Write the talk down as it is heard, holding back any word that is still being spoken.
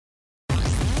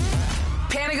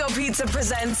Panago Pizza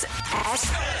presents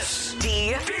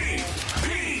SDP,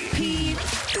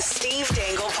 the Steve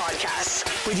Dangle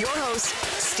Podcast, with your hosts,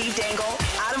 Steve Dangle,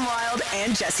 Adam Wilde,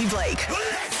 and Jesse Blake.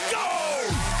 Let's go!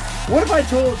 What if I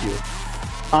told you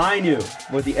I knew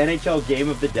what the NHL Game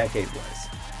of the Decade was?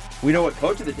 We know what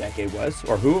Coach of the Decade was,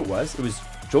 or who it was. It was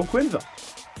Joel Quenneville.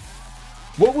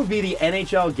 What would be the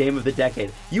NHL Game of the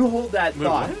Decade? You hold that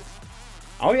thought. What?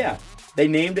 Oh, yeah. They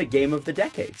named a Game of the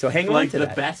Decade. So hang on to that.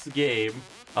 Like the best game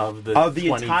of the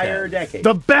entire 2010s. decade.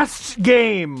 The best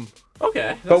game.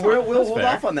 Okay. But we'll hold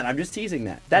off on that. I'm just teasing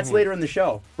that. That's later in the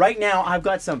show. Right now, I've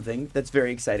got something that's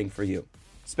very exciting for you,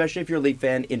 especially if you're a Leaf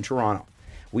fan in Toronto.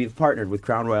 We've partnered with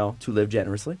Crown Royal to live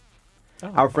generously.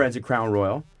 Our friends at Crown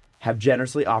Royal have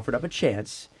generously offered up a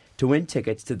chance to win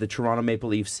tickets to the Toronto Maple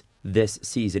Leafs this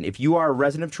season. If you are a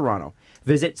resident of Toronto,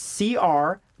 visit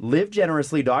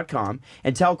crlivegenerously.com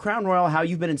and tell Crown Royal how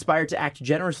you've been inspired to act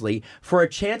generously for a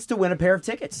chance to win a pair of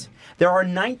tickets. There are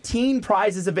 19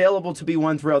 prizes available to be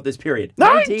won throughout this period.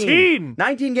 19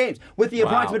 games with the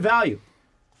approximate value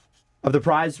of the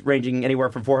prize ranging anywhere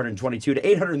from $422 to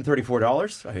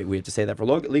 $834. I mean, we have to say that for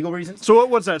legal reasons. So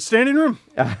what's that, standing room?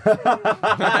 No,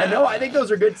 I think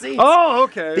those are good seats. Oh,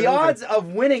 okay. The odds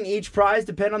of winning each prize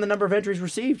depend on the number of entries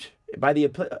received by the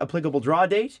applicable draw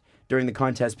date during the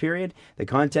contest period. The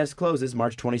contest closes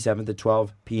March 27th at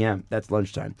 12 p.m. That's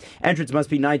lunchtime. Entrants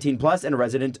must be 19 plus and a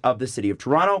resident of the city of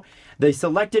Toronto. The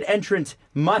selected entrant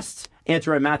must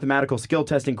answer a mathematical skill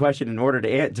testing question in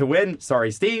order to win. Sorry,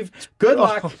 Steve. Good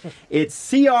luck. It's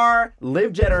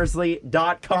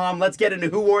crlivegenerously.com. Let's get into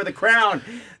Who Wore the Crown.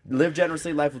 Live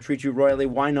generously, life will treat you royally.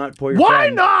 Why not pour your Why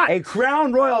friend not? a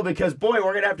Crown Royal? Because, boy,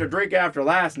 we're going to have to drink after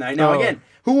last night. Now, again,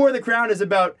 Who Wore the Crown is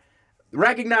about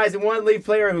recognizing one Leaf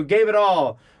player who gave it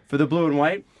all for the blue and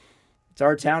white. It's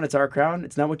our town, it's our crown.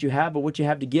 It's not what you have, but what you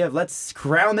have to give. Let's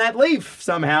crown that Leaf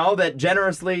somehow that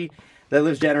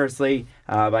lives generously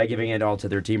by giving it all to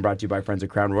their team. Brought to you by friends at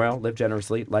Crown Royal. Live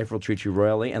generously, life will treat you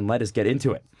royally, and let us get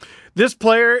into it. This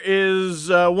player is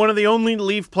one of the only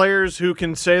Leaf players who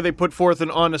can say they put forth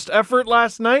an honest effort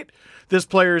last night. This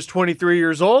player is 23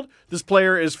 years old. This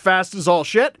player is fast as all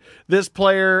shit. This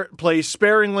player plays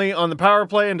sparingly on the power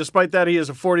play, and despite that, he is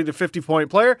a 40 to 50 point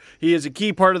player. He is a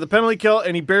key part of the penalty kill,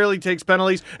 and he barely takes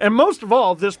penalties. And most of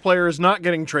all, this player is not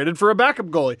getting traded for a backup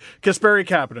goalie, Kasperi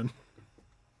Kapanen.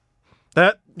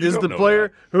 That is the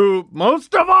player who,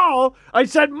 most of all, I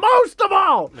said most of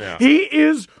all, he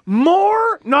is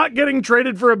more not getting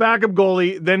traded for a backup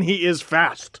goalie than he is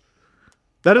fast.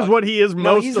 That is what he is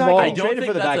most of all. I don't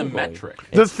think that's a metric.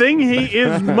 The thing he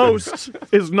is most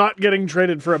is not getting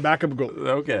traded for a backup goalie.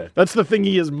 Okay. That's the thing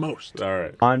he is most. All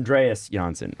right. Andreas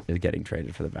Janssen is getting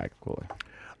traded for the backup goalie.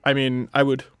 I mean, I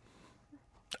would.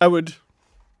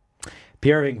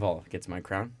 Pierre Engvall gets my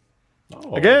crown.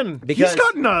 Again, Because he's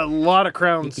gotten a lot of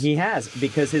crowns. He has,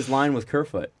 because his line with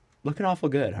Kerfoot. Looking awful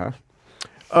good, huh?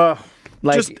 Of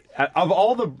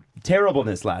all the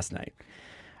terribleness last night,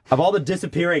 of all the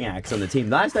disappearing acts on the team,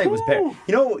 last night was...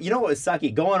 You know what was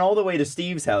sucky? Going all the way to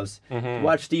Steve's house to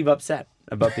watch Steve upset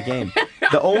about the game.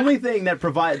 The only thing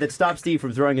that stopped Steve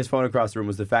from throwing his phone across the room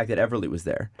was the fact that Everly was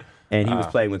there. And he was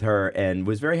playing with her and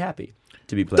was very happy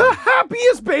to be playing. The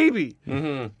happiest baby.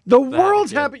 The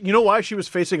world's happy. You know why? She was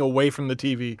facing away from the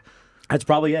TV. That's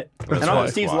probably it. And why.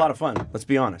 Steve's a lot of fun, let's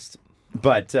be honest.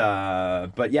 But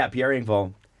yeah, Pierre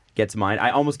Engvall gets mine. I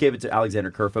almost gave it to Alexander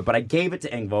Kerfoot, but I gave it to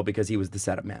Engvall because he was the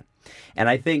setup man. And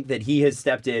I think that he has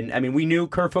stepped in. I mean, we knew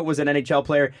Kerfoot was an NHL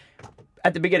player.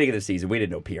 At the beginning of the season, we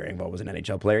didn't know Pierre Engvall was an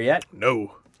NHL player yet.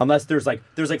 No. Unless there's like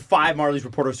 5 Marlies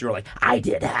reporters who are like, I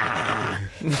did.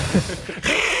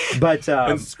 But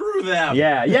And screw them.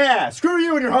 yeah, screw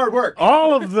you and your hard work.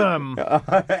 All of them.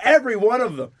 Every one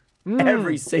of them.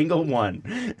 Every single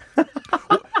one.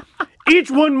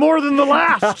 Each one more than the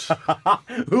last.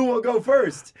 Who will go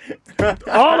first?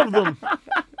 All of them.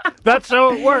 That's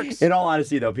how it works. In all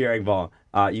honesty, though, Pierre Engvall,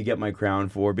 you get my crown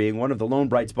for being one of the lone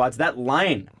bright spots. That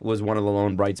line was one of the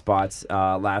lone bright spots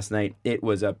last night. It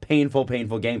was a painful,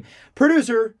 painful game.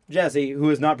 Producer Jesse, who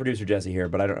is not producer Jesse here,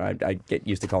 but I get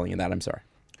used to calling you that. I'm sorry.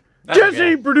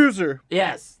 Jesse, producer.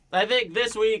 Yes. I think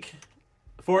this week,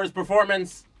 for his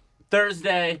performance,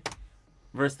 Thursday,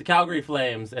 versus the Calgary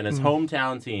Flames and his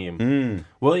hometown team,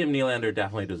 William Nylander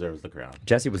definitely deserves the crown.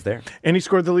 Jesse was there. And he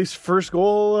scored the Leafs' first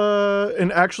goal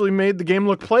and actually made the game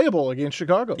look playable against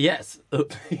Chicago. Yes,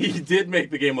 he did make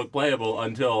the game look playable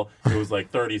until it was like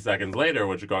 30 seconds later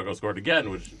when Chicago scored again,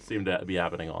 which seemed to be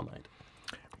happening all night.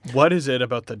 What is it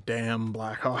about the damn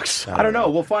Blackhawks? I don't know.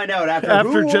 We'll find out after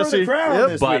who Jesse. wore the crown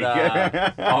this But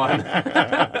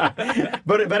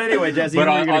week. But anyway, Jesse, but who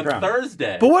are you on gonna crown?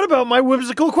 Thursday, But what about my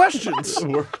whimsical questions?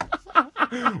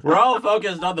 We're all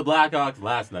focused on the Blackhawks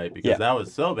last night because Yeah. that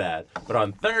was so bad. But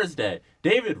on Thursday,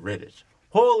 David Rittich,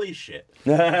 holy shit.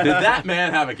 Did that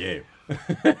man have a game?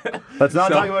 Let's not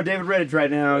So- talk about David Rittich right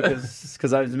now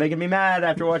because I was making me mad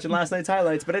after watching last night's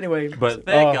highlights. But anyway, But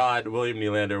thank God William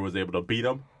Nylander was able to beat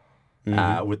him.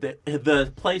 With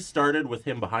the play started with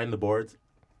him behind the boards.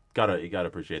 You gotta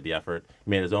appreciate the effort. He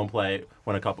made his own play,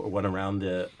 went around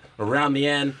the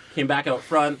end, came back out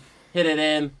front, hit it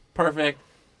in, perfect,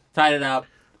 tied it up,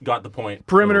 got the point.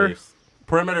 Perimeter.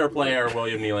 Perimeter player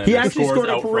William Nylander. he actually scores scored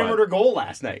a out perimeter front, goal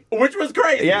last night. which was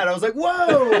crazy. Yeah, and I was like,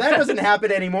 whoa, that doesn't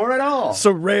happen anymore at all.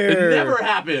 So It rare. never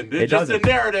happened. It's just a doesn't.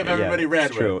 narrative everybody ran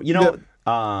It's true. with. You know,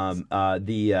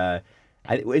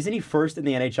 isn't he first in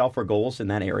the NHL for goals in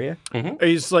that area?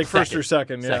 He's like first or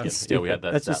second. Yeah. Second. Yeah, we had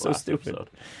that. That's just that so last stupid. episode.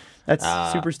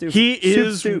 That's super stupid. He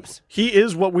is. Stoops. He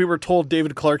is what we were told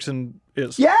David Clarkson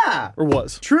is. Yeah, Or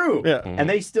was. true. Yeah. And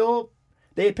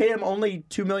they paid him only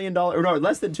 $2 million, or no,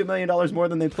 less than $2 million more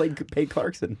than they paid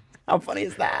Clarkson. How funny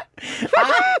is that?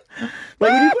 Like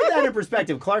when you put that in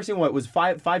perspective, Clarkson was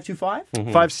 5.25?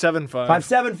 5.75.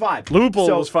 5.75.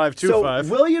 Loophole was 5.25. So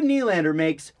William Nylander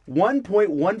makes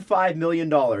 $1.15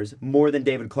 million more than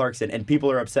David Clarkson, and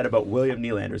people are upset about William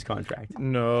Nylander's contract.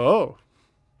 No.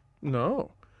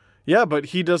 Yeah, but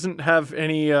he doesn't have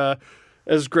any.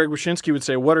 As Greg Wyshynski would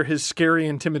say, what are his scary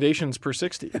intimidations per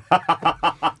 60?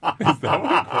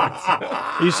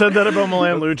 He said that about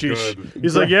Milan Lucic.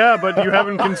 He's like, yeah, but you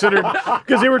haven't considered...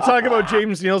 Because they were talking about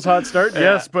James Neal's hot start.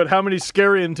 Yes, but how many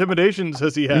scary intimidations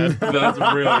has he had? That's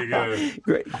really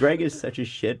good. Greg is such a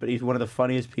shit, but he's one of the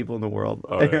funniest people in the world.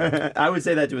 Oh, yeah. I would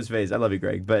say that to his face. I love you,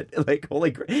 Greg. But like, holy,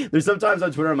 there's sometimes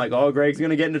on Twitter I'm like, oh, Greg's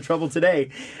gonna get into trouble today.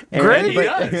 And, Greg? He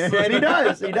does. and he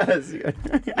does. He does.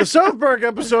 The South Park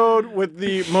episode with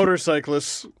the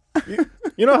motorcyclists.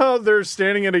 You know how they're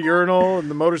standing at a urinal and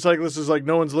the motorcyclist is like,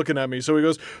 no one's looking at me. So he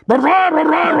goes, that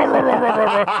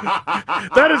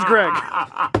is Greg.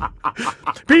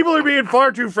 People are being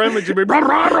far too friendly to me.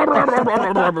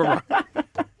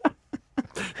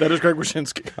 That is Greg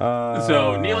Wyshynski.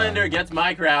 So Nylander gets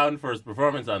my crown for his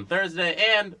performance on Thursday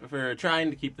and for trying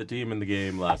to keep the team in the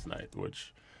game last night,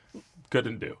 which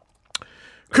couldn't do.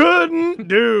 Couldn't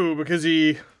do because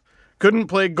he couldn't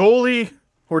play goalie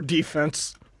or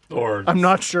defense. Or I'm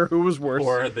not sure who was worse.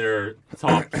 or their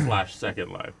top/second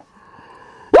line.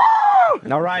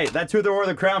 All right, that's who wore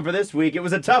the crown for this week. It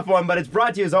was a tough one, but it's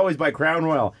brought to you as always by Crown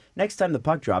Royal. Next time the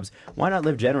puck drops, why not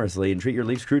live generously and treat your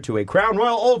Leafs crew to a Crown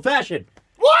Royal Old Fashioned?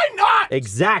 Why not?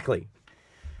 Exactly.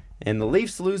 And the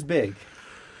Leafs lose big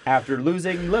after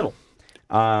losing little.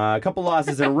 A couple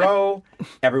losses in a row.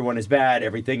 Everyone is bad.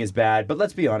 Everything is bad. But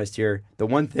let's be honest here. The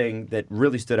one thing that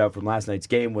really stood out from last night's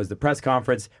game was the press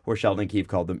conference where Sheldon Keefe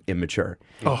called them immature.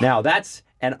 Now that's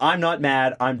an I'm not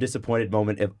mad, I'm disappointed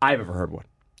moment if I've ever heard one.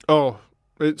 Oh,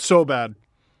 it's so bad.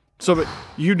 So bad.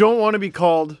 You don't want to be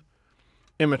called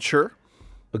immature.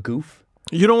 A goof?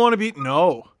 You don't want to be...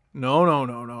 No.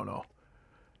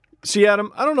 See,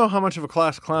 Adam, I don't know how much of a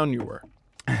class clown you were.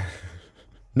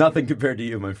 Nothing compared to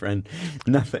you, my friend.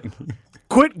 Nothing.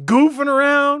 Quit goofing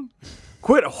around.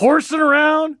 Quit horsing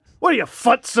around. What are you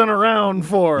futzing around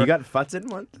for? You got futz in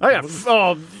one?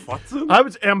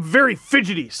 I'm very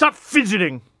fidgety. Stop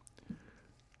fidgeting.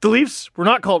 The Leafs were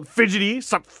not called fidgety.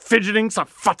 Stop fidgeting. Stop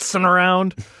futzing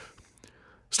around.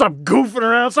 Stop goofing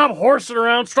around. Stop horsing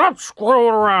around. Stop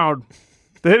squirreling around.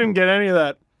 They didn't get any of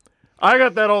that. I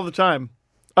got that all the time.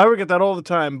 I would get that all the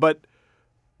time. But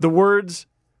the words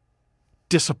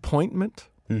disappointment,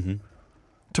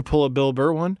 to pull a Bill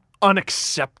Burr one,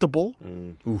 unacceptable.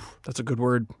 Oof, that's a good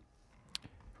word.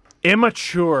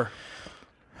 Immature.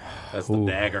 That's the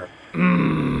dagger.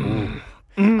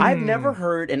 I've never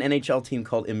heard an NHL team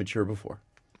called immature before.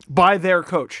 By their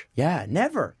coach. Yeah,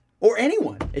 never. Or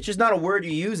anyone. It's just not a word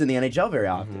you use in the NHL very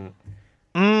often.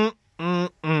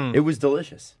 It was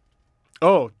delicious.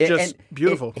 Oh, It- just and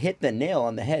beautiful. It hit the nail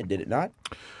on the head, did it not?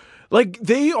 Like,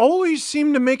 they always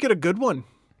seem to make it a good one.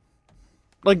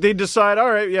 Like, they decide, all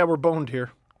right, yeah, we're boned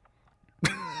here.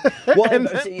 Well,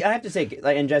 see, I have to say,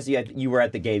 like, and Jesse, you were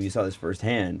at the game. You saw this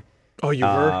firsthand. Oh, you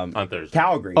were? On Thursday.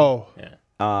 Calgary. Oh. Yeah.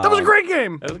 That was a great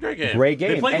game. It was a great game. Great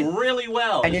game. They played And- really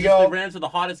well. and It's you just go- they ran to the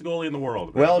hottest goalie in the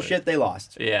world. Well, apparently. shit, they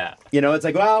lost. Yeah. You know, it's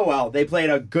like, well, they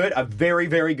played a very,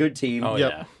 very good team. Oh,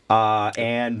 Yep. yeah.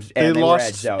 And They they lost were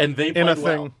edged out. And they In played a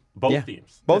well. thing. Both Yeah.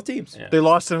 teams. Both teams. Yeah. They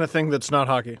lost in a thing that's not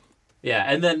hockey. Yeah,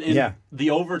 and then Yeah. the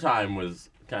overtime was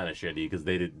kind of shitty because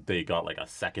they got like a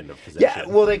second of possession. Yeah,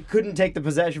 well, they couldn't take the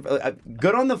possession.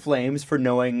 Good on the Flames for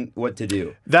knowing what to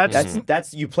do.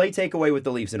 That's you play takeaway with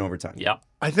the Leafs in overtime. Yep.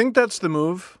 I think that's the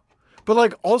move. But,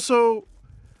 like, also,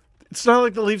 It's not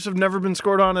like the Leafs have never been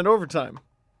scored on in overtime.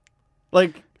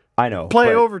 Like, I know. play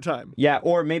but- overtime. Yeah,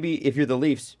 or maybe if you're the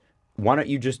Leafs, why don't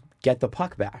you just get the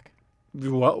puck back?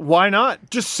 Well, why not?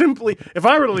 Just simply, if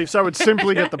I were the Leafs, I would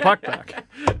simply get the puck back.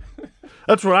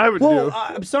 That's what I would Well, do.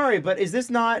 I'm sorry, but is this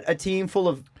not a team full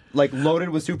of like loaded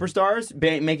with superstars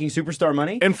making superstar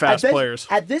money And fast players.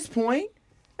 At this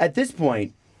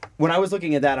point, when I was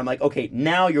looking at that, I'm like, okay,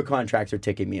 now your contracts are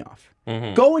ticking me off.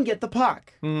 Go and get the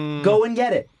puck. Go and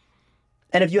get it.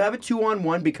 And if you have a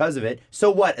 2-on-1 because of it,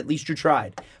 so what? At least you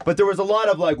tried. But there was a lot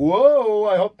of like, whoa,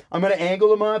 I hope I'm going to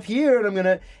angle him off here.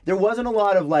 And there wasn't a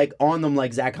lot of like on them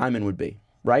like Zach Hyman would be,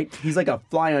 right? He's like a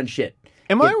fly on shit.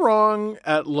 Am I wrong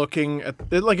at looking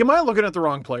at, like, am I looking at the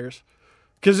wrong players?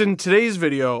 Because in today's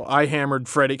video, I hammered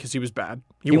Freddie because he was bad.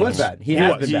 He was bad. He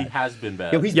has been He bad. has been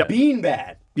bad. Yo, he's been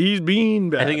bad. He's being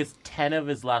bad. I think it's 10 of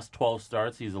his last 12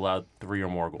 starts, he's allowed 3 or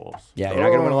more goals. Yeah, you're not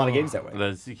going to win a lot of games that way.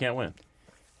 You can't win.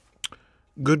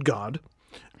 Good God.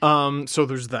 So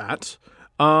there's that.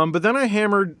 But then I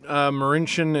hammered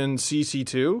Marincin and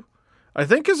CC2. I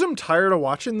think because I'm tired of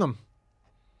watching them.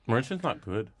 Marinchin's not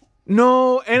good.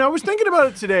 No, and I was thinking about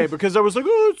it today because I was like,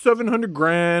 oh, it's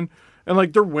 $700,000, and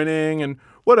like they're winning and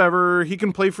whatever. He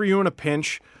can play for you in a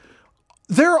pinch.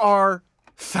 There are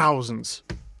thousands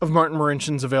of Martin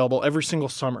Marincins available every single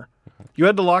summer. You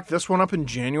had to lock this one up in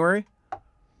January.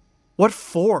 What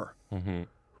for?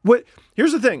 What?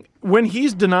 Here's the thing: when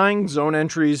he's denying zone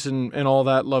entries and all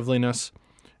that loveliness,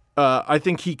 I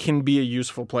think he can be a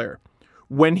useful player.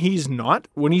 When he's not,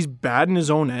 when he's bad in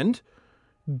his own end.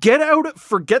 Get out,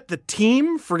 forget the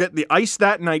team, forget the ice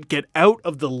that night, get out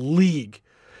of the league.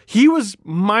 He was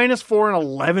 -4 in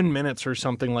 11 minutes or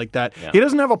something like that. Yeah. He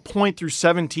doesn't have a point through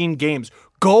 17 games.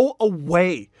 Go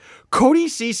away. Cody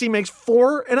Ceci makes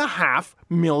 $4.5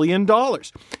 million.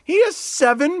 He has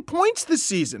 7 points this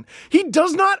season. He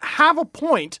does not have a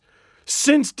point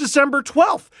since December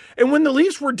 12th. And when the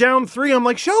Leafs were down 3, I'm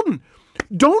like, Sheldon,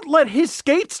 don't let his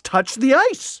skates touch the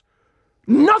ice.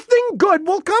 Nothing good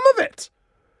will come of it.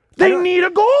 They need a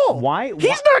goal. Why?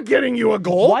 He's not getting you a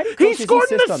goal. Why do he coaches scored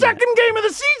in insist the on second game of the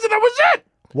season. That was it.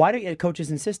 Why do coaches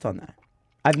insist on that?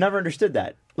 I've never understood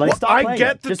that. Like, Well, stop I playing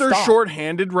get it. that Just they're stop.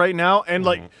 shorthanded right now, and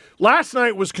like last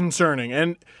night was concerning.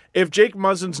 And if Jake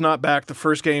Muzzin's not back the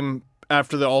first game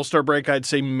after the All-Star break, I'd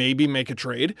say maybe make a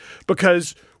trade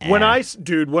because when I saw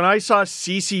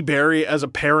CeCe Barry as a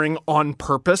pairing on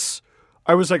purpose,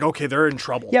 I was like, okay, they're in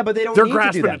trouble. Yeah, but they don't They're need to do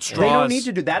grasping that. at straws. They don't need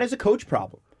to do that. Is a coach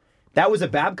problem. That was a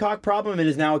Babcock problem. It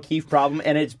is now a Keefe problem,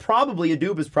 and it's probably a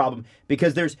Dubas problem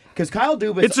because Kyle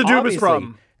Dubas. It's a Dubas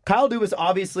problem. Kyle Dubas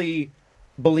obviously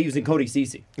believes in Cody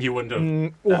Ceci. He wouldn't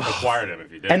have acquired him if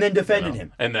he did. And then defended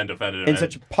him. And then defended him. In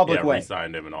such a public way.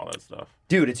 Re-signed him and all that stuff.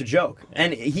 Dude, it's a joke.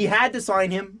 And he had to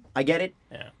sign him. I get it.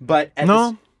 Yeah. But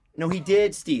No, he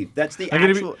did, Steve. That's the I'm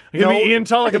actual. gonna be Ian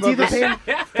Tulloch it's about either this.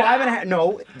 paying 5.5.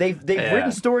 No, they've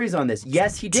written stories on this.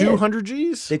 Yes, he did. 200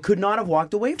 Gs. They could not have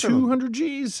walked away from him. 200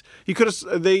 Gs.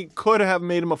 They could have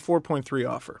made him a 4.3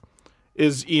 offer.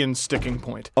 Is Ian's sticking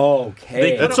point?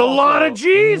 Okay. That's a lot of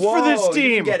Gs for this Whoa,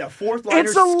 team. You get a fourth liner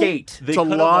It's a- skate. They It's a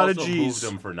could have lot of also Gs. moved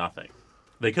him for nothing.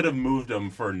 They could have moved him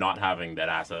for not having that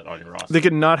asset on your roster. They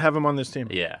could not have him on this team.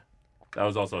 Yeah. That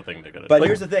was also a thing they could have But done.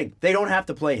 here's the thing: they don't have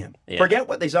to play him. Yeah. Forget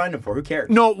what they signed him for. Who cares?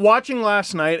 No, watching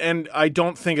last night, and I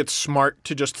don't think it's smart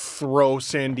to just throw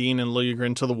Sandin and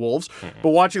Liljegren to the Wolves, but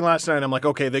watching last night, I'm like,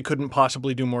 okay, they couldn't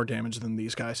possibly do more damage than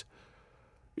these guys.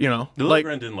 You know?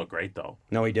 Liljegren didn't look great, though.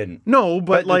 No, he didn't. No,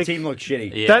 but like, the team looked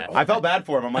shitty. Yeah. That- I felt bad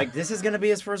for him. I'm like, this is going to be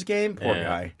his first game. Poor Yeah.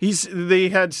 guy. they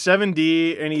had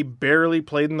 7D, and he barely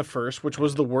played in the first, which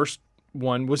was the worst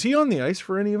one. Was he on the ice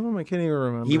for any of them? I can't even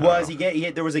remember. He was.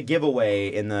 There was a giveaway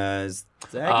in the.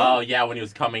 Oh, yeah, when he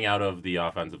was coming out of the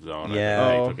offensive zone. Yeah. I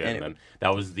think Oh. he took it, and then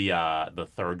that was the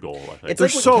third goal, I think. It's They're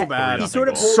like what so bad. He sort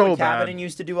of So pulled what bad. Kapanen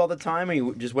used to do all the time, and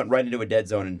he just went right into a dead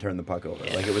zone and turned the puck over.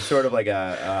 Like it was sort of like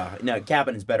no,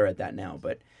 Kapanen's better at that now,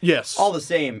 but Yes. all the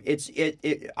same,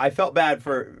 I felt bad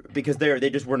because they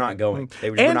just were not going. They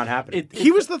were And not happening.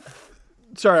 He was the.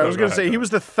 Sorry, I was go going to ahead, say go he was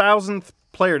the 1,000th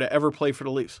player to ever play for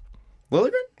the Leafs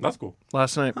Liljegren? That's cool.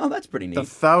 last night. Oh, that's pretty neat. The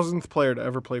 1,000th player to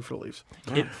ever play for the Leafs.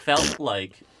 It felt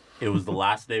like it was the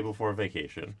last day before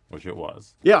vacation, which it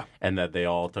was. Yeah, And that they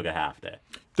all took a half day.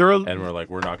 they're. And we're like,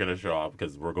 we're not going to show up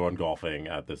because we're going golfing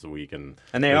at this week, and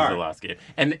And they this is are. the last game.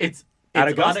 And it's At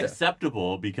Augusta.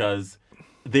 unacceptable because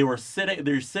they're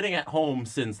sitting at home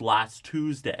since last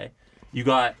Tuesday. You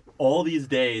got all these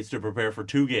days to prepare for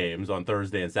 2 games on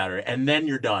Thursday and Saturday, and then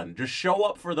you're done. Just show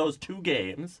up for those 2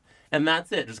 games, and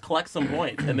that's it. Just collect some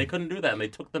points. And they couldn't do that, and they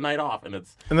took the night off, and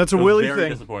And that's a it was Willie very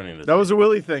thing. disappointing. That was a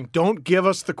Willie thing. Don't give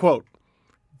us the quote.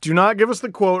 Do not give us the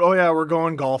quote, oh, yeah, we're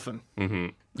going golfing. Mm-hmm.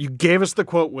 You gave us the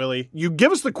quote, Willie. You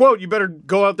give us the quote, you better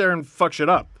go out there and fuck shit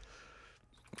up.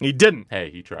 He didn't.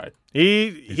 Hey, he tried.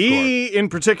 He in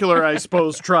particular, I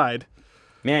suppose, tried.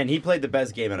 Man, he played the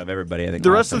best game out of everybody, I think.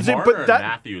 The rest of the team, Marner but and that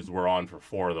Matthews were on for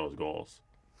 4 of those goals.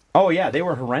 Oh, yeah, they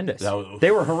were horrendous.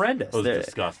 They were horrendous. It was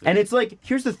disgusting. And it's like,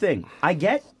 here's the thing. I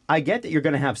get that you're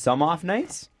going to have some off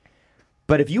nights,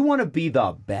 but if you want to be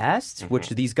the best, which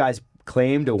these guys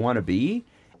claim to want to be,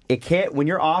 it can't. When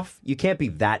you're off, you can't be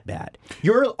that bad.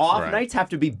 Your off nights have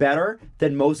to be better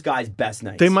than most guys' best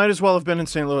nights. they might as well have been in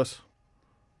St. Louis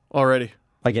already.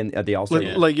 Like at the All-Star.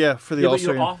 For the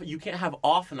All-Star game. You can't have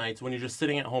off nights when you're just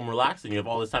sitting at home relaxing. You have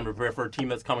all this time to prepare for a team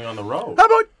that's coming on the road. How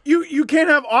about you can't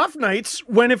have off nights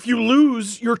when if you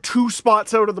lose, you're 2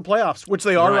 spots out of the playoffs, which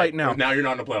they are right now. Now you're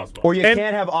not in the playoffs spot. Or you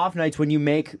can't have off nights when you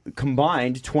make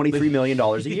combined $23 million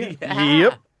a year.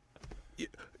 Yep.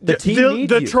 The team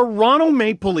needs the you. Toronto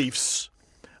Maple Leafs,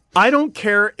 I don't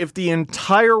care if the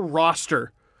entire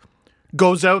roster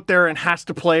goes out there and has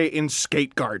to play in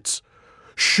skate guards,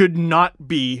 should not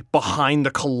be behind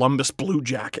the Columbus Blue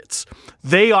Jackets.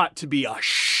 They ought to be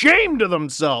ashamed of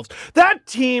themselves. That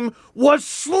team was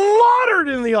slaughtered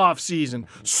in the offseason.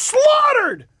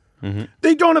 Slaughtered!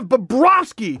 They don't have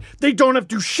Bobrovsky. They don't have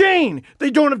Duchesne.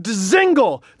 They don't have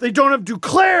Dzingel. They don't have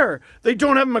Duclair. They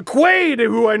don't have McQuaid,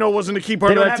 who I know wasn't a key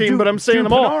part of that team, but I'm saying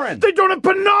them all. Panarin. They don't have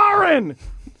Panarin.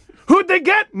 Who'd they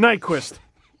get? Nyquist.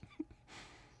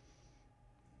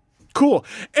 Cool.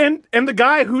 And the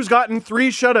guy who's gotten 3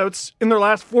 shutouts in their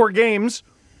last 4 games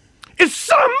is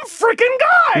some freaking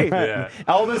guy. Yeah.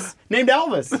 Elvis, named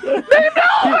Elvis. Named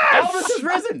Elvis! Elvis is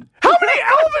risen. How many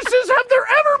Elvises have there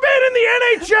ever been in the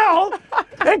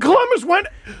NHL? And Columbus went,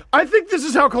 I think this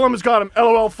is how Columbus got him.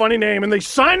 LOL, funny name. And they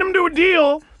signed him to a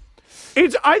deal.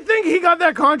 I think he got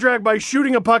that contract by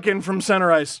shooting a puck in from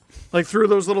center ice, like through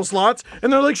those little slots.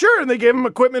 And they're like, sure. And they gave him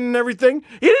equipment and everything.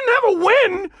 He didn't have a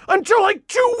win until like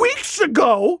 2 weeks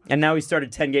ago. And now he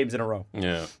started 10 games in a row.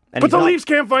 Yeah. And But the Leafs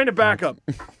can't find a backup.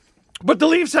 But the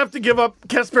Leafs have to give up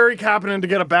Kasperi Kapanen to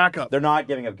get a backup. They're not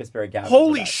giving up Kasperi Kapanen.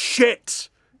 Holy shit.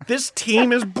 This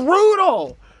team is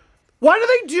brutal. Why do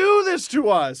they do this to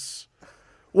us?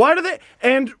 Why do they...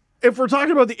 And if we're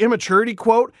talking about the immaturity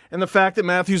quote and the fact that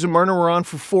Matthews and Marner were on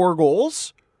for 4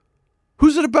 goals,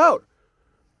 who's it about?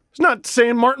 It's not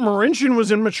saying Martin Marincin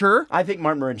was immature. I think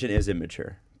Martin Marincin is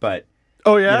immature, but...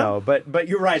 Oh, yeah? You know, but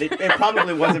you're right. It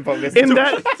probably wasn't focused. In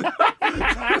that...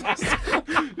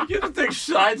 You get to take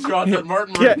side shots at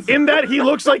Martin Yeah, Marincin. in that he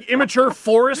looks like immature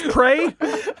forest prey.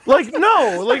 Like,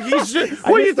 no. Like, he's just...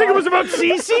 What, do you think it was about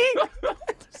Cece?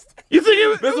 You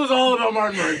think This was all about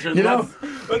Martin Marincin. You know,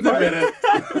 Let's admit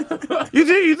it.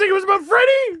 you think it was about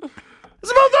Freddie?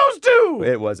 It's about those 2.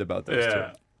 it was about those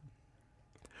Yeah.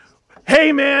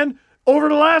 Hey, man, over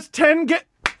the last 10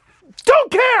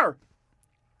 don't care.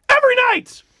 Every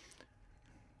night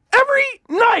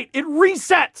it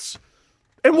resets.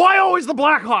 And why always the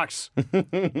Blackhawks?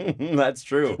 two. That's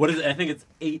true. What is it? I think it's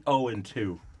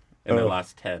 8-0-2 in their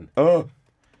last 10. Oh,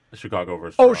 Chicago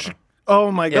versus Oh, Toronto.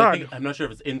 oh my Yeah, God. I'm not sure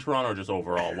if it's in Toronto or just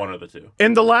overall. One of the two.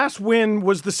 And the last win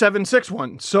was the 7-6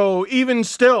 one. So even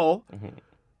still,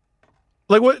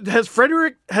 like, what has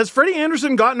Freddie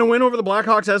Anderson gotten a win over the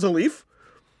Blackhawks as a Leaf?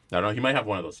 No, he might have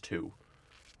one of those 2.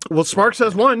 Well, Sparks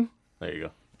has 1. There you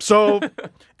go. So,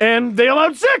 and they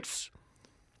allowed 6.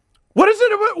 What is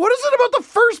it about the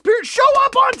first period? Show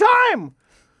up on time.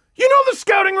 You know the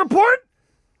scouting report.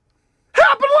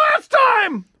 Happened last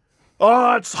time.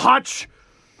 Oh, it's Hutch.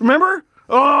 Remember?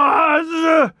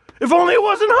 Oh, if only it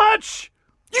wasn't Hutch.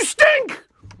 You stink.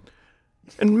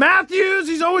 And Matthews,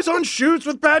 he's always on shoots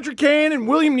with Patrick Kane, and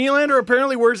William Nylander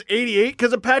apparently wears 88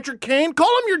 because of Patrick Kane. Call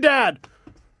him your dad.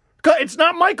 It's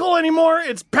not Michael anymore.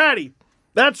 It's Patty.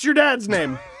 That's your dad's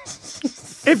name.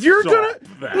 If you're gonna...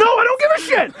 that. No, I don't give a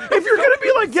shit. If you're gonna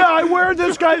be like, yeah, I wear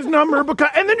this guy's number, because,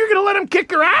 and then you're gonna let him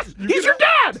kick your ass, he's your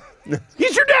dad.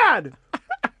 He's your dad.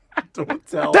 Don't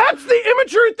tell. That's the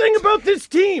immature thing about this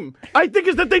team, I think,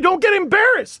 is that they don't get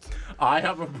embarrassed. I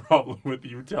have a problem with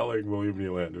you telling William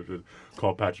Nylander to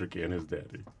call Patrick Kane his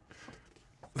daddy.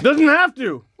 Doesn't have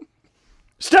to.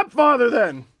 Stepfather,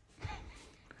 then.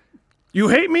 You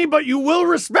hate me, but you will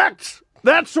respect.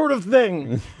 That sort of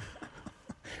thing.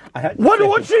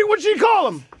 What'd she call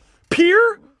him?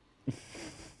 Peer?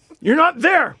 You're not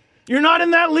there. You're not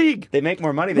in that league. they make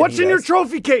more money than What's he in your does.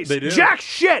 trophy case? They do. Jack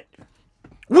shit.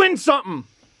 Win something.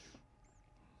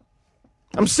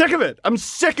 I'm sick of it.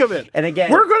 And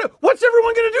again- what's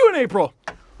everyone gonna do in April?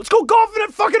 Let's go golfing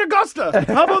at fucking Augusta.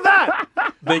 How about that?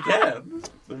 They can.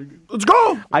 Let's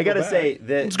go. I gotta say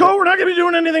that. Let's go. We're not gonna be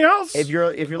doing anything else. If you're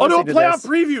I'll do a listening to playoff this,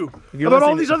 preview you're about all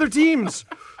listening these to- other teams.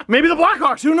 Maybe the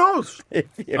Blackhawks. Who knows? I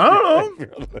don't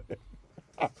know.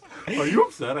 Are you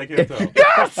upset? I can't tell.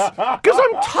 Yes, because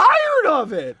I'm tired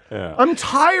of it. Yeah. I'm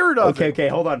tired of it. Okay,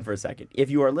 hold on for a second. If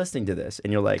you are listening to this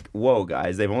and you're like, "Whoa,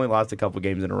 guys, they've only lost a couple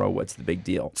games in a row. What's the big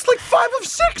deal?" It's like 5 of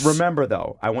 6. Remember,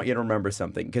 though, I want you to remember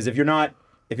something, because if you're not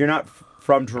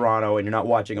from Toronto and you're not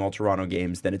watching all Toronto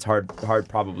games, then it's hard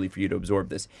probably for you to absorb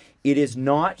this. It is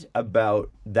not about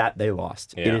that they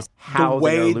lost. Yeah. It is how the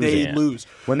way they are they losing. lose.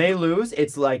 When they lose,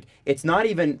 it's like it's not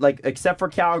even like, except for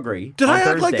Calgary. Did on I act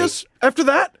like Thursday. this after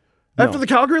that? After the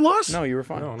Calgary loss? No, you were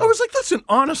fine. I was like, that's an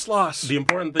honest loss. The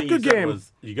important thing Good you said game.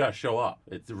 was you got to show up.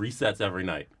 It resets every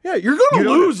night. Yeah, you're going to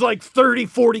lose like 30,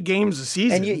 40 games a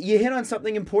season. And you hit on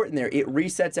something important there. It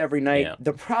resets every night. Yeah.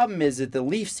 The problem is that the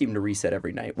Leafs seem to reset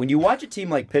every night. When you watch a team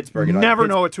like Pittsburgh, and Never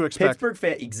know what to expect.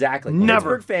 Pittsburgh exactly.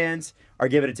 Never. Pittsburgh fans are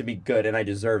giving it to me good, and I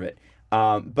deserve it.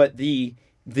 But the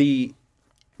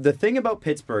thing about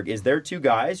Pittsburgh is their two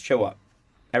guys show up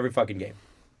every fucking game.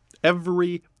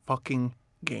 Every fucking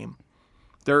game.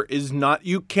 There is not,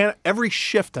 you can't, every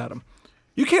shift at him.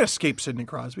 You can't escape Sidney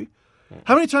Crosby.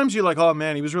 How many times are you like, oh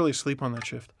man, he was really asleep on that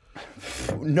shift?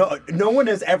 No one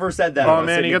has ever said that. Oh about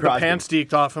man, Sidney he got Crosby. the pants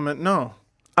deked off him. No.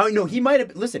 Oh no, he might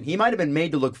have been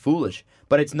made to look foolish,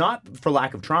 but it's not for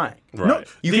lack of trying. Right.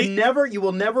 You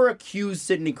will never accuse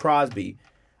Sidney Crosby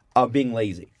of being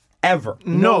lazy. Ever.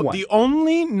 No, one. the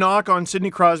only knock on Sidney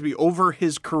Crosby over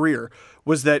his career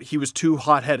was that he was too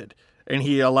hot-headed and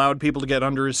he allowed people to get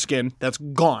under his skin. That's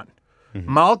gone.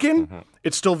 Malkin,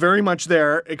 it's still very much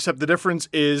there, except the difference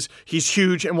is he's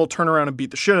huge and will turn around and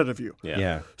beat the shit out of you.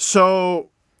 Yeah. So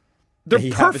they're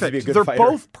He happens to be a perfect. good They're fighter.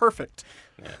 both perfect.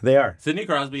 They are. Sidney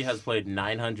Crosby has played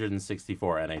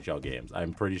 964 NHL games.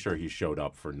 I'm pretty sure he showed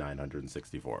up for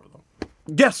 964 of them.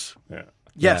 Yes. Yeah.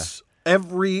 Yes.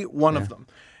 Every one of them.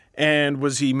 And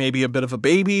was he maybe a bit of a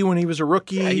baby when he was a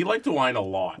rookie? Yeah, he liked to whine a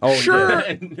lot. Oh, Sure.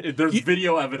 And there's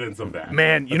video evidence of that.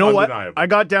 Man, you That's know what? undeniable. I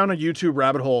got down a YouTube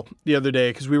rabbit hole the other day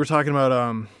because we were talking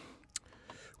about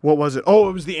what was it? Oh,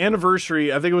 it was the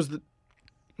anniversary. I think it was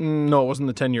no, it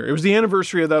wasn't the 10-year. It was the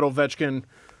anniversary of that Ovechkin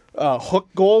hook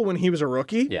goal when he was a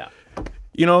rookie. Yeah.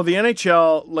 You know, the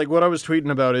NHL, like what I was tweeting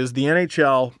about is the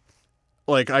NHL,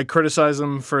 like I criticize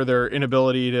them for their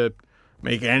inability to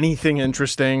make anything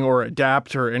interesting or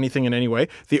adapt or anything in any way.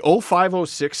 The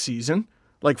 05-06 season,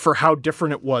 like for how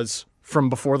different it was from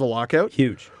before the lockout.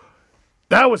 Huge.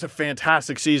 That was a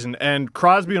fantastic season, and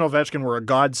Crosby and Ovechkin were a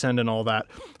godsend and all that.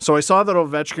 So I saw that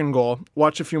Ovechkin goal,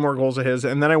 watched a few more goals of his,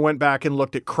 and then I went back and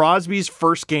looked at Crosby's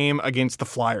first game against the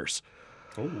Flyers.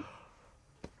 Ooh.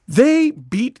 They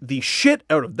beat the shit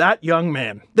out of that young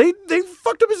man. They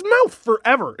fucked up his mouth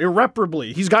forever,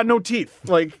 irreparably. He's got no teeth.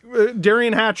 Like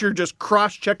Darian Hatcher just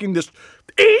cross-checking this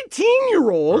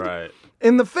 18-year-old Right.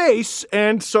 in the face,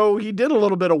 and so he did a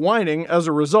little bit of whining as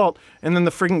a result, and then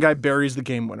the freaking guy buries the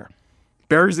game winner.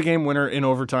 Buries the game winner in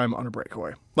overtime on a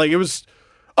breakaway. Like, it was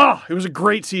a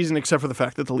great season except for the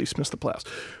fact that the Leafs missed the playoffs.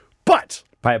 But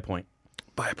By a point.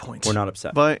 by a point. We're not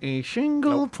upset. By a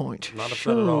single point. Not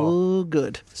upset at all. So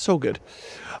good. So good.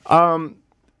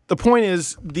 The point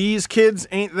is, these kids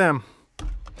ain't them.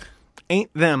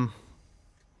 Ain't them.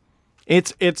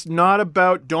 It's not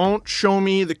about, don't show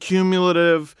me the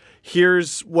cumulative,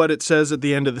 here's what it says at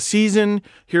the end of the season,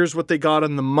 here's what they got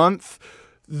in the month.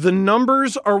 The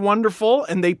numbers are wonderful,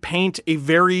 and they paint a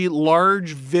very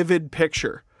large, vivid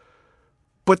picture.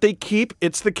 But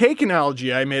it's the cake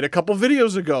analogy I made a couple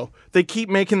videos ago. They keep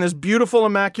making this beautiful,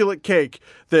 immaculate cake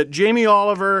that Jamie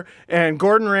Oliver and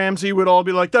Gordon Ramsay would all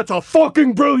be like, that's a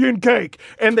fucking brilliant cake.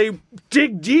 And they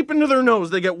dig deep into their nose.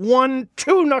 They get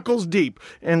 1-2 knuckles deep,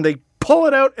 and they pull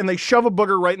it out, and they shove a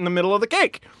booger right in the middle of the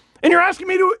cake. And you're asking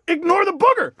me to ignore the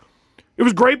booger. It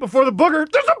was great before the booger.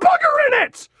 There's a booger in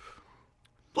it!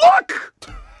 Look!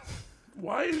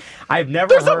 Why? I've never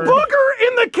There's heard. a booger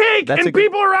in the cake, That's and a good-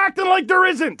 people are acting like there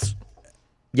isn't.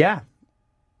 Yeah,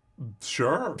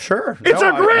 Sure. sure. It's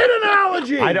No, a great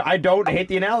analogy. I don't hate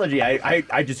the analogy.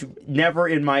 I just never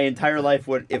in my entire life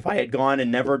would, if I had gone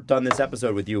and never done this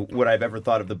episode with you, would I've ever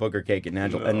thought of the booger cake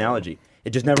analogy.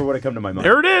 It just never would have come to my mind.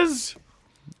 There it is.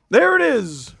 There it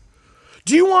is.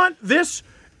 Do you want this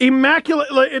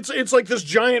immaculate? Like, it's like this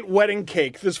giant wedding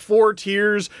cake. There's 4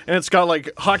 tiers, and it's got like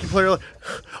hockey player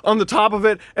on the top of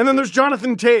it, and then there's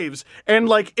Jonathan Taves, and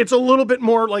like it's a little bit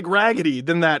more like raggedy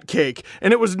than that cake,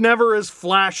 and it was never as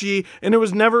flashy, and it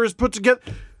was never as put together.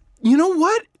 You know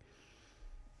what?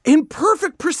 In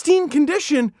perfect, pristine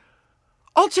condition,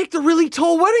 I'll take the really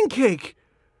tall wedding cake.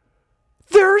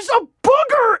 There's a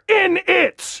booger in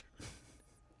it.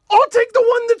 I'll take the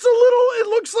one that's a little, it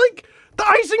looks like the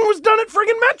icing was done at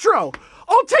friggin' Metro.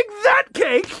 I'll take that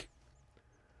cake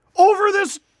over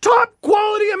this top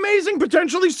quality, amazing,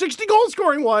 potentially 60 goal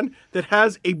scoring one that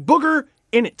has a booger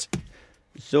in it.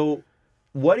 So,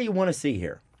 what do you want to see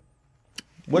here?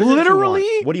 What is it Literally, you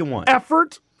want? What do you want?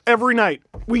 effort every night.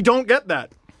 We don't get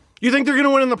that. You think they're going to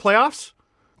win in the playoffs?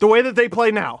 The way that they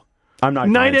play now. I'm not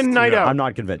Night convinced. in, night out. I'm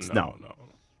not convinced. No.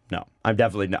 I'm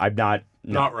definitely. I'm not.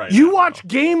 No. Not right. You now, watched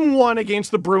Game 1 against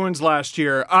the Bruins last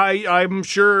year. I'm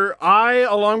sure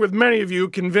along with many of you,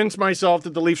 convinced myself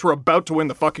that the Leafs were about to win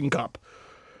the fucking cup.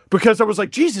 Because I was like,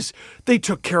 Jesus, they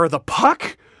took care of the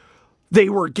puck. They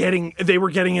were getting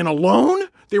in alone.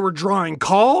 They were drawing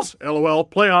calls. LOL,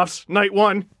 playoffs, night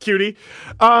 1, cutie.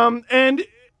 And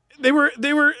they were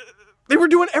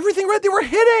doing everything right. They were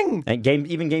hitting. And game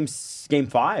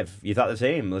 5, you thought the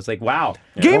same. It's like, wow,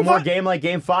 Game one more fi- game like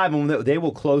game 5, and they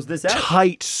will close this out.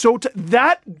 Tight.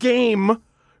 That game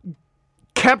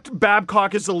kept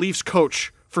Babcock as the Leafs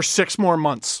coach for 6 more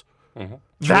months. Mm-hmm.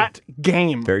 That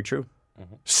game Very true.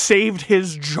 saved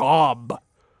his job.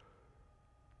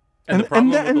 And, the problem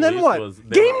with the then Leafs what? was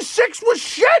Game 6 was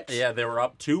shit. Yeah, they were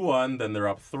up 2-1, then they're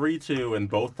up 3-2, and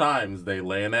both times they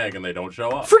lay an egg and they don't show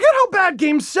up. Forget how bad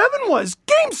Game 7 was.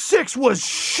 Game 6 was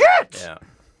shit. Yeah.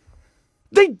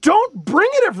 They don't bring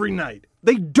it every night.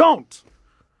 They don't.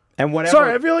 And whatever.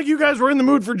 Sorry, I feel like you guys were in the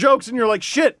mood for jokes and you're like,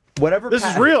 shit, this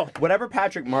is real. Whatever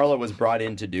Patrick Marleau was brought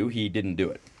in to do, he didn't do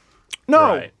it. No.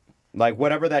 Right. Like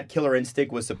whatever that killer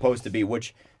instinct was supposed to be,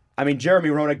 which. I mean, Jeremy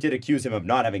Roenick did accuse him of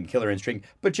not having killer instinct,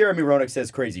 but Jeremy Roenick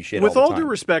says crazy shit With all all the time. due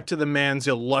respect to the man's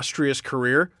illustrious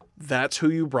career, that's who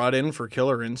you brought in for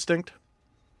killer instinct?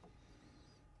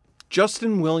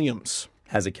 Justin Williams.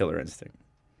 Has a killer instinct.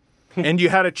 And you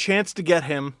had a chance to get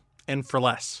him, and for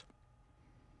less.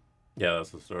 Yeah, that's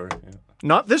the story. Yeah,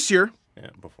 Not this year. yeah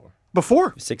before.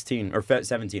 Before. 16 or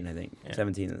 17, I think.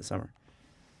 17 in the summer.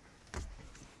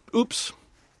 Oops.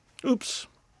 There's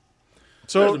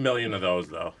So, a million of those,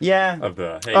 though. Yeah. Of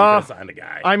the, hey, you could have signed a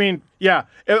guy. I mean, yeah.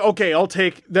 Okay, I'll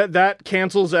take that. That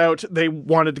cancels out they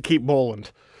wanted to keep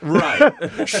Boland. Right.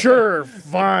 Sure,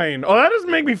 fine. Oh, that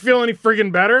doesn't make me feel any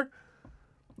friggin' better.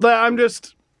 I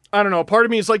don't know. Part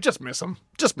of me is like, just miss them.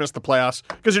 Just miss the playoffs.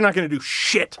 Because you're not going to do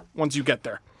shit once you get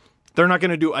there. They're not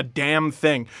going to do a damn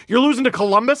thing. You're losing to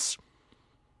Columbus?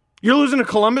 You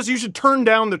should turn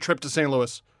down the trip to St.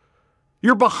 Louis.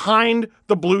 You're behind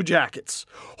the Blue Jackets.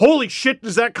 Holy shit,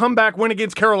 does that comeback win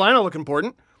against Carolina look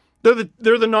important? They're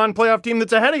the non-playoff team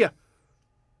that's ahead of you.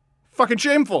 Fucking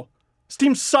shameful. This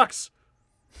team sucks.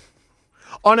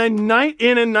 On a night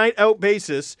in and night out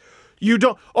basis, you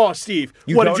don't. Oh, Steve,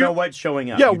 You what don't did you know what's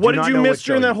showing up. Yeah, You do what did not you know miss what's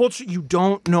during showing that whole? You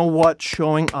don't know what's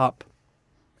showing up.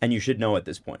 And you should know at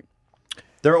this point.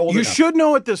 They're old You enough. should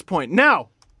know at this point. Now,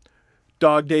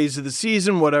 dog days of the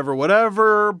season,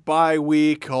 whatever, bye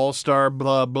week, all-star,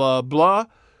 blah, blah, blah.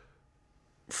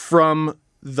 From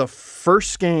the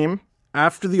first game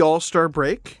after the all-star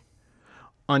break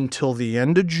until the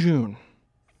end of June,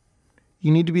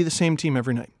 you need to be the same team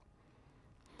every night.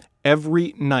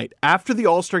 Every night. After the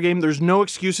all-star game, there's no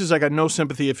excuses. I got no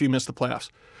sympathy if you miss the playoffs.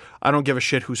 I don't give a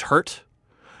shit who's hurt.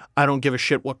 I don't give a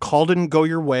shit what call didn't go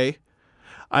your way.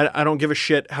 I don't give a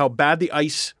shit how bad the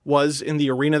ice was in the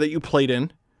arena that you played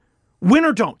in. Win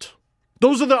or don't.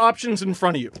 Those are the options in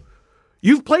front of you.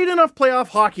 You've played enough playoff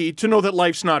hockey to know that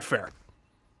life's not fair.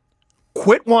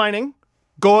 Quit whining.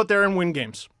 Go out there and win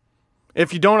games.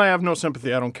 If you don't, I have no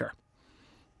sympathy. I don't care.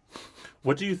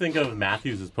 What do you think of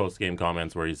Matthews' post-game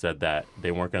comments where he said that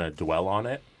they weren't going to dwell on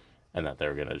it and that they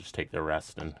were going to just take their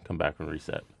rest and come back and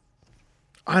reset?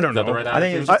 I don't Is that know. the right I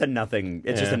think attitude? it's just a nothing.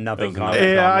 It's just a Yeah, nothing it was a comment.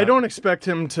 nothing. Yeah, I comment. don't expect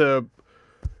him to,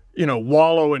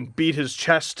 wallow and beat his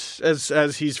chest as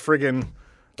he's friggin'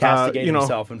 Castigate you know,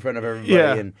 himself in front of everybody.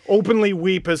 yeah, And openly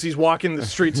weep as he's walking the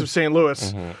streets of St.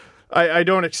 Louis. I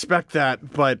don't expect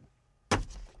that, but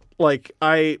like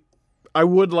I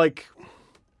would like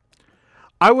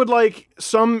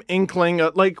some inkling,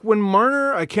 like when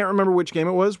Marner, I can't remember which game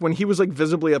it was, when he was like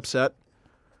visibly upset.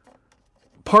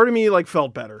 Part of me like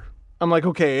felt better. I'm like,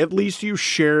 okay, at least you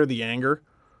share the anger,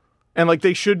 and like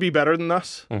they should be better than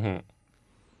us.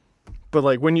 But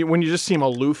like when you just seem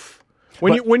aloof,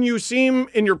 when you seem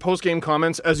in your post game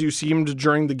comments as you seemed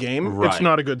during the game, it's Right.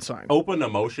 not a good sign. Open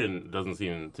emotion doesn't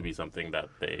seem to be something that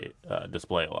they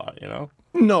display a lot, you know?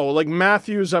 No, like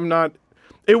Matthews, I'm not.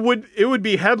 It would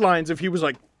be headlines if he was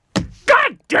like,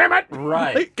 "God damn it!"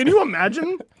 Right. Like, can you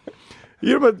imagine?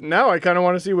 But now I kind of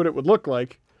want to see what it would look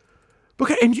like.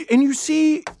 Okay, and you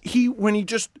see when he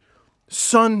just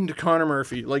sunned Connor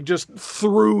Murphy, like just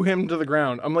threw him to the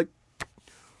ground. I'm like,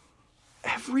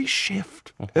 every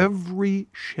shift. Every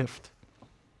shift.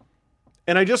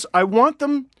 And I want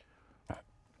them.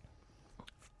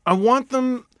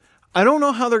 I don't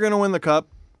know how they're going to win the cup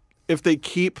if they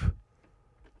keep,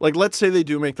 like, let's say they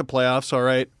do make the playoffs, all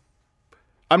right?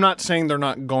 I'm not saying they're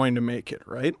not going to make it,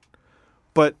 right?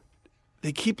 But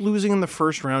they keep losing in the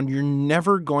first round. You're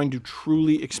never going to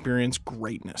truly experience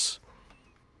greatness.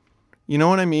 You know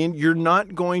what I mean? You're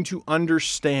not going to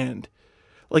understand.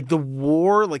 Like, the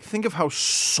war, like, think of how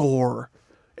sore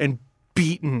and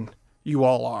beaten you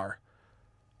all are.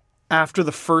 After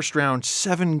the first round,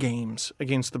 7 games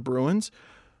against the Bruins,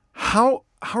 how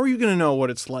are you going to know what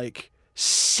it's like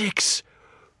 6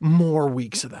 more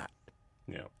weeks of that?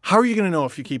 Yeah. How are you going to know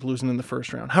if you keep losing in the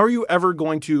first round? How are you ever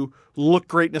going to look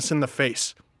greatness in the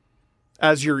face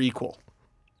as your equal?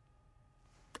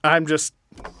 I'm just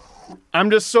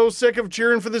so sick of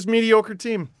cheering for this mediocre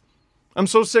team. I'm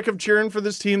so sick of cheering for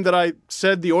this team that I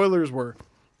said the Oilers were.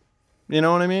 You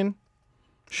know what I mean?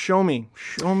 Show me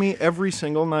every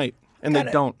single night. And they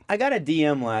don't. I got a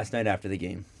DM last night after the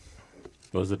game.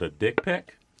 Was it a dick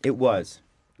pic? It was.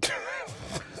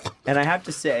 And I have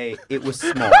to say, it was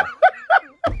small.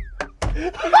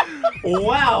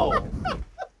 Wow.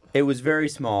 It was very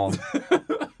small.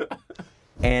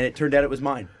 And it turned out it was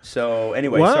mine. So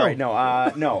anyway, Wow. sorry. No.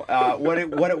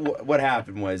 What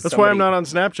happened was That's why I'm not on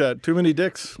Snapchat. Too many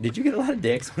dicks. Did you get a lot of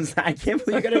dicks on Snapchat? I can't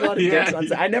believe you got a lot of dicks on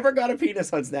Snapchat. I never got a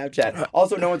penis on Snapchat.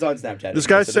 Also, no one's on Snapchat. This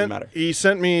guy so it doesn't matter. he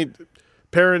sent me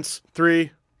parents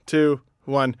 3, 2,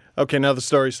 1. Okay, now the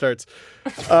story starts.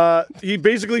 He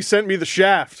basically sent me the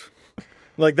shaft.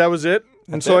 Like, that was it.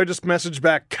 And so I just messaged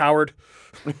back, coward.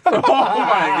 Oh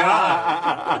my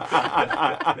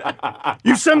God.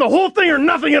 You send the whole thing or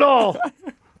nothing at all.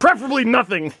 Preferably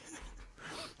nothing.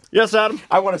 Yes, Adam?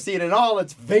 I want to see it in all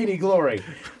its veiny glory.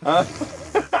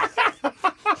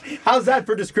 How's that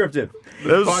for descriptive?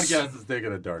 This podcast is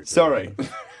taking a dark turn. Sorry.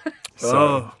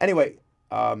 Oh. Anyway,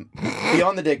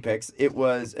 beyond the dick pics, it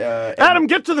was... Adam,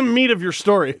 get to the meat of your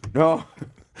story. No.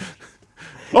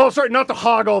 Oh, sorry, not to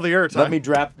hog all the airtime. Let me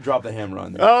drop the hammer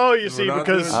on there. Oh, you see, We're not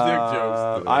because... doing dick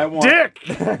jokes today. I want... Dick!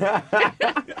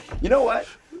 You know what?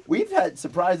 We've had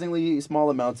surprisingly small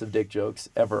amounts of dick jokes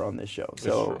ever on this show.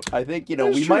 So I think, we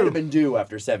That's might true. have been due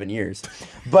after 7 years.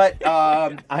 But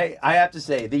I have to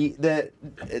say,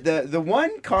 the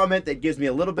one comment that gives me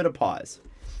a little bit of pause,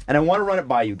 and I want to run it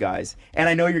by you guys, and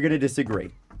I know you're going to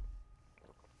disagree,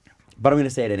 but I'm going to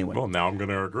say it anyway. Well, now I'm going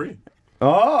to agree.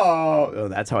 Oh,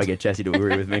 that's how I get Jesse to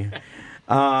agree with me.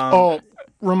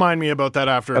 Remind me about that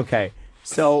after. Okay,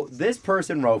 so this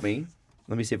person wrote me.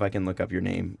 Let me see if I can look up your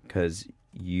name, because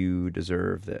you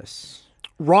deserve this.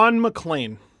 Ron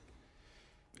McLean.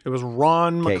 It was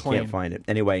Ron Okay, McLean. can't find it.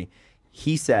 Anyway,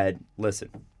 he said, listen,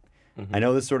 I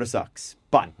know this sort of sucks,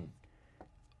 but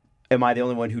am I the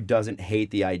only one who doesn't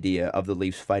hate the idea of the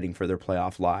Leafs fighting for their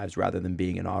playoff lives rather than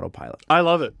being an autopilot? I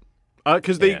love it.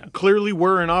 Because they clearly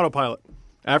were in autopilot.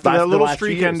 After That's that the little last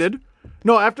streak few years. ended.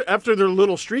 No, after their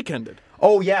little streak ended.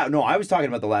 Oh, yeah. No, I was talking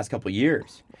about the last couple of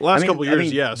years. Couple of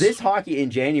years, yes. This hockey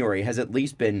in January has at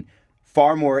least been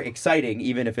far more exciting,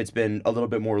 even if it's been a little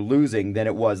bit more losing than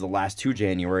it was the last 2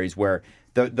 Januaries, where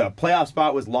the playoff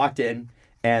spot was locked in,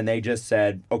 and they just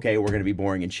said, okay, we're going to be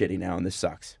boring and shitty now, and this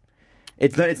sucks.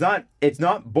 It's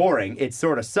not boring. It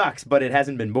sort of sucks, but it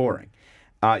hasn't been boring.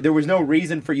 There was no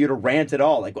reason for you to rant at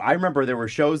all. Like, I remember there were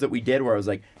shows that we did where I was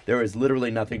like, there was literally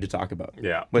nothing to talk about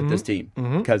with this team.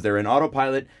 Because they're in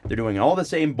autopilot. They're doing all the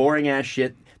same boring ass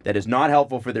shit that is not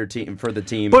helpful for their team, for the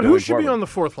team. But who going should be forward. on the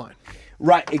 4th line?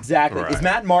 Right, exactly. Right. Is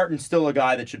Matt Martin still a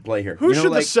guy that should play here? Who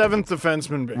should the 7th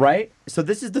defenseman be? Right? So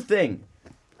this is the thing.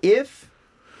 If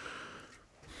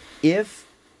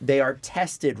they are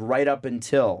tested right up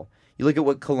until... You look at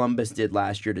what Columbus did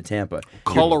last year to Tampa.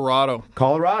 Colorado.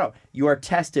 You are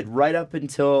tested right up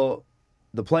until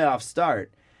the playoffs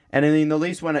start. And I mean, the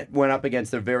Leafs went up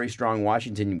against a very strong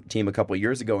Washington team a couple of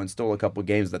years ago and stole a couple of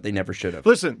games that they never should have.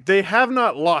 Listen, they have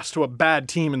not lost to a bad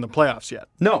team in the playoffs yet.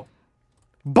 No.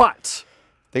 But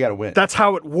They got to win. that's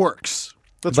how it works.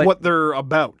 That's what they're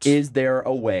about. Is there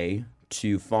a way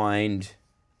to find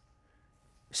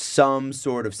some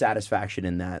sort of satisfaction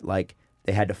in that? Like,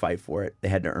 they had to fight for it. They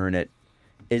had to earn it.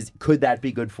 Could that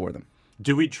be good for them?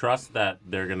 Do we trust that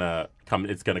they're gonna come?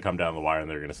 It's gonna come down the wire and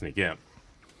they're gonna sneak in.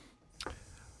 I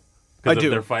Because do.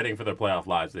 if they're fighting for their playoff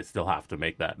lives, they still have to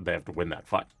make that. They have to win that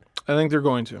fight. I think they're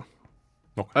going to.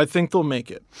 Okay. I think they'll make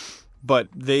it. But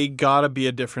they got to be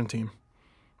a different team.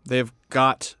 They've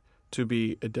got to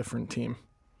be a different team.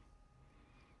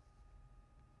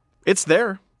 It's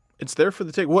there. It's there for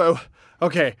the take. Whoa.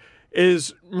 Okay.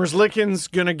 Is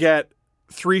Merzlikins going to get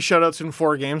 3 shutouts in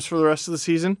 4 games for the rest of the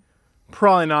season?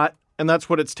 Probably not. And that's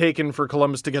what it's taken for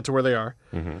Columbus to get to where they are.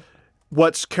 Mm-hmm.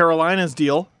 What's Carolina's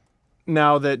deal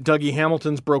now that Dougie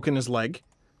Hamilton's broken his leg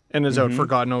and is out for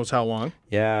God knows how long?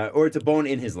 Yeah, or it's a bone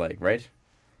in his leg, right?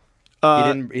 He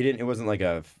didn't. It wasn't like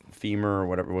a femur or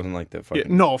whatever. It wasn't like the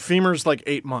fucking. No, femur's like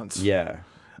 8 months. Yeah,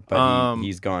 but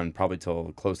he's gone probably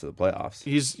till close to the playoffs.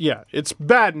 It's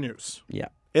bad news. Yeah.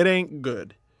 It ain't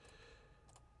good.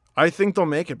 I think they'll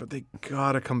make it, but they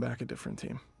gotta come back a different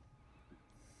team.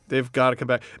 They've got to come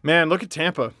back. Man, look at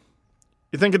Tampa.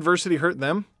 You think adversity hurt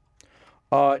them?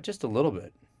 Just a little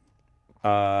bit.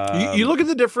 You look at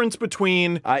the difference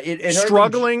between it hurt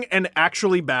struggling and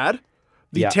actually bad.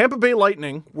 The Yeah. Tampa Bay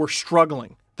Lightning were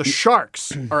struggling. The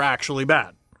Sharks are actually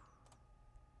bad.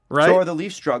 Right? So are the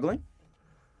Leafs struggling?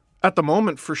 At the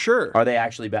moment, for sure. Are they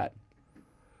actually bad?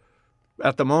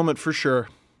 At the moment, for sure.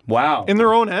 Wow. In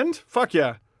their own end? Fuck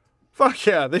yeah. Fuck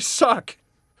yeah. They suck.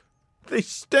 They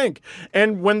stink.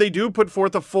 And when they do put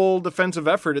forth a full defensive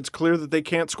effort, it's clear that they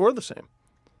can't score the same.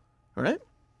 All right?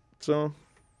 So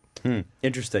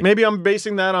Interesting. maybe I'm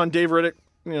basing that on Dave Riddick,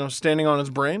 standing on his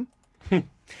brain.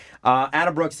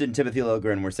 Adam Brooks and Timothy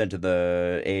Liljegren were sent to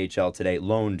the AHL today,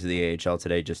 loaned to the AHL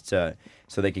today, just so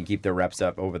they can keep their reps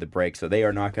up over the break. So they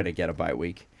are not going to get a bye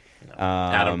week.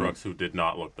 Adam Brooks, who did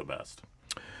not look the best.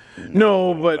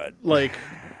 No, but like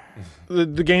the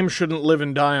game shouldn't live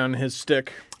and die on his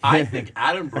stick. I think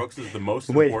Adam Brooks is the most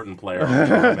important player. On the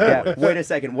team. Yeah, wait a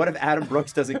second. What if Adam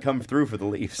Brooks doesn't come through for the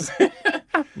Leafs?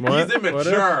 He's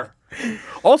immature.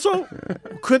 Also,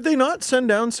 could they not send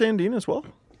down Sandin as well?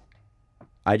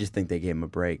 I just think they gave him a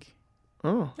break.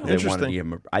 Oh, They wanted to interesting. give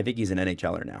him I think he's an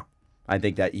NHLer now. I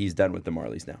think that he's done with the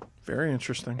Marlies now. Very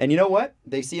interesting. And you know what?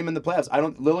 They see him in the playoffs.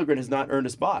 Liljegren has not earned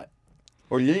a spot.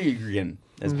 Or Liljegren,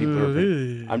 as people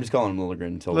are. I'm just calling him Liljegren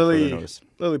until further notice.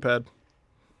 Lily pad.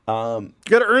 Got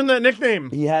to earn that nickname.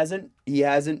 He hasn't.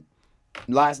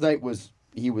 Last night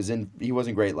he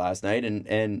wasn't great last night,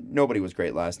 and nobody was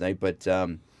great last night. But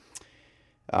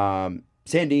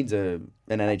Sandin's an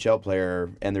NHL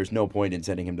player, and there's no point in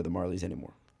sending him to the Marlies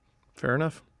anymore. Fair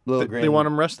enough. Liljegren They want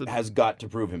him rested. has got to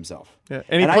prove himself. Yeah,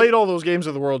 and he played all those games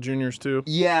of the World Juniors too.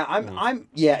 Yeah,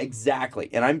 yeah, exactly.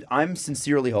 And I'm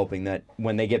sincerely hoping that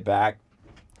when they get back,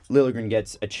 Liljegren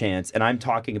gets a chance, and I'm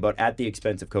talking about at the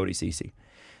expense of Cody Ceci.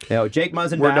 Jake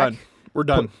Muzzin We're back. done. We're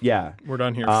done. Yeah. We're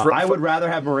done here. I would rather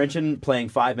have Marincin playing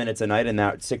 5 minutes a night in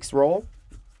that 6th role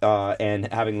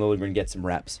and having Liljegren get some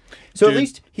reps. So Dude, at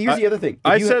least, here's the other thing.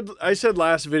 I said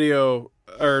last video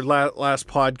or last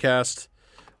podcast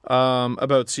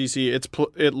about CC,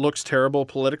 it looks terrible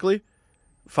politically.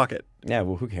 Fuck it. Yeah,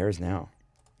 well, who cares now?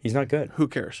 He's not good. Who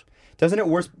cares? Doesn't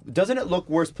it look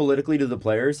worse politically to the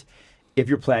players if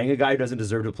you're playing a guy who doesn't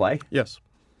deserve to play? Yes.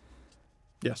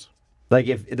 Yes. Like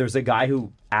if there's a guy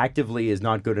who actively is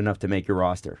not good enough to make your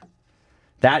roster.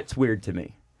 That's weird to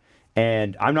me.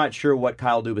 And I'm not sure what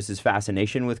Kyle Dubas's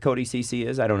fascination with Cody Ceci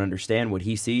is. I don't understand what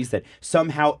he sees that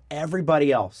somehow everybody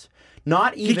else,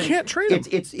 not even He can't trade him.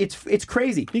 It's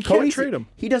crazy. He can't trade him.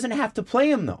 He doesn't have to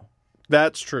play him though.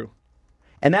 That's true.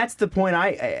 And that's the point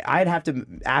I'd have to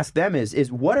ask them is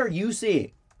what are you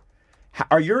seeing?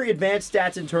 Are your advanced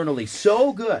stats internally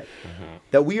so good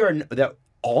that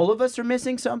all of us are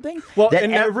missing something? Well, that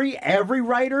and every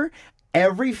writer,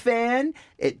 every fan,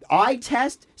 eye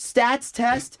test, stats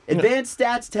test, advanced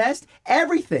stats test,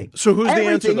 everything. So who's the answer,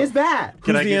 Everything though? is bad.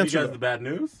 Can I the give answer, you guys though? the bad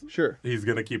news? Sure. He's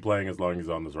going to keep playing as long as he's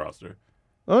on this roster.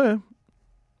 Oh yeah.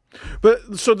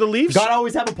 But so the Leafs. God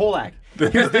always have a Polak.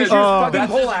 Here's fucking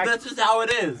Polak. That's just how it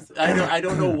is. I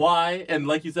don't know why. And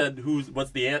like you said,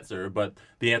 what's the answer? But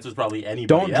the answer is probably anybody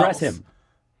Don't else. dress him.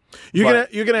 You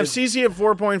But can have CC at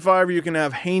 4.5, or you can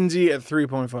have Hainsey at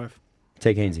 3.5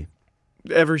 Take Hainsey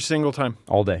every single time.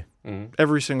 all day.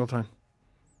 Every single time.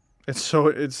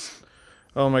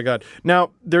 Oh my god.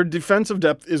 Now their defensive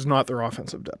depth is not their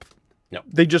offensive depth. No.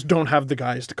 They just don't have the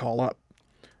guys to call up.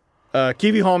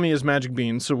 Kiwi Halmy is Magic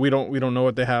Beans, so we don't know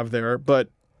what they have there. But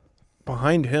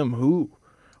behind him, who?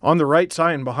 On the right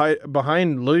side and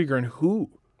behind Liljegren, who?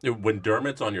 When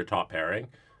Dermott's on your top pairing,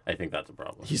 I think that's a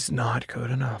problem. He's not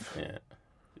good enough. Yeah.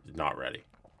 He's not ready.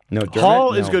 No, Dermott,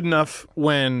 Hall is no. good enough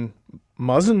when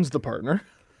Muzzin's the partner.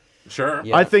 Sure.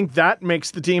 Yeah. I think that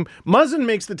makes the team. Muzzin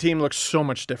makes the team look so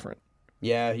much different,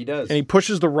 Yeah, he does. and he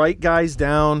pushes the right guys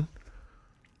down.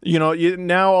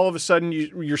 Now all of a sudden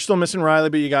you're still missing Riley,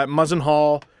 but you got Muzzin,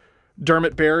 Hall,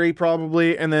 Dermott, Barry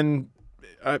probably, and then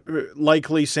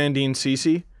likely Sandin,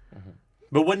 Ceci.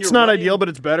 But when you're It's not running- ideal, but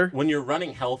it's better. When you're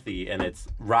running healthy and it's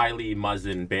Riley,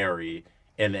 Muzzin, Barry,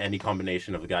 and any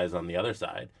combination of the guys on the other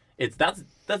side, that's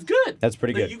good. That's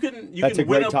pretty Like, good. You can That's a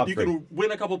great top you three. can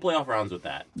win a couple playoff rounds with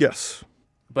that. Yes.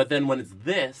 But then when it's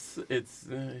this, it's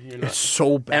It's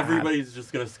so bad. everybody's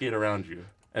just gonna skate around you,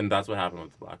 and that's what happened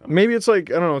with the Blackhawks. Maybe it's like,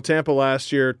 I don't know, Tampa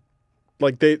last year,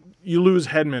 like you lose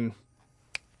Hedman,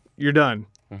 you're done.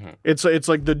 Mm-hmm. It's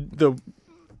like the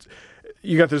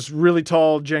you got this really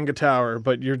tall Jenga tower,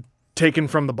 but you're taken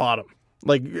from the bottom.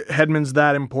 Like Hedman's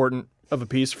that important of a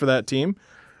piece for that team.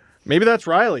 Maybe that's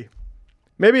Riley.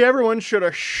 Maybe everyone should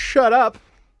have shut up.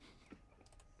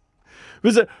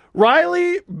 Was it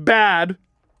Riley bad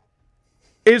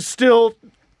is still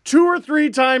 2 or 3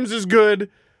 times as good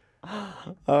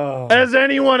as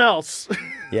anyone else.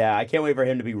 Yeah, I can't wait for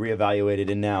him to be reevaluated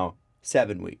in now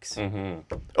 7 weeks.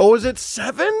 Oh, is it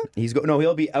 7?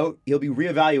 He'll be out. He'll be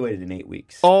reevaluated in 8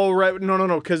 weeks. Oh, right.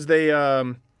 No, because they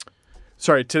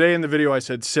sorry, today in the video I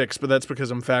said 6, but that's because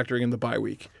I'm factoring in the bye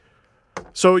week.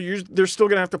 So they're still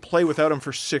going to have to play without him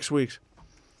for 6 weeks.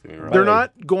 They're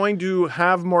not going to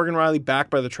have Morgan Riley back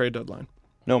by the trade deadline.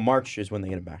 No, March is when they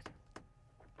get him back.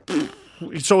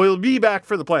 So he'll be back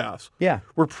for the playoffs. Yeah,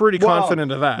 We're pretty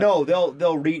confident of that. No,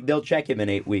 they'll check him in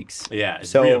 8 weeks. Yeah, it's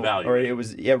so reevaluated. or it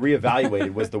was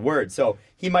reevaluated was the word. So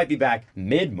he might be back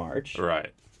mid-March,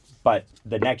 Right. but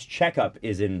the next checkup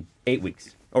is in 8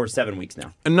 weeks or 7 weeks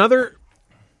now.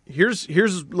 Here's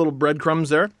little breadcrumbs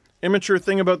there. Immature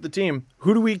thing about the team.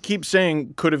 Who do we keep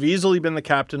saying could have easily been the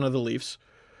captain of the Leafs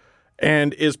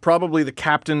and is probably the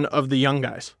captain of the young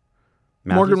guys?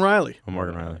 Matthews? Morgan Riley. Oh,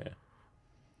 Morgan Riley. Yeah.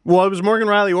 Well, it was Morgan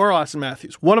Riley or Austin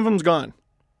Matthews. One of them's gone.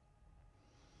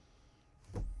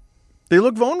 They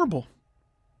look vulnerable.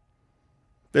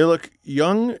 They look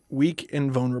young, weak,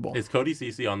 and vulnerable. Is Cody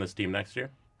Ceci on this team next year?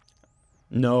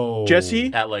 No,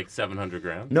 Jesse, At like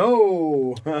 $700,000?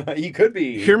 No, he could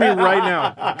be. hear me right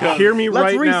now. Hear me Let's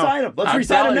right now. re-sign him. Let's I'm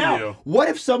re-sign him telling now. you. What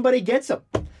if somebody gets him?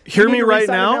 Hear You me need to right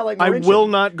re-sign him now. like I Mauricio. will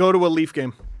not go to a Leaf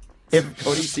game. If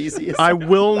Cody Ceci is, I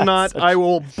will not. I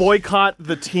will boycott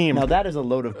the team. Now that is a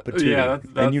load of patootie, Yeah, that's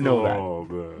and you know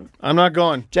that. that. I'm not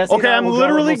going. Jesse and Okay, I I'm will go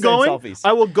literally and we'll send going. selfies.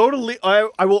 I will go to.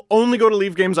 I will only go to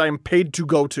Leaf games I am paid to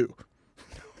go to.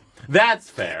 That's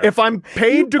fair. If I'm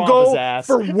paid to bump go his ass.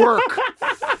 for work,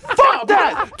 fuck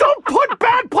that. Don't put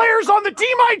bad players on the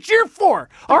team I cheer for.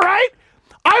 All right.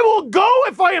 I will go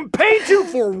if I am paid to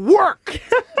for work.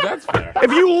 That's fair.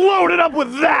 If you load it up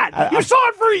with that, you saw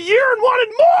it for a year and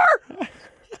wanted more.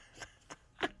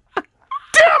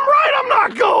 Damn right, I'm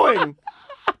not going.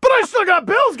 But I still got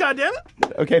bills,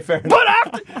 goddammit. Okay, fair enough. But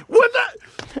after with that,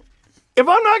 if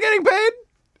I'm not getting paid,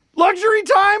 luxury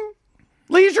time,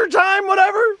 leisure time,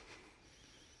 whatever.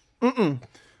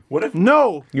 What if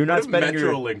No. You're what not if spending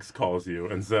your. Metrolinx calls you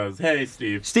and says, "Hey,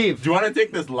 Steve, Steve. do you want to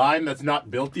take this line that's not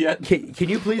built yet?" Can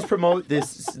you please promote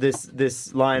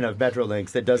this line of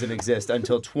Metrolinx that doesn't exist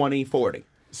until 2040?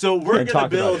 So we're And gonna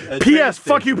talk build about a P.S. train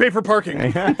Fuck you, station. pay for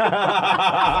parking.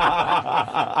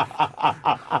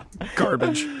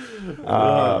 Garbage.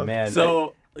 Oh man.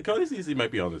 So Cody Ceci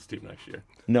might be on this team next year.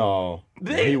 no,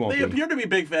 They he won't be. appear to be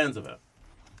big fans of him.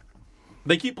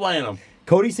 They keep playing him.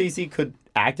 Cody Ceci could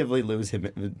actively lose him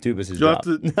Dubas's You'll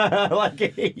job. have Like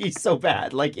he's so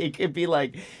bad. Like it could be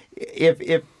like if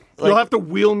You'll have to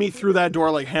wheel me through that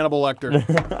door like Hannibal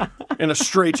Lecter in a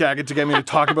straitjacket to get me to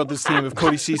talk about this team if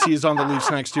Cody Ceci is on the Leafs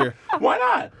next year. Why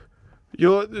not?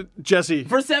 Jesse.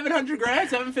 For $700,000,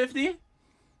 $750,000,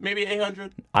 maybe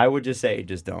 $800,000. I would just say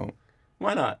just don't.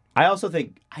 Why not? I also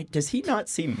think does he not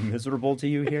seem miserable to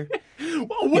you here? Well,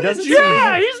 what doesn't did you?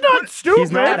 Yeah, he's not stupid.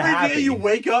 He's not Every happy. day you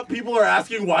wake up, people are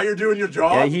asking why you're doing your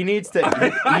job. Yeah, he needs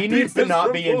to. He needs to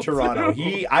not be in miserable Toronto.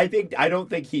 too. I don't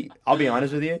think he. I'll be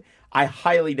honest with you. I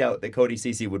highly doubt that Cody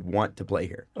Ceci would want to play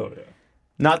here. Oh yeah.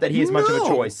 Not that he has much of a No.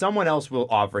 choice. Someone else will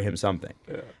offer him something.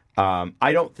 Yeah.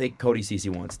 I don't think Cody Ceci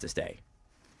wants to stay.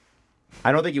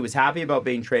 I don't think he was happy about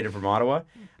being traded from Ottawa.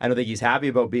 I don't think he's happy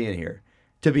about being here,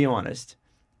 to be honest.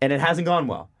 And it hasn't gone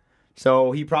well.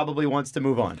 So he probably wants to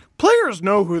move on. Players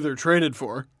know who they're traded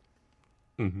for.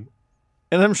 Mm-hmm.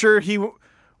 And I'm sure he...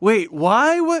 Wait,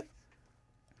 why? What?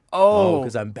 Oh.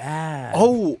 because I'm bad.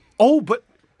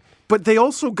 But they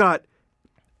also got...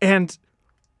 And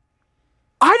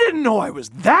I didn't know I was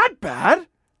that bad.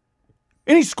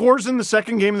 And he scores in the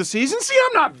second game of the season. See,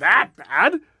 I'm not that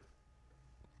bad.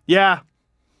 Yeah.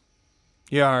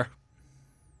 You are.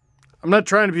 I'm not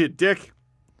trying to be a dick.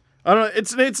 I don't know.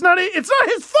 It's not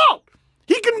his fault.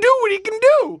 He can do what he can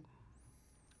do.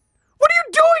 What are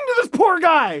you doing to this poor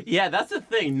guy? Yeah, that's the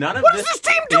thing. None of What this is this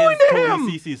team doing is to Cody him?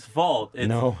 Ceci's fault. It's,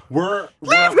 No. we're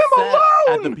Leave him upset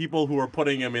alone! at the people who are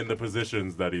putting him in the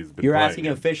positions that he's been You're playing asking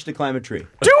in. a fish to climb a tree.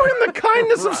 Do him the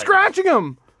kindness of Right. scratching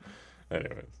him.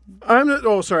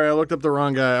 Anyways. Sorry, I looked up the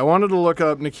wrong guy. I wanted to look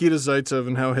up Nikita Zaitsev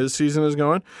and how his season is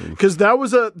going, because that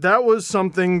was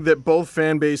something that both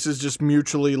fan bases just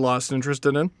mutually lost interest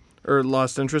in.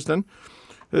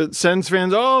 It sends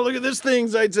fans, oh, look at this thing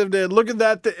Zaitsev did. Look at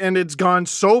that. And it's gone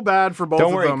so bad for both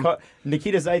Don't of them. worry.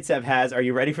 Nikita Zaitsev has, are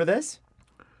you ready for this?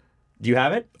 Do you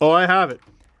have it? Oh, I have it.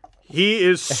 He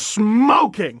is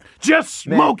smoking. Just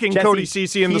smoking Jesse, Cody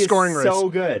Ceci in the scoring race. So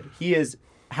good. He is,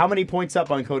 how many points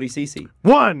up on Cody Ceci?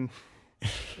 1.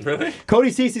 Really?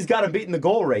 Cody Ceci's got him beating the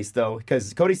goal race, though,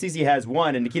 because Cody Ceci has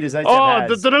 1 and Nikita Zaitsev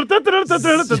has 0.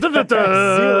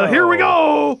 Here we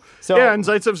go. So- Yeah, and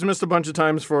Zaitsev's missed a bunch of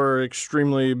times for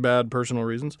extremely bad personal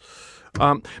reasons.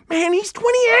 Man, he's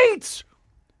 28.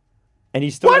 And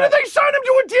he's still Why did they sign him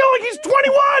to a deal like he's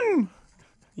 21?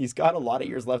 He's got a lot of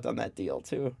years left on that deal,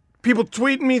 too. People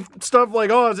tweeting me stuff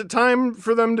like, oh, is it time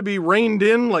for them to be reined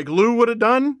in like Lou would have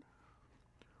done?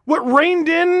 What, reined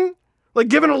in? Like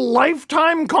given a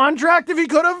lifetime contract if he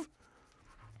could have?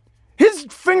 His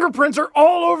fingerprints are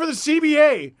all over the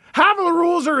CBA. Half of the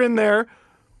rules are in there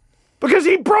because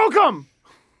he broke them.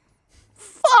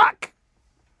 Fuck.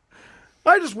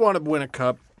 I just want to win a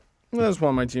cup. I just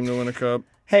want my team to win a cup.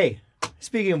 Hey,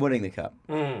 speaking of winning the cup,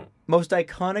 most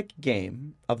iconic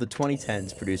game of the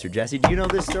 2010s, producer Jesse, do you know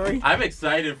this story? I'm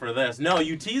excited for this. No,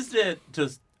 you teased it to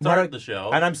start the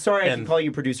show. And I'm sorry I can call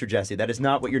you producer Jesse. That is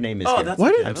not what your name is Oh, here. that's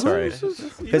What? okay. I'm sorry. You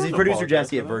Because he's don't producer apologize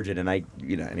Jesse for at that. Virgin, and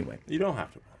anyway. You don't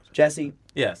have to apologize. Jesse,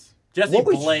 Yes. Jesse what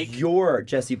was Blake. your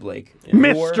Jesse Blake?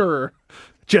 Mr.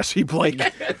 Jesse Blake.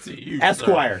 That's you,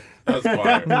 Esquire. sir.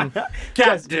 Esquire.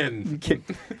 Captain.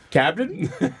 Captain?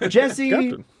 Jesse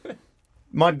Captain.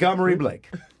 Montgomery Blake.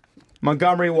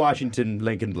 Montgomery, Washington,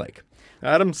 Lincoln Blake.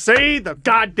 Adam, say the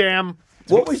goddamn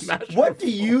What do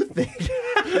you think?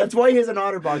 That's why he has an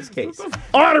OtterBox case.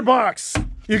 OtterBox.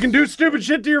 You can do stupid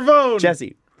shit to your phone.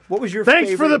 Jesse, what was your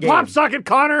Thanks for favorite the game? pop socket,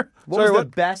 Connor. What Sorry, was the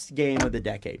best game of the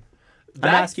decade? I'm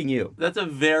asking you. That's a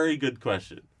very good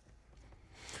question.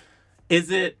 Is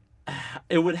it?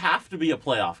 It would have to be a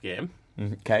playoff game,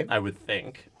 Okay. I would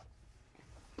think.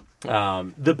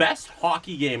 The best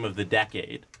hockey game of the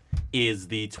decade is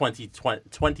the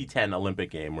 2010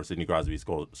 Olympic game where Sidney Crosby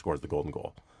scores the golden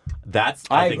goal. That's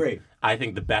I think, agree. I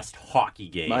think the best hockey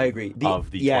game. I agree.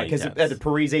 Of the yeah, because 2010s. the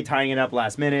Parise tying it up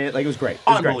last minute, like it was great. It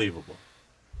was great. Unbelievable.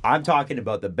 I'm talking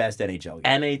about the best NHL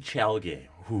game. NHL game.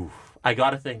 Ooh, I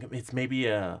gotta think it's maybe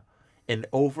an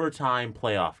overtime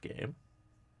playoff game.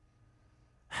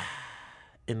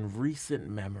 In recent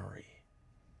memory,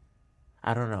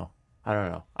 I don't know.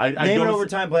 I Name don't an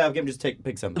overtime playoff game. Just pick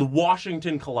The something.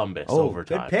 Washington Columbus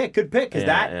overtime. Good pick. Because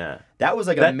Yeah. that was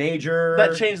like a That- major.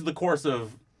 That changed the course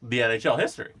of the NHL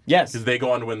history. Yes. because they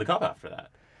go on to win the cup after that.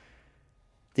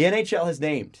 The NHL has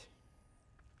named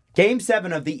Game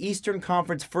 7 of the Eastern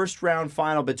Conference first round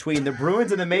final between the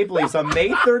Bruins and the Maple Leafs on May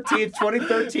 13th,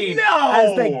 2013 No!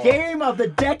 as the game of the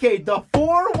decade, the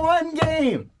 4-1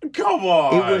 game. Come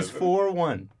on, It was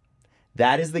 4-1.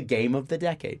 That is the game of the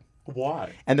decade.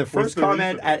 Why? And the What's first the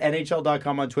comment reason? at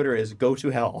NHL.com on Twitter is "Go to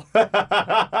hell."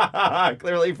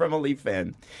 Clearly from a Leaf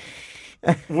fan.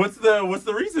 What's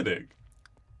the reasoning?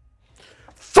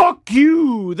 Fuck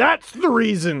you. That's the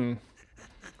reason.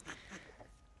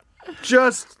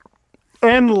 Just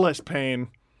endless pain.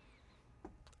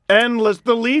 Endless.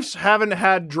 The Leafs haven't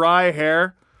had dry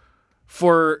hair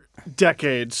for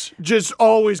decades. Just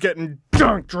always getting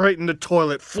dunked right in the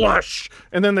toilet, flush.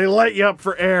 And then they light you up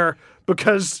for air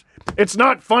because it's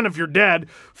not fun if you're dead.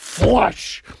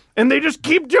 Flush. And they just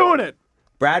keep doing it.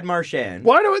 Brad Marchand.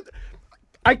 Why do it?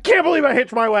 I can't believe I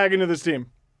hitched my wagon to this team.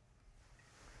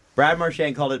 Brad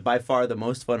Marchand called it by far the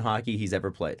most fun hockey he's ever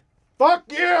played.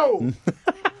 Fuck you!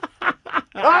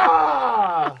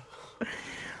 Ah!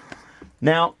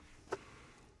 Now,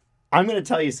 I'm going to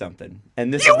tell you something,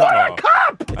 and this You is not. won a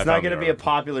cup! It's I not found going to the be a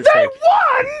article. popular They take.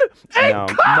 won a No,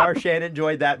 cup! Marchand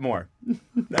enjoyed that more.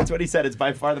 That's what he said. It's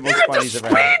by far the most You got fun to he's speed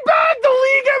ever had. bag the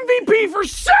league MVP for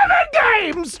 7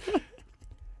 games!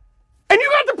 And you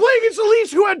got to play against the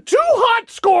Leafs who had 2 hot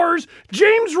scorers,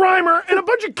 James Reimer, and a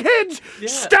bunch of kids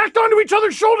stacked onto each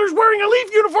other's shoulders wearing a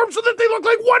Leaf uniform so that they look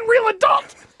like one real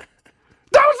adult.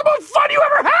 That was the most fun you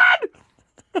ever had!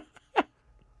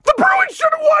 The Bruins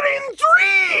should have won in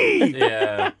 3!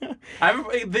 Yeah,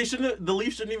 they shouldn't. The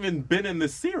Leafs shouldn't even been in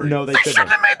this series. No, they They shouldn't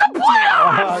shouldn't. have made the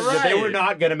playoffs! They Right. were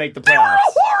not going to make the They were playoffs. a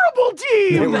horrible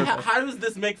team! How does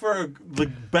this make for the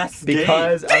best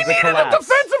Because game? of They the needed collapse. a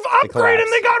defensive upgrade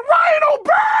and they got Ryan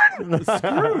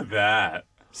O'Byrne! Screw that.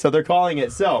 So they're calling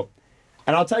it. So,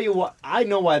 And I'll tell you what, I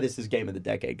know why this is game of the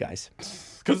decade, guys.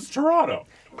 Because it's Toronto.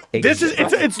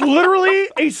 It's literally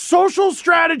a social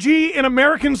strategy in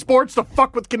American sports to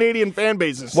fuck with Canadian fan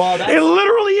bases. Well, it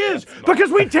literally is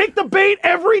because we take the bait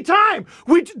every time.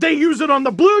 They use it on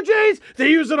the Blue Jays. They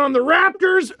use it on the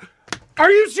Raptors.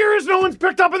 Are you serious? No one's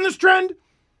picked up on this trend?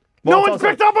 Well, no one's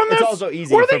picked up on this? It's also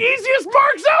easy. We're the easiest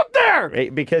marks out there.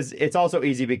 Right, because it's also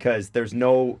easy because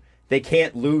they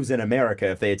can't lose in America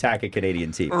if they attack a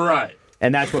Canadian team. Right.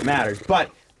 And that's what matters.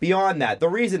 But beyond that, the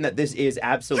reason that this is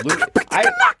absolutely...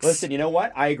 Listen, you know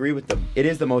what? I agree with them. It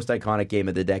is the most iconic game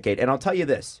of the decade. And I'll tell you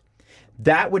this.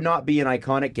 That would not be an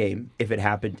iconic game if it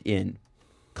happened in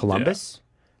Columbus,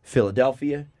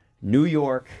 Philadelphia, New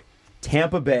York,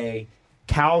 Tampa Bay,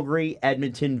 Calgary,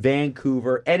 Edmonton,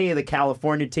 Vancouver, any of the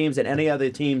California teams, and any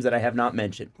other teams that I have not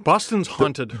mentioned. Boston's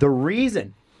haunted. The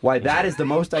reason why that is the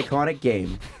most iconic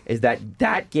game is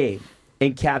that game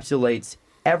encapsulates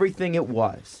everything it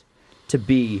was to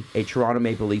be a Toronto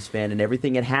Maple Leafs fan and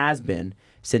everything it has been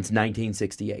since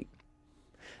 1968.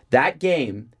 That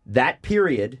game, that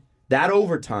period, that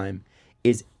overtime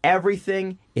is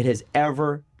everything it has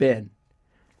ever been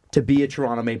to be a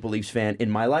Toronto Maple Leafs fan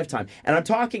in my lifetime. And I'm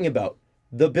talking about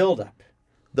the buildup,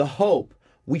 the hope,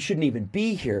 we shouldn't even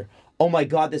be here. Oh my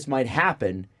God, this might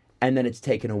happen. And then it's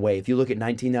taken away. If you look at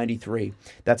 1993,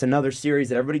 that's another series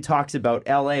that everybody talks about.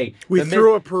 L.A. We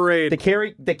threw a parade.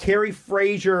 The Kerry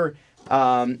Fraser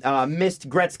missed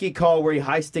Gretzky call where he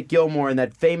high-stick Gilmore, and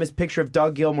that famous picture of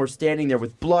Doug Gilmore standing there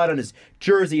with blood on his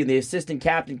jersey and the assistant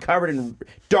captain covered in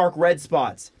dark red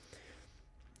spots.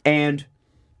 And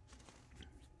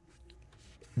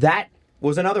that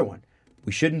was another one.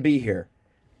 We shouldn't be here.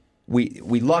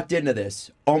 We lucked into this.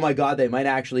 Oh my God, they might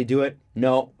actually do it.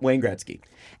 No, Wayne Gretzky.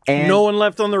 And no one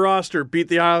left on the roster beat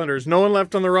the Islanders. No one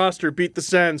left on the roster beat the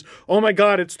Sens. Oh my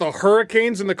God, it's the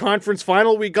Hurricanes in the conference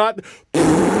final. We got...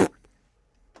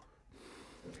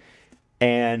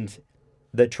 And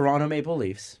the Toronto Maple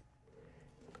Leafs,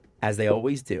 as they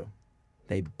always do,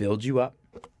 they build you up.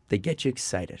 They get you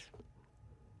excited.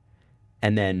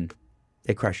 And then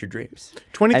they crush your dreams.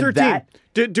 2013.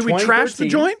 Did we trash the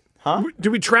joint? Huh? Did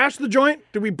we trash the joint?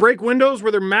 Did we break windows? Were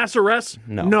there mass arrests?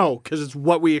 No. No, because it's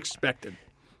what we expected.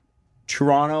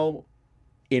 Toronto,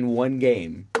 in one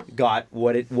game, got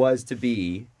what it was to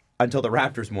be, until the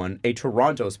Raptors won, a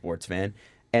Toronto sports fan,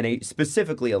 and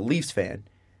specifically a Leafs fan,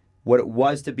 what it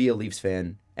was to be a Leafs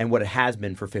fan, and what it has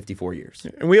been for 54 years.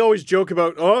 And we always joke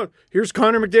about, oh, here's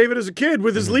Connor McDavid as a kid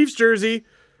with his Leafs jersey.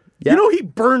 Yeah. You know he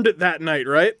burned it that night,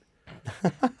 right?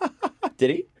 Did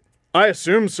he? I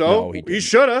assume so. No, he didn't. He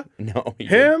shoulda. No, he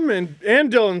didn't. Him and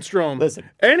Dylan Strome. Listen.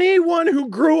 Anyone who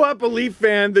grew up a Leaf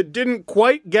fan that didn't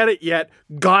quite get it yet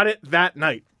got it that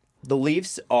night. The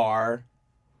Leafs are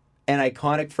an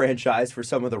iconic franchise for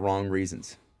some of the wrong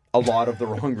reasons. A lot of the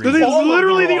wrong reasons. They're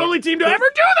literally the only team to ever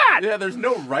do that. Yeah, there's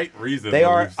no right reason. They the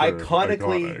are Leafs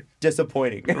iconically iconic.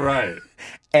 disappointing. Right.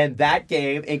 And that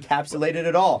game encapsulated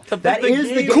it all. But That the is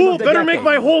game- the game Cool, of the better decade. make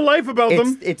my whole life about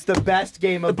them. It's the best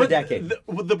game of the decade.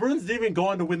 The Bruins didn't even go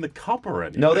on to win the cup or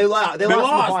anything. No, they lost. They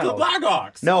lost in the to finals. the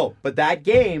Blackhawks. No, but that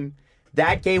game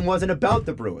wasn't about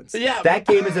the Bruins. Yeah, that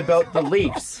game is about the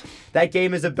Leafs. That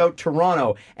game is about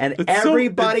Toronto, and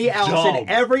everybody it's else dumb. in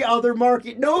every other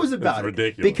market knows about it.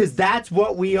 Ridiculous. Because that's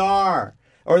what we are,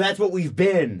 or that's what we've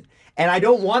been. And I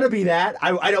don't want to be that.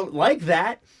 I don't like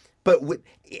that. But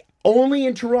only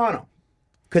in Toronto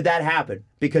could that happen,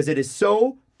 because it is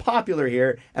so popular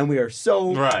here, and we are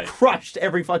so Right. crushed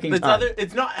every fucking time.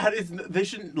 They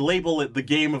shouldn't label it the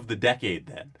game of the decade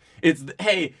then. It's,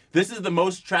 hey, this is the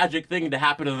most tragic thing to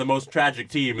happen to the most tragic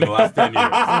team in the last 10 years.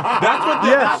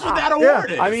 That's what that award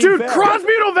is. I mean, Dude, fair.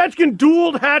 Crosby and Ovechkin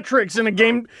dueled hat tricks in a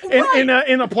game in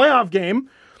a playoff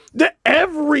game.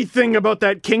 Everything about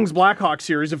that Kings Blackhawks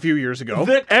series a few years ago,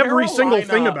 every single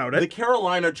thing about The it.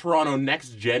 Carolina-Toronto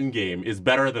next-gen game is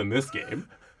better than this game.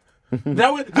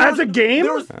 As a game?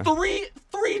 There was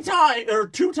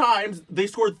two times they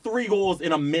scored 3 goals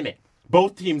in a minute.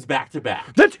 Both teams back to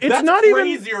back. That's not even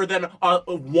crazier than a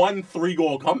 1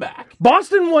 3-goal comeback.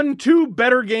 Boston won 2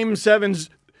 better Game 7s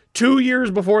 2 years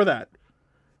before that.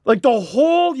 Like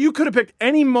you could have picked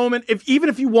any moment, even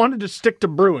if you wanted to stick to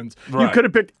Bruins, you Right. could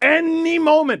have picked any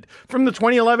moment from the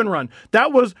 2011 run.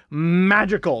 That was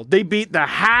magical. They beat the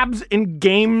Habs in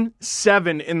Game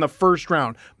 7 in the first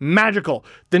round. Magical.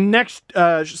 The next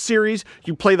series,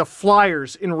 you play the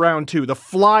Flyers in round 2. The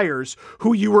Flyers,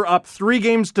 who you were up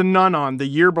 3-0 on the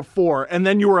year before, and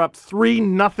then you were up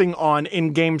 3-0 on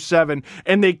in Game 7,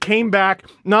 and they came back,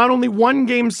 not only won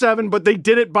Game 7, but they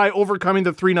did it by overcoming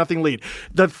the 3-0 lead.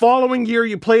 The following year,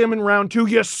 you play them in round 2,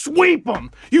 you sweep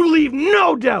them. You leave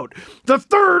no doubt. The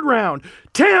third round,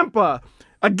 Tampa,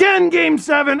 again, game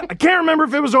 7. I can't remember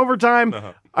if it was overtime.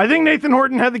 I think Nathan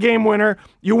Horton had the game winner.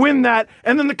 You win that.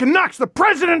 And then the Canucks, the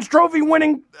President's Trophy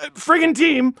winning friggin'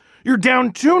 team, you're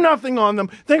down 2-0 on them.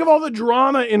 Think of all the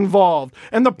drama involved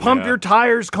and the pump your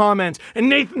tires comments and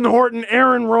Nathan Horton,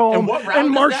 Aaron Rome, And what round and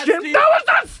is Mark that, Shin. Steve? That was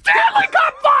the Stanley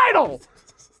Cup final.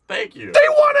 Thank you. They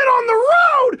won it on the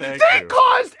road. Thank They you.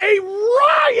 caused a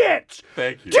riot.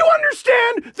 Thank you. Do you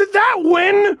understand that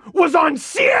win was on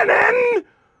CNN?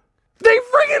 They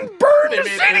friggin' burned They the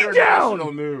made city down.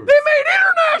 international news. They made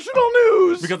international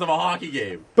news. Because of a hockey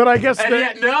game. But I guess And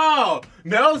yet, Steve.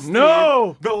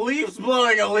 No. The Leafs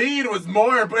blowing a lead was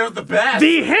more, but it was the best.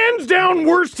 the hands down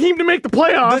worst team to make the The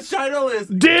playoffs title is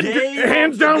did game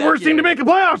hands of the down worst team to decade. make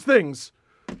the playoffs things.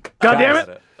 God damn Got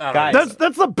it. I don't Guys. know.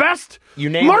 That's the best. You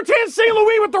named- Martin St.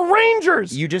 Louis with the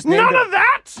Rangers. You just named none a- of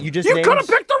that. you just could named- have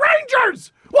picked the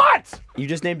Rangers. What? You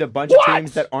just named a bunch What? of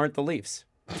teams that aren't the Leafs.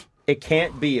 It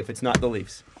can't be if it's not the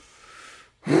Leafs.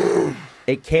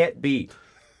 It can't be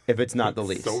if it's not the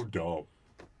Leafs. So dumb.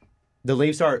 The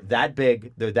Leafs are that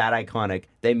big, they're that iconic,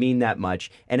 they mean that much.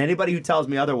 And anybody who tells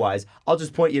me otherwise, I'll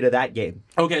just point you to that game.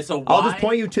 Okay, so why? I'll just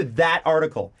point you to that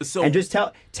article. So- and just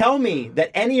tell me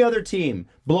that any other team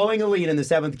blowing a lead in the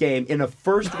 7th game in a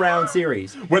first round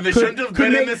series When they shouldn't have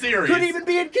been in the series. could even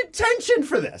be in contention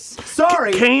for this.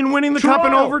 Sorry. Kane winning the cup in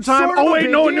Toronto, overtime. sort of Oh a wait,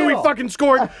 big no one knew he deal. fucking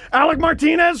scored. Alec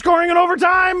Martinez scoring in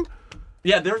overtime.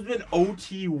 Yeah, there's been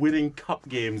OT winning cup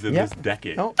games in Yeah. this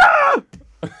decade. No.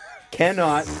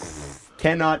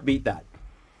 Cannot beat that.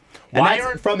 And Why that's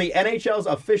aren't- from the NHL's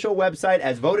official website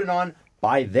as voted on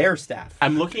by their staff.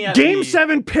 I'm looking at Game the-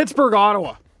 7, Pittsburgh,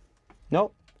 Ottawa.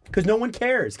 No, because no one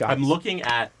cares, guys. I'm looking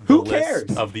at the Who list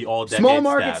cares? of the all-decade Small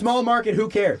market, stats. small market. Who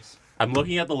cares? I'm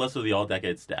looking at the list of the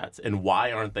all-decade stats, and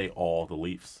why aren't they all the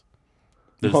Leafs?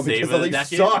 There's Well, save because of the the Leafs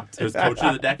decade, sucked. there's coach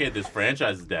of the decade, there's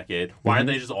franchise of the decade. Why aren't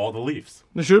they just all the Leafs?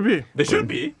 It should be. They should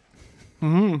be.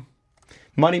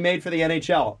 Money made for the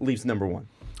NHL. Leafs #1.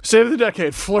 Save of the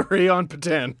decade. Fleury on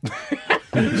Patan.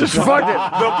 Just fuck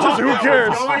it. Just who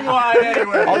cares? Going wide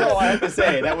anyway. Although I have to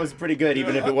say that was pretty good,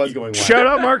 even if it was going wide. Shout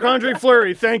out Marc-Andre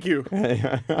Fleury. Thank you.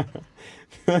 I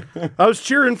was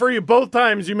cheering for you both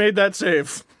times you made that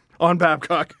save on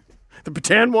Babcock. The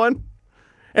Patan one.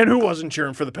 And who wasn't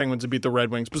cheering for the Penguins to beat the Red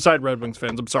Wings? Beside Red Wings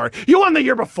fans, I'm sorry. You won the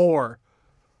year before.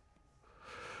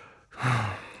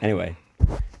 Anyway,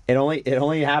 it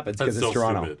only happens because That's it's so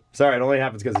Toronto. stupid. Sorry, it only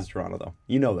happens because it's Toronto, though.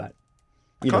 You know that.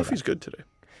 You know Coffee's good today.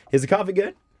 that. Is the coffee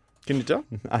good? Can you tell?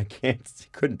 I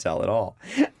couldn't tell at all.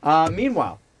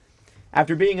 Meanwhile,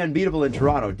 after being unbeatable in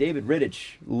Toronto, David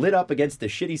Rittich lit up against the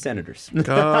shitty Senators. Damn.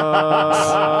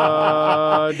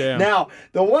 Now,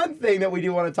 the one thing that we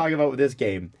do want to talk about with this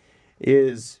game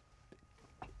is,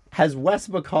 has Wes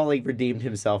McCauley redeemed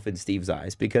himself in Steve's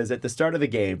eyes? Because at the start of the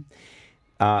game,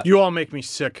 You all make me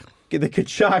sick. the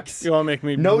Kachucks, You all make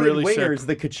me noted really wingers, sick.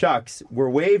 the Kachucks, were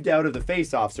waved out of the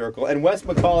face-off circle, and Wes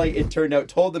McCauley, it turned out,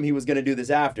 told them he was going to do this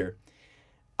after.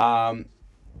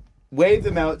 Waved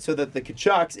them out so that the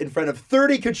Kachucks, in front of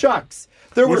 30 Kachucks,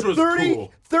 there Which were was 30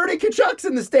 cool. Kachucks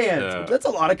in the stands. Yeah. That's a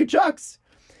lot of Kachucks.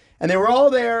 And they were all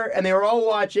there, and they were all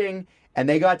watching, and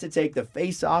they got to take the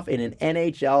face-off in an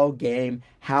NHL game.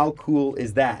 How cool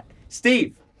is that?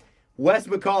 Steve, Wes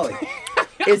McCauley,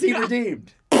 is he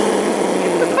redeemed?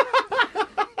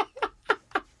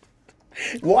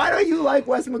 Why don't you like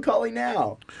Wes McCauley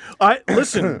now?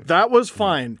 Listen, that was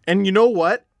fine. And you know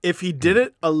what? If he did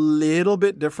it a little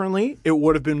bit differently, it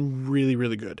would have been really,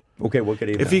 really good. Okay, what could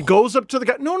he have If he goes up to the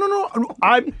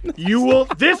guy, you will.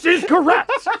 This is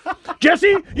correct,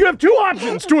 Jesse. You have 2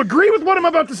 options: to agree with what I'm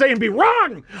about to say and be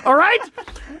wrong. All right.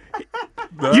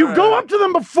 You go up to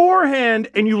them beforehand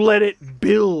and you let it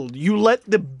build. You let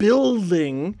the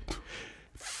building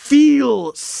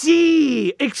feel, see,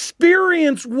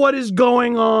 experience what is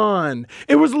going on.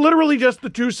 It was literally just the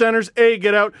 2 centers.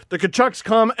 Get out. The Kachucks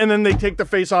come and then they take the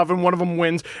face off and one of them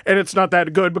wins, and it's not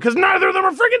that good because neither of them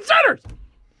are freaking centers.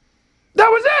 That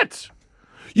was it.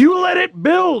 You let it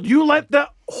build. You let the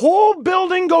whole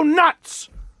building go nuts.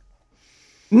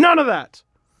 None of that.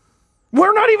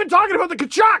 We're not even talking about the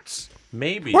Kachucks.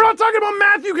 Maybe. We're not talking about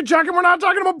Matthew Kachuk, and we're not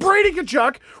talking about Brady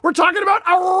Kachuk. We're talking about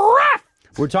a ref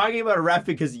We're talking about a ref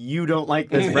because you don't like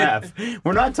this ref.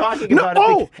 We're not talking about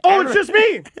it. It's just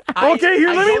me. Okay, here,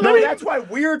 let me. That's why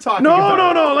we're talking about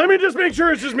it. No. Let me just make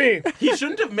sure it's just me. He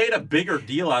shouldn't have made a bigger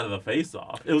deal out of the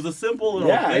face-off. It was a simple little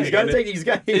thing.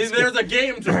 There's a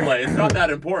game to play. It's not that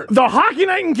important. The Hockey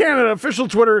Night in Canada official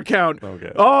Twitter account.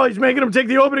 Okay. Oh, he's making him take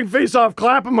the opening face-off.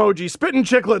 Clap emoji. Spitting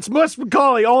chicklets. Wes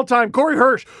McCauley all time. Corey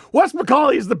Hirsch. Wes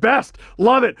McCauley is the best.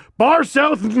 Love it. Bar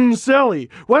South and Silly.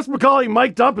 Wes McCauley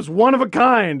mic'd up as one of a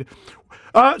kind.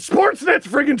 Sportsnet's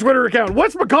friggin' Twitter account.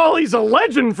 Wes McCauley's a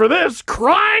legend for this.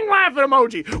 Crying laughing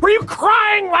emoji. Were you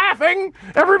crying laughing,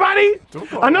 everybody?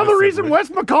 Another reason Wes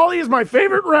McCauley is my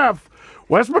favorite ref.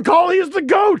 Wes McCauley is the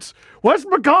GOAT. Wes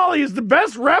McCauley is the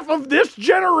best ref of this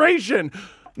generation.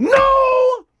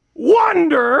 No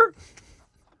wonder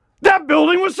that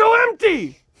building was so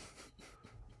empty.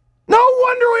 No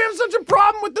wonder we have such a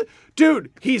problem with the...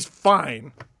 Dude, he's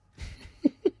fine.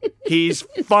 He's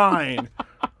fine.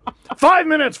 5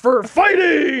 minutes for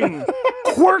fighting.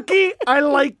 Quirky, I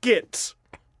like it.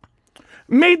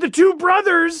 Made the two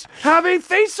brothers have a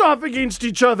face-off against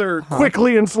each other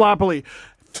quickly and sloppily.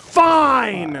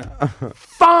 Fine.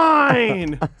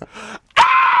 Fine.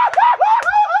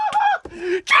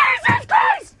 Jesus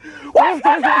Christ! What's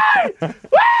the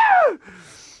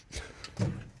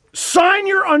Sign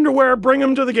your underwear, bring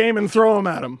him to the game, and throw him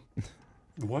at him.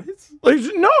 What?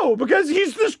 No, because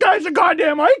this guy's a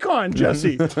goddamn icon,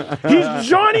 Jesse. He's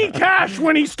Johnny Cash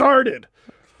when he started.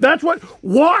 That's what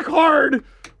Walk Hard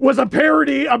was a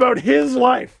parody about his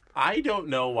life. I don't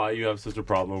know why you have such a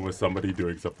problem with somebody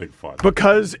doing something fun.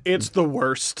 Because it's the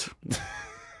worst.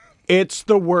 It's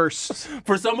the worst.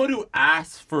 For someone who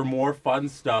asks for more fun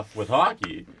stuff with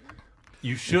hockey,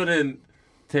 you shouldn't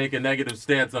take a negative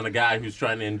stance on a guy who's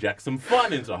trying to inject some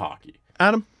fun into hockey.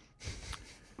 Adam,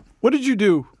 what did you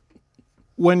do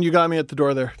when you got me at the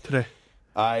door there today?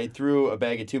 I threw a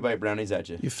bag of 2-bite brownies at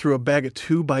you. You threw a bag of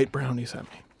 2-bite brownies at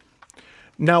me.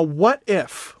 Now, what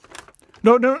if...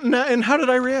 No, and how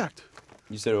did I react?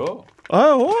 You said, oh.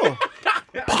 Oh.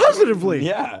 Positively.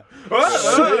 Yeah.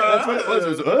 That's what it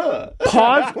was. It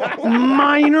was,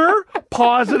 minor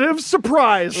positive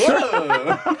surprise.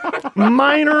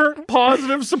 Minor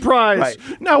positive surprise.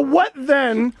 Right. Now, what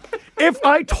then if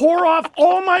I tore off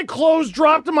all my clothes,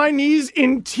 dropped to my knees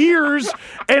in tears,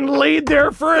 and laid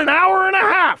there for an hour and a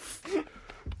half?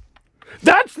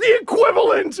 That's the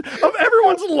equivalent of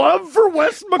everyone's love for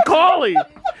Wes McCauley.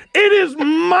 It is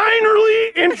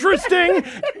minorly interesting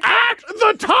at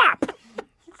the top.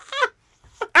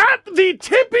 At the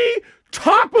tippy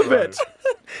top of it.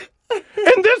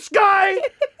 And this guy,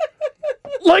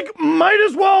 might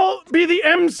as well be the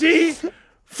MC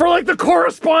for, the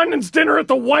correspondence dinner at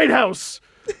the White House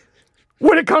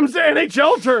when it comes to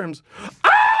NHL terms.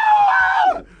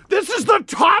 Ah! This is one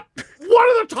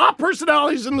of the top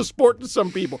personalities in the sport to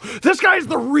some people. This guy's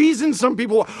the reason some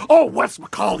people, Wes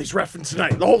McCauley's reffing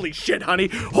tonight. Holy shit, honey.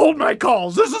 Hold my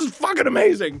calls. This is fucking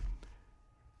amazing.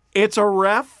 It's a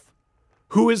ref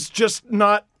who is just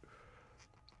not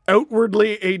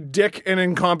outwardly a dick and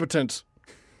incompetent.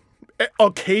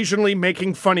 Occasionally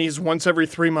making funnies once every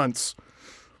 3 months.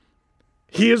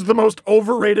 He is the most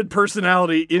overrated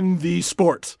personality in the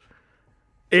sport.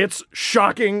 It's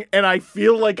shocking, and I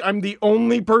feel like I'm the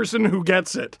only person who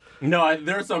gets it. No,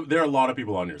 there are a lot of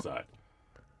people on your side.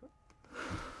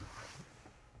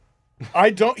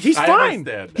 He's fine.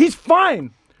 Understand. He's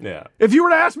fine. Yeah. If you were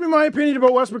to ask me my opinion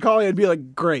about Wes McCauley, I'd be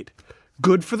like, great.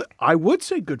 I would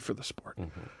say good for the sport.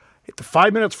 Mm-hmm. The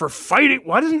 5 minutes for fighting.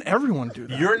 Why doesn't everyone do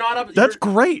that? That's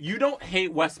great. You don't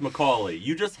hate Wes McCauley.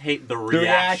 You just hate the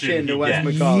reaction to Wes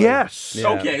McCauley. Yes. Yeah.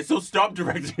 Okay, so stop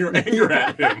directing your anger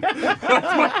at him. That's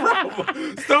my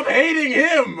problem. Stop hating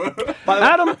him.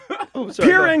 Adam,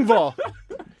 Pierre Engvall,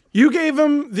 you gave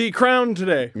him the crown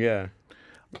today. Yeah.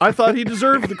 I thought he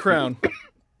deserved the crown.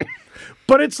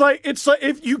 But it's like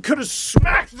if you could have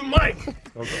smacked the mic.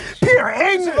 Pierre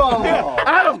Engvall!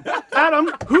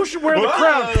 Adam, who should wear the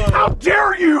crown? How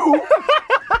dare you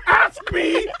ask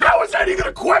me? How is that even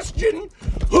a question?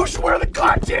 Who should wear the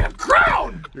goddamn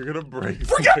crown? You're gonna break.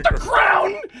 Forget the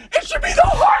crown. It should be the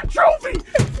Hart Trophy.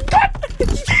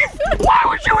 What? Steve, why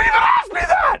would you even ask me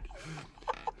that?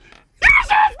 You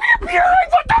just asked me a Pierre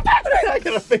Engvall. Don't touch me. I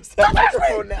gotta fix that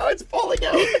microphone now. It's falling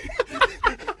out.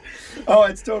 Oh,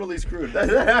 it's totally screwed.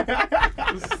 That's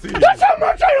how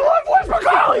much I love Wes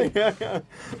McCauley.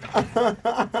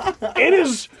 It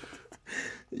is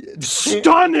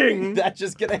stunning. That's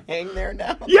just gonna hang there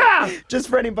now. Yeah. Just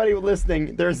for anybody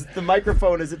listening, the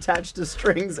microphone is attached to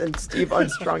strings, and Steve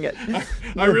unstrung it.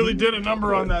 I really did a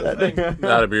number on that thing.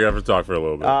 That'd be you have to talk for a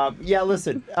little bit. Yeah,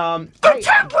 listen. The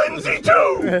Ted Lindsay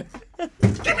too.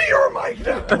 Give me your mic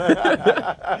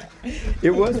now.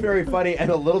 It was very funny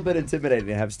and a little bit intimidating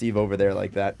to have Steve over there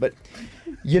like that. But,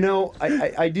 you know,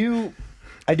 I do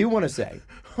want to say.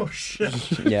 Oh,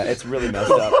 shit. Yeah, it's really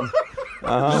messed up.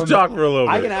 Just talk for a little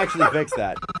bit. I can actually fix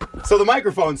that. So the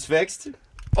microphone's fixed.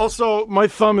 Also, my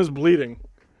thumb is bleeding.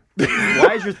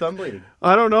 Why is your thumb bleeding?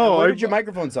 I don't know. Where did your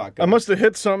microphone sock go? I must have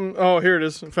hit something. Oh, here it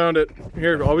is. Found it.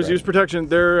 Here, always use protection.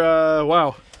 They're,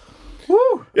 wow.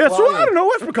 Woo! Yeah, Well, so I don't know.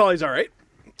 West Macaulay's all right.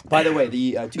 By the way,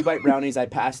 the 2-bite brownies I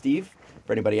passed Steve,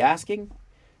 for anybody asking,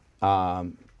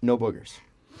 no boogers.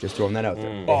 Just throwing that out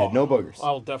there. They had no boogers.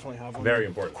 I'll definitely have one. Very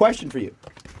important. Question for you.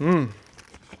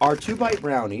 Are 2-bite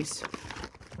brownies,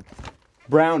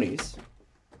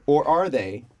 or are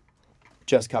they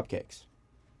just cupcakes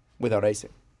without icing?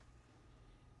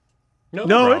 No,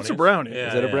 No, it's a brownie. Yeah,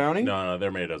 Is it a brownie? No,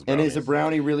 they're made as And brownies. is a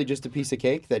brownie really just a piece of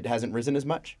cake that hasn't risen as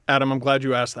much? Adam, I'm glad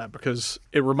you asked that because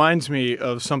it reminds me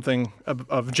of something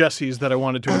of Jesse's that I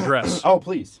wanted to address. Oh,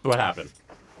 please. What happened?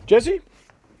 Jesse,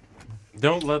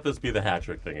 Don't let this be the hat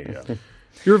trick thing again.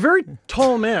 you're a very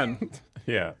tall man,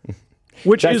 Yeah.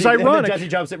 which is and then ironic. Jesse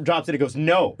drops it and goes,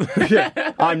 no,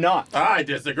 I'm not. I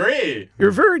disagree. You're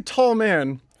a very tall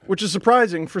man, which is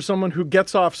surprising for someone who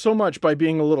gets off so much by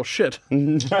being a little shit.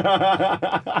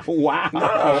 Wow.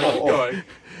 Keep going.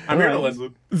 I'm here to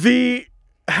listen. The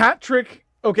hat trick,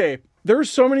 okay, there are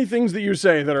so many things that you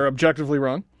say that are objectively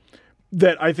wrong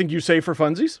that I think you say for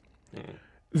funsies.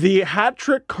 The hat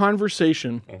trick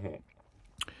conversation,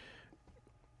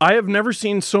 I have never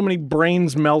seen so many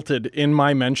brains melted in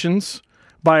my mentions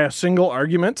by a single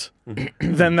argument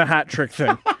than the hat trick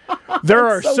thing. There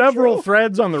are several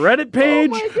threads on the Reddit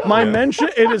page. My mention,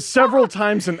 it is several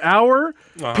times an hour.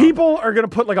 People are going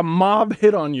to put like a mob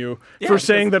hit on you for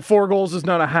saying that 4 goals is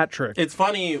not a hat trick. It's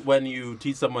funny when you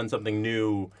teach someone something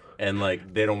new and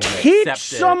like they don't want to Teach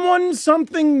accept someone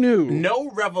something new. it.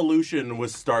 No revolution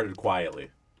was started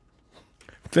quietly.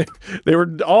 They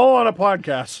were all on a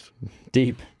podcast.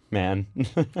 Deep, man.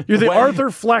 You're the When-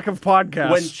 Arthur Fleck of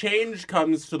podcasts. When change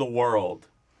comes to the world,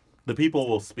 the people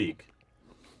will speak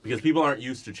because people aren't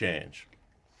used to change.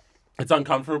 It's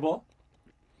uncomfortable.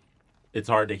 It's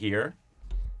hard to hear.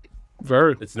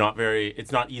 Very. It's not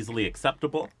easily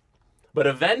acceptable. But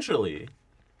eventually,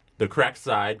 the correct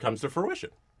side comes to fruition.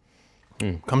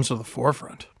 Comes to the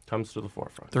forefront. Comes to the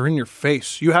forefront. They're in your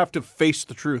face. You have to face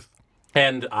the truth.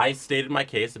 And I stated my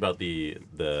case about the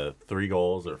 3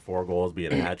 goals or 4 goals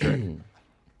being a hat trick.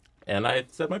 And I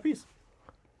said my piece.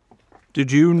 Did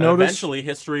you And notice? eventually,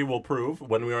 history will prove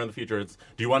when we are in the future. It's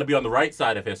do you want to be on the right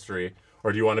side of history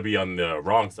or do you want to be on the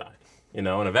wrong side? You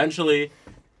know, and eventually,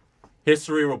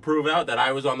 history will prove out that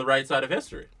I was on the right side of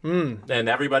history. And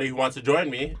everybody who wants to join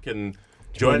me can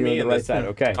join me on the in right this- side,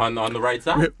 okay. on the right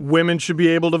side. Women should be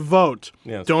able to vote.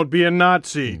 Yes. Don't be a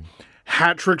Nazi.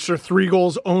 Hat tricks are 3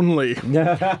 goals only.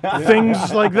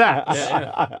 Things like that.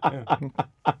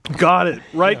 Got it.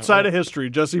 Right side of history.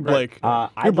 Jesse Blake.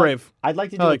 You're brave. I'd like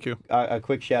to do I like you. a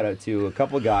quick shout out to a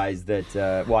couple of guys that,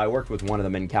 I worked with one of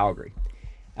them in Calgary.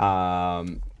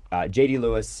 JD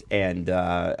Lewis and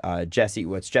Jesse.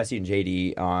 Well, it's Jesse and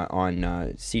JD on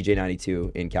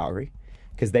CJ92 in Calgary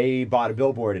because they bought a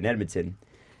billboard in Edmonton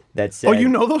that said. Oh, you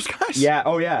know those guys? Yeah,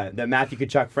 oh yeah, the Matthew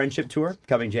Tkachuk Friendship Tour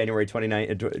coming January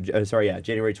 29th.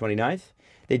 January 29th.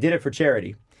 They did it for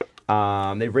charity.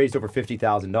 They've raised over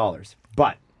 $50,000.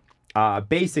 But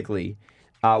basically,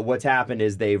 what's happened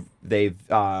is they've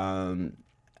from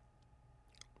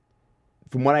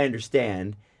what I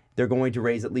understand, they're going to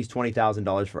raise at least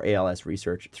 $20,000 for ALS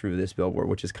research through this billboard,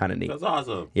 which is kind of neat. That's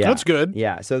awesome. Yeah, That's good.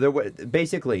 Yeah, so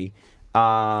basically,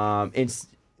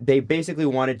 they basically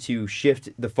wanted to shift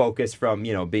the focus from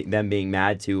them being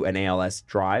mad to an ALS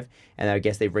drive, and I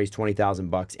guess they've raised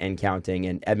 $20,000 and counting.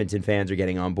 And Edmonton fans are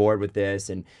getting on board with this,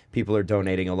 and people are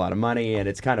donating a lot of money, and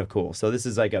it's kind of cool. So this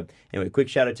is anyway. Quick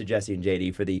shout out to Jesse and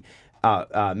JD for the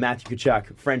Matthew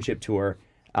Tkachuk Friendship Tour.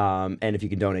 And if you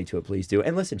can donate to it, please do,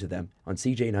 and listen to them on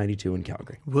CJ92 in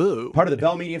Calgary. Whoa. Part of the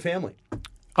Bell Media family.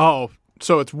 Oh,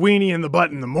 so it's Weenie in the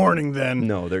Butt in the morning then.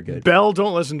 No, they're good. Bell,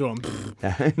 don't listen to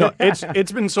him. No,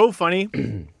 it's been so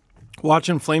funny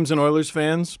watching Flames and Oilers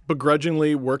fans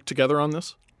begrudgingly work together on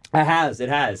this. It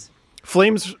has.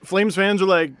 Flames fans are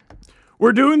like,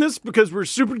 we're doing this because we're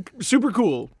super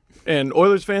cool. And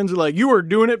Oilers fans are like, you are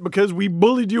doing it because we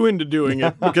bullied you into doing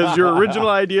it because your original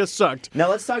idea sucked. Now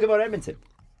let's talk about Edmonton.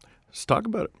 Let's talk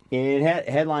about it. In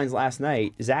headlines last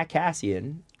night, Zach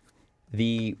Kassian,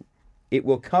 it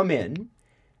will come in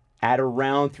at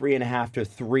around $3.5 to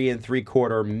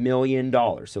 $3.75 million,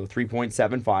 so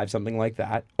 3.75, something like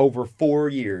that, over 4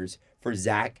 years for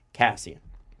Zach Kassian.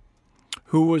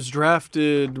 who was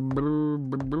drafted.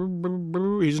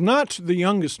 He's not the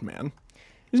youngest man.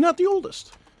 He's not the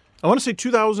oldest. I want to say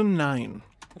 2009.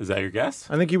 Is that your guess?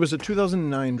 I think he was a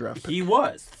 2009 draft pick He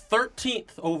was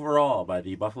 13th overall by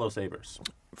the Buffalo Sabres.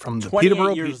 from the 28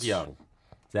 Peterborough years Petes. young.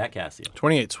 Zach Cassian.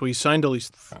 28. So he signed till he's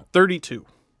 32.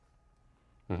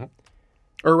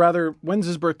 Or rather, when's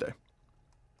his birthday?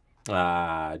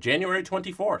 January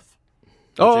 24th.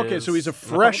 Oh, which okay. is So he's a in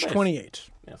couple fresh days. 28.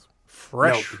 Yes.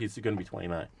 Fresh. No, he's going to be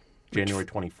 29. January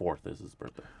 24th is his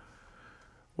birthday.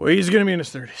 Well, he's going to be in his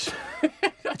 30s.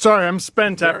 Sorry, I'm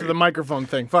spent after the microphone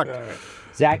thing. Fuck.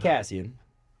 Zach Cassian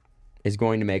is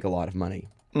going to make a lot of money.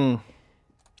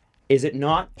 Is it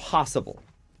not possible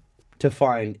to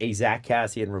find a Zach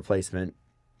Cassian replacement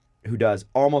who does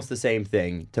almost the same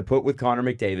thing to put with Connor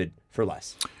McDavid for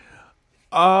less?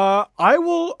 I'll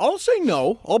say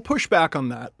no. I'll push back on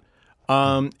that.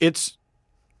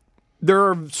 There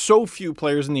are so few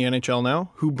players in the NHL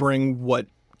now who bring what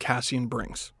Cassian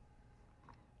brings.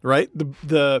 Right?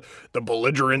 The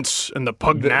belligerence and the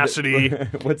pugnacity.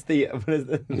 What is the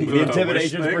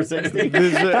intimidation for 60?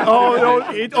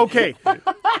 Okay.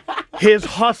 His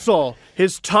hustle,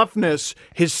 his toughness,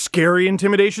 his scary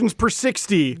intimidations per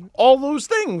 60, all those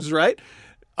things, right?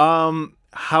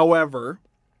 However,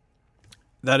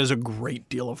 that is a great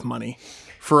deal of money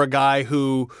for a guy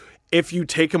who, if you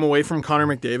take him away from Connor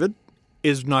McDavid,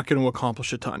 is not going to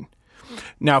accomplish a ton.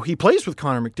 Now, he plays with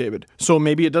Connor McDavid, so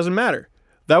maybe it doesn't matter.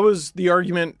 That was the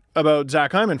argument about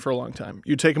Zach Hyman for a long time.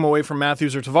 You take him away from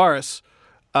Matthews or Tavares,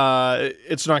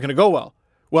 it's not going to go well.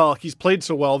 Well, he's played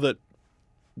so well that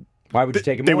Why would you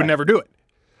take him they away? would never do it.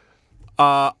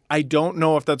 I don't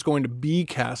know if that's going to be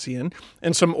Cassian.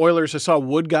 And some Oilers, I saw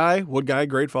Wood Guy,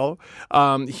 great follow.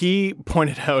 He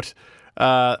pointed out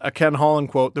a Ken Holland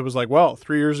quote that was like, well,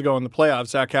 3 years ago in the playoffs,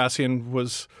 Zach Cassian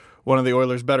was one of the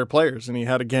Oilers' better players. And he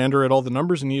had a gander at all the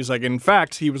numbers. And he was like, in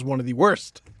fact, he was one of the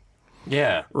worst.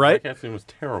 Yeah. Right? Zach Cassian was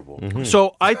terrible.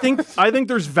 So I think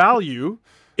there's value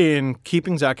in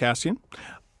keeping Zach Cassian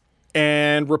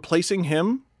and replacing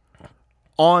him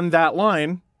on that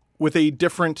line with a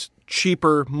different,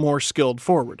 cheaper, more skilled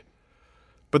forward.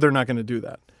 But they're not going to do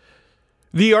that.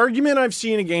 The argument I've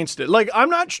seen against it, like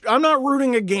I'm not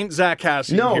rooting against Zach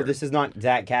Cassian. No, here. this is not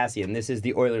Zach Cassian. This is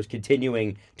the Oilers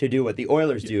continuing to do what the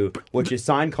Oilers do, which is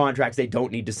sign contracts they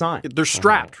don't need to sign. They're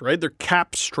strapped, right? They're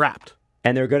cap strapped.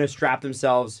 And they're going to strap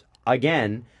themselves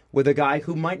again with a guy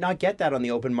who might not get that on the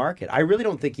open market. I really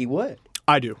don't think he would.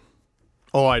 I do.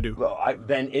 Oh, I do. Well,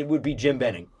 then it would be Jim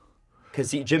Benning. Because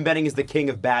Jim Benning is the king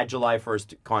of bad July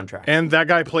 1st contracts. And that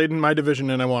guy played in my division,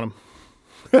 and I want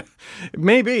him.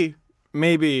 Maybe,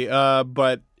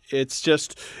 but it's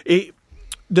just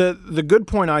the good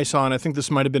point I saw, and I think this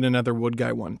might have been another Wood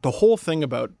Guy one. The whole thing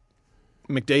about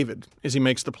McDavid is he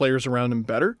makes the players around him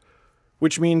better,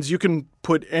 which means you can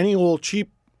put any old cheap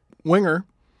winger.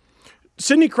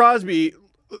 Sidney Crosby,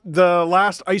 the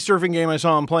last ice surfing game I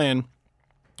saw him playing,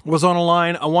 was on a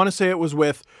line. I want to say it was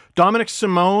with Dominic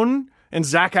Simone and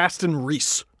Zach Aston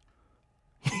Reese.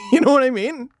 You know what I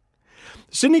mean?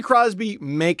 Sidney Crosby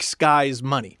makes guys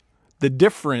money. The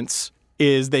difference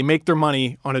is they make their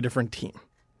money on a different team.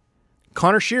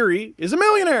 Connor Sheary is a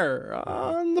millionaire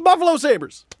on the Buffalo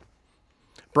Sabres.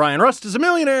 Brian Rust is a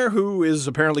millionaire who is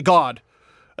apparently God.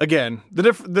 Again, the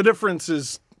difference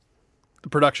is the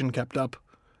production kept up,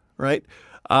 right?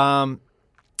 I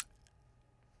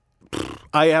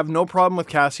have no problem with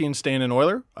Cassian staying an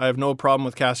Oiler. I have no problem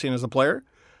with Cassian as a player.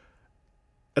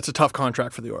 It's a tough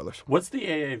contract for the Oilers. What's the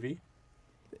AAV?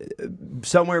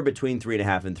 Somewhere between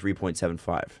 3.5 and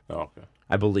 3.75. Oh, okay.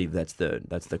 I believe that's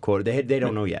the quota. They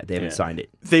don't know yet. They haven't signed it.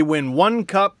 They win one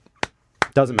cup,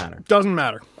 Doesn't matter. doesn't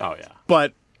matter. Oh, yeah.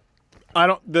 But I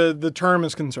don't. The term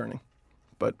is concerning.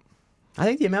 But I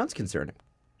think the amount's concerning.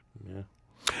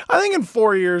 I think in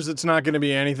 4 years it's not going to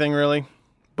be anything really.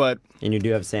 But And you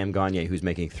do have Sam Gagner, who's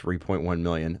making $3.1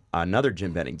 million, another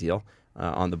Jim Benning deal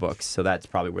on the books. So that's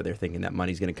probably where they're thinking that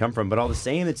money's going to come from. But all the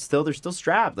same, they're still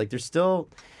strapped. Like they're still.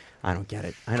 I don't get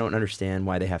it. I don't understand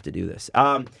why they have to do this.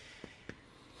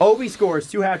 Obi scores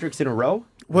 2 hat-tricks in a row.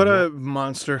 what a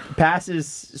monster! Passes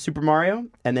Super Mario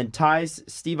and then ties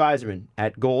Steve Yzerman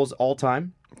at goals all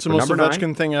time. It's the most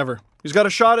Ovechkin thing ever. He's got a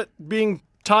shot at being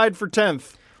tied for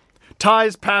 10th.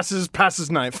 Ties, passes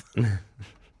knife.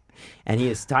 And he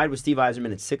is tied with Steve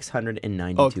Yzerman at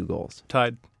 692 goals.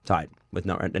 Tied. Tied with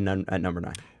at number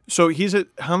 9. So he's at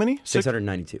how many?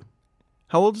 692.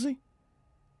 How old is he?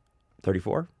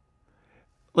 34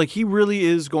 Like he really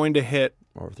is going to hit.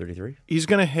 or 33. He's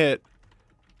going to hit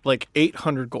like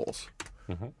 800 goals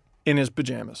in his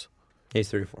pajamas. He's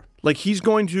 34. Like he's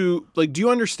going to like. Do you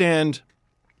understand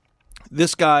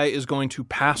This guy is going to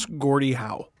pass Gordie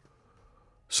Howe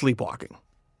sleepwalking.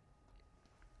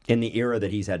 In the era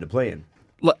that he's had to play in.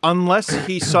 Unless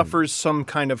he suffers some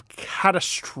kind of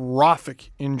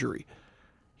catastrophic injury,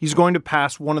 he's going to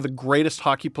pass one of the greatest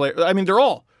hockey players. I mean,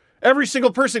 every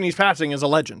single person he's passing is a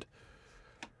legend.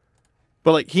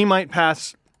 But like, he might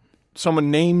pass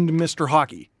someone named Mr.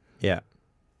 Hockey. Yeah.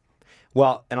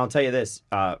 Well, and I'll tell you this.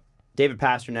 David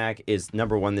Pastrnak is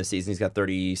number 1 this season. He's got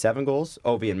 37 goals.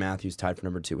 Ovi and Matthews tied for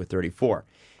number 2 with 34.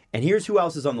 And here's who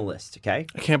else is on the list, okay?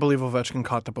 I can't believe Ovechkin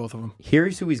caught the both of them.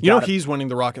 Here's who he's got. You know he's winning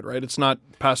the Rocket, right? It's not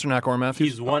Pastrnak or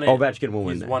Matthews. He's won it. Ovechkin will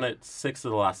win He's that. won it 6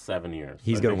 of the last 7 years.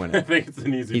 He's going to win it. I think it's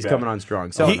an easy He's bet. coming on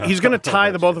strong. So He's going to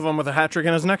tie the both of them with a hat trick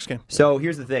in his next game. So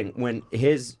here's the thing: when when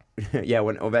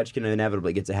Ovechkin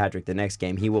inevitably gets a hat trick the next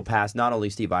game, he will pass not only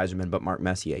Steve Yzerman but Mark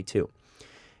Messier too.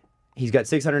 He's got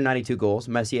 692 goals.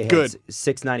 Messier has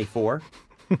 694.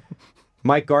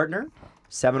 Mike Gardner,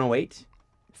 708.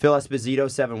 Phil Esposito,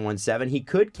 717. He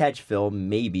could catch Phil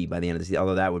maybe by the end of the season,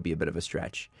 although that would be a bit of a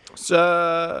stretch.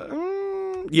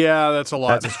 So, yeah, that's a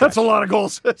lot. That's a That's a lot of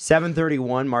goals.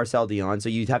 731, Marcel Dion. So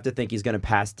you'd have to think he's going to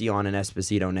pass Dion and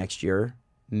Esposito next year.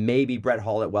 Maybe Brett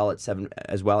Hull at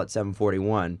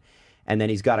 741. And then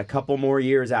he's got a couple more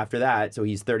years after that. So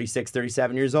he's 36,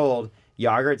 37 years old.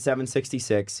 Yager at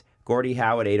 766. Gordie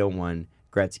Howe at 801.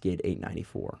 Gretzky at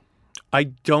 894. I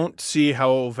don't see how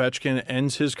Ovechkin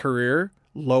ends his career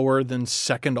lower than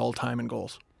second all-time in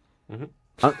goals.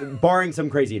 Barring some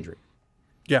crazy injury.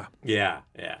 Yeah. Yeah.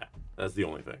 That's the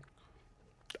only thing.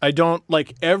 I don't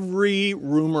like every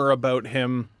rumor about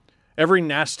him, every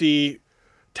nasty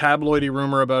tabloidy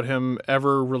rumor about him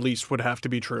ever released would have to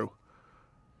be true.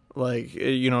 Like,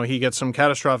 he gets some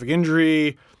catastrophic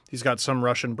injury, he's got some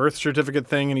Russian birth certificate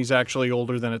thing, and he's actually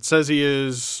older than it says he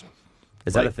is.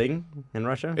 Is that a thing in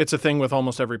Russia? It's a thing with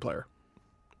almost every player.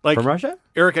 Like, From Russia?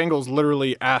 Eric Engels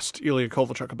literally asked Ilya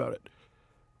Kovalchuk about it.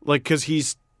 Like, because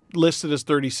he's listed as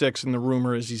 36, and the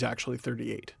rumor is he's actually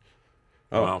 38.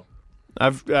 Oh, wow.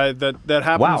 That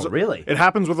happens. Wow, really? It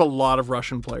happens with a lot of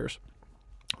Russian players.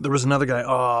 There was another guy.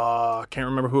 I can't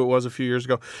remember who it was a few years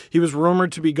ago. He was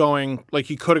rumored to be going, like,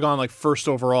 he could have gone like first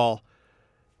overall.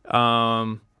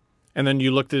 And then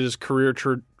you looked at his career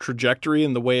trajectory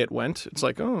and the way it went. It's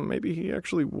like, oh, maybe he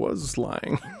actually was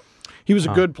lying. He was a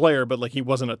good player, but like he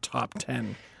wasn't a top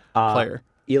 10 player.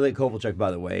 Ilya Kovalchuk,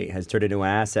 by the way, has turned into an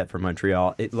asset for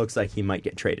Montreal. It looks like he might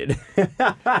get traded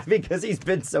because he's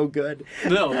been so good.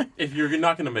 No, if you're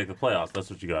not going to make the playoffs, that's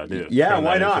what you got to do. Yeah, Turn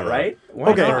why that not, into right? A Why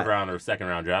Okay. not? third round or second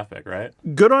round draft pick, right?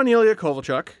 Good on Ilya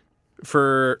Kovalchuk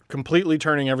for completely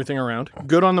turning everything around.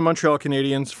 Good on the Montreal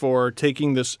Canadiens for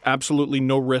taking this absolutely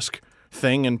no-risk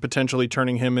thing and potentially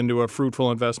turning him into a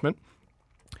fruitful investment.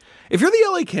 If you're the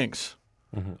LA Kings,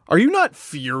 are you not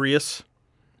furious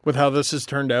with how this has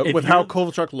turned out, with how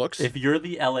Kovalchuk looks? If you're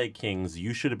the LA Kings,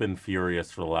 you should have been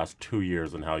furious for the last 2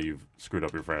 years on how you've screwed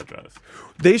up your franchise.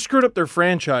 They screwed up their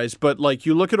franchise, but like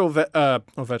you look at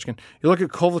Ovechkin, you look at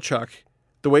Kovalchuk,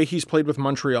 the way he's played with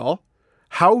Montreal.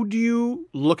 How do you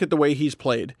look at the way he's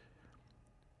played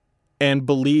and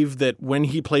believe that when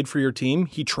he played for your team,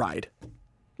 he tried?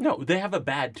 No, they have a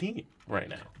bad team right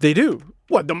now. They do.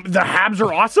 What, the Habs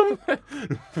are awesome?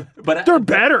 But They're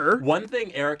better. One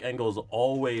thing Eric Engels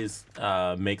always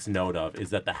makes note of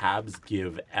is that the Habs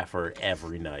give effort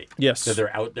every night. Yes. That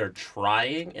they're out there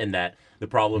trying, and that the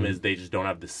problem is they just don't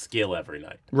have the skill every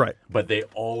night. Right. But they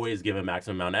always give a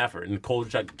maximum amount of effort. And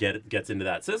Kovalchuk gets into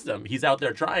that system. He's out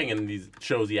there trying, and he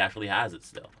shows he actually has it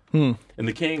still. And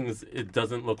the Kings, it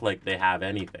doesn't look like they have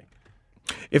anything.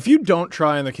 If you don't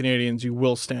try in the Canadians, you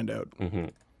will stand out.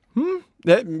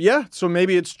 So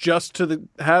maybe it's just to the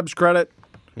Habs' credit,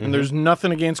 and there's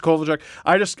nothing against Kovalchuk.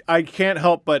 I can't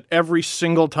help but every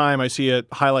single time I see a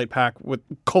highlight pack with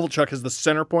Kovalchuk as the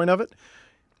center point of it,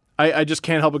 I just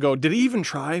can't help but go, did he even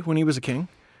try when he was a King?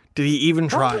 Did he even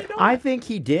try? I think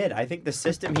he did. I think the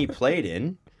system he played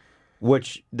in,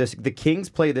 which the Kings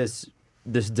play this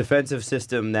defensive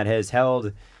system that has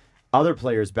held other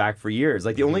players back for years.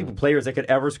 Like the only players that could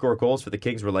ever score goals for the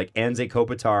Kings were like Anze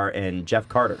Kopitar and Jeff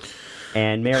Carter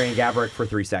and Marian Gaborik for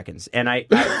 3 seconds. And I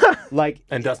like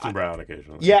And Dustin Brown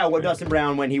occasionally. yeah, Dustin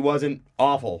Brown when he wasn't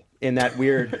awful in that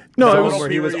weird No, it zone was- where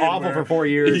he was period awful where for 4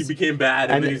 years. He became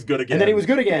bad, and then he's good again. And then he was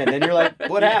good again. And you're like,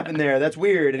 what happened there? That's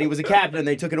weird. And he was a captain, and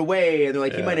they took it away. And they're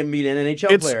like, he might even be an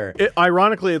NHL player.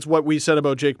 Ironically, it's what we said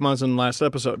about Jake Muzzin last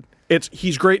episode.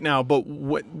 He's great now, but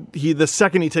the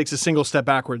second he takes a single step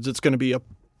backwards, it's going to be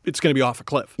off a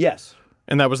cliff. Yes.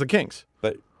 And that was the Kings.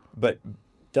 But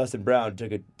Dustin Brown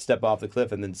took a step off the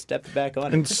cliff and then stepped back on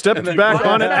it. And stepped back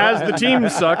on it as the team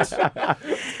sucks.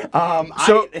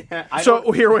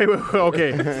 So here, wait,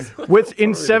 okay.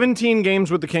 In 17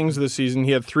 games with the Kings this season,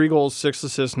 he had 3 goals, 6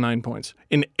 assists, 9 points.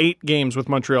 In 8 games with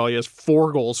Montreal, he has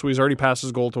 4 goals, so he's already passed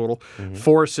his goal total.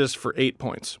 4 assists for 8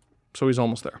 points, so he's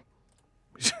almost there.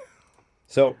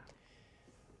 So,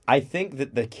 I think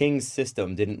that the Kings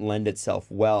system didn't lend itself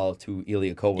well to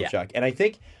Ilya Kovalchuk, Yeah.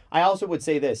 and I also would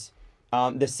say this.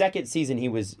 The second season he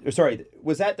was,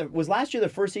 was last year the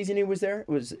first season he was there?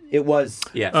 It was.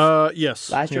 Yes. Yes.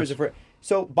 Last year was yes. the first.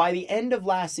 So by the end of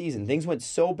last season, things went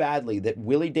so badly that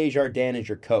Willie Desjardins is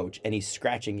your coach, and he's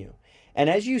scratching you. And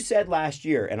as you said last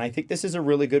year, and I think this is a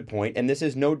really good point, and this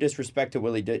is no disrespect to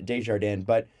Willie Desjardins,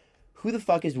 but who the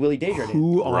fuck is Willie Desjardins?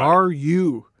 Who are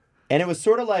you? And it was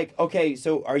sort of like, okay,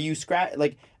 so are you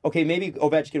okay, maybe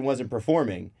Ovechkin wasn't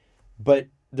performing, but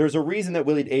there's a reason that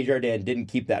Willie Desjardins didn't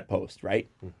keep that post, right?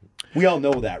 We all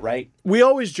know that, right? We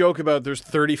always joke about there's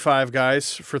 35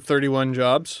 guys for 31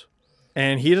 jobs,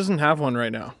 and he doesn't have one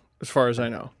right now, as far as I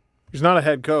know. He's not a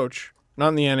head coach, not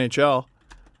in the NHL,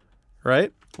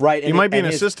 right? Right. He might be an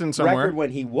his assistant somewhere. Record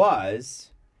when he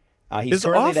was, he's It's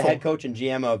currently the awful. head coach and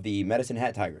GM of the Medicine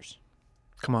Hat Tigers.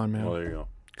 Come on, man. well, there you go.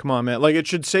 Come on, man. Like, it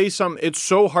should say something. It's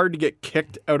so hard to get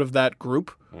kicked out of that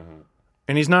group,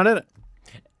 and he's not in it.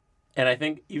 And I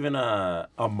think even a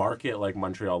market like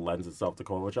Montreal lends itself to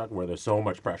Kovalchuk, where there's so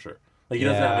much pressure. Like, he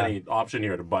doesn't have any option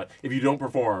here. But if you don't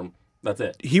perform, that's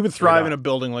it. He would thrive Right in on. a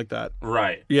building like that.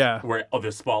 Right. Yeah. Where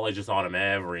the spotlight just on him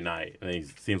every night, and he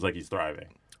seems like he's thriving.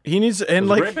 He needs, and It was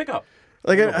like, a great pickup.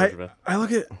 like No pressure, man. I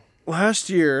look at last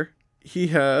year, he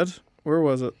had, where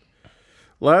was it?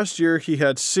 Last year, he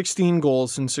had 16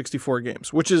 goals in 64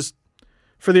 games, which is,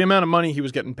 for the amount of money he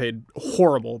was getting paid,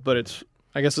 horrible, but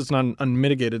I guess it's not an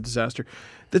unmitigated disaster.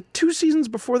 The 2 seasons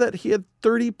before that, he had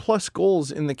 30-plus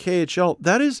goals in the KHL.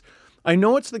 That is, I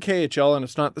know it's the KHL and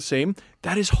it's not the same.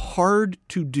 That is hard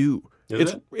to do.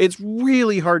 Is it? It's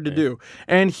really hard to do.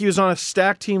 And he was on a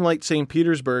stacked team like St.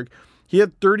 Petersburg. He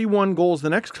had 31 goals. The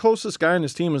next closest guy on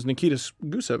his team was Nikita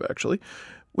Gusev, actually,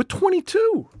 with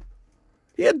 22.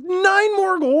 He had 9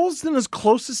 more goals than his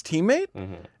closest teammate.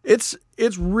 It's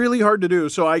really hard to do.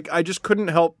 So I just couldn't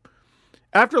help.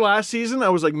 After last season, I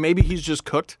was like, maybe he's just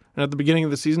cooked. And at the beginning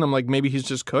of the season, I'm like, maybe he's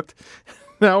just cooked.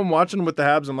 Now I'm watching with the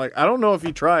Habs. I'm like, I don't know if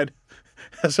he tried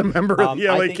as a member of the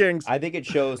LA Kings. I think it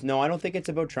shows. No, I don't think it's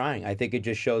about trying. I think it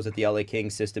just shows that the LA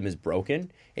Kings system is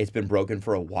broken. It's been broken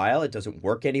for a while. It doesn't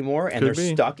work anymore, and Could they're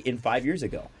be. stuck in 5 years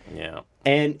ago. Yeah.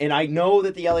 And I know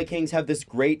that the LA Kings have this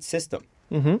great system.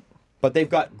 But they've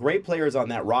got great players on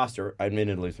that roster,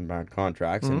 admittedly some bad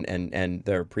contracts, and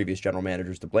their previous general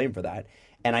managers to blame for that.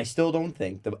 And I still don't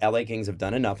think the LA Kings have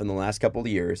done enough in the last couple of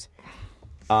years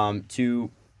to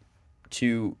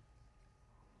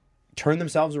turn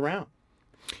themselves around.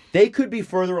 They could be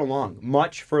further along,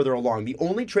 much further along. The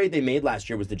only trade they made last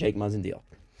year was the Jake Muzzin deal.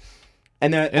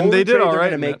 And the only they did trade all they're right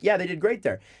gonna in make, that. yeah, they did great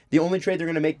there. The only trade they're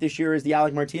going to make this year is the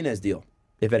Alec Martinez deal,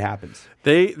 if it happens.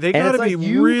 They And got it's to like, be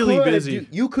you really could busy.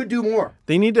 you could do more.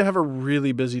 They need to have a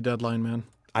really busy deadline, man.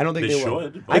 I don't think They they, will.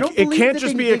 should, but- I don't It believe can't that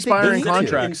just they- be they think expiring they need to.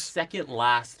 contracts. Second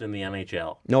last in the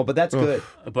NHL. No, but that's good.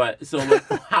 But so like,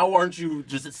 how aren't you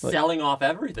just selling off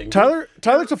everything? Tyler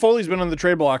Toffoli's been on the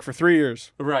trade block for 3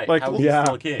 years. Right. Like, How is he yeah.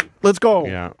 still a king? let's go.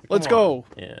 Yeah. Let's Come go. on.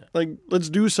 Yeah. Like, let's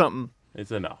do something.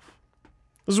 It's enough.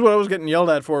 This is what I was getting yelled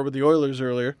at for with the Oilers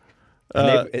earlier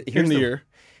And in here's the the- year.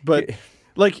 But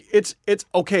like, it's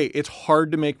okay. It's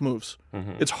hard to make moves.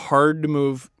 It's hard to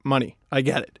move money. I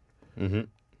get it.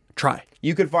 Try.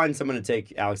 You could find someone to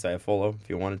take Alex Iafolo if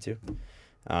you wanted to.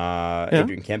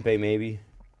 Adrian Kempe, maybe.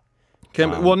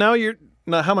 Well,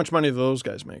 now how much money do those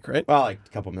guys make, right? Well, like a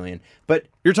couple million. But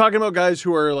You're talking about guys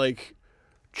who are like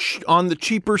on the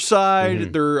cheaper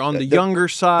side. They're on the younger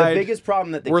side. the biggest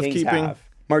problem that the worth Kings keeping. have,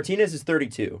 Martinez is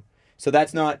 32. So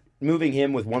that's not moving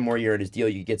him with one more year in his deal.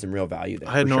 You get some real value there.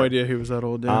 I had for no sure. idea he was that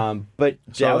old. Yeah. But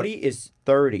Saw Doughty is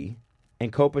 30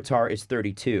 and Kopitar is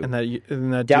 32. and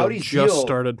that deal Doughty's just deal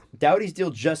started. Doughty's deal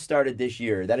just started this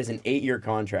year. That is an 8-year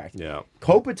contract. Yeah.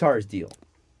 Kopitar's deal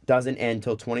doesn't end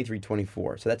till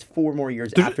 23-24. So that's 4 more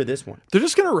years after this one. They're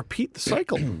just going to repeat the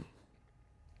cycle.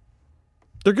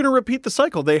 They're going to repeat the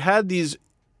cycle. They had these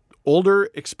older,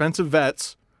 expensive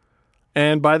vets,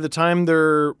 and by the time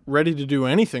they're ready to do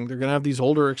anything, they're going to have these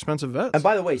older, expensive vets. And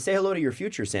by the way, say hello to your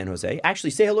future, San Jose. Actually,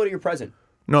 say hello to your present.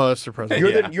 No, that's their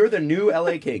president. You're the new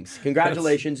LA Kings.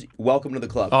 Congratulations. Welcome to the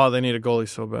club. Oh, they need a goalie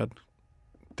so bad.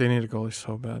 They need a goalie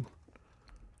so bad.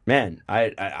 Man,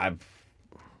 I've.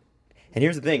 And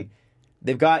here's the thing.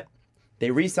 They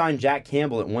re-signed Jack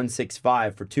Campbell at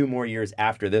 165 for 2 more years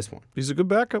after this one. He's a good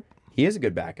backup. He is a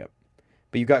good backup.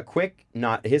 But you got Quick,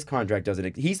 not his contract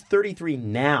doesn't. He's 33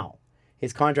 now.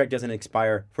 His contract doesn't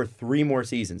expire for 3 more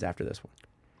seasons after this one.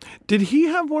 Did he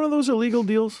have one of those illegal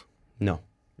deals? No.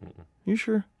 You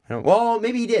sure? I don't, well,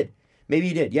 maybe he did. Maybe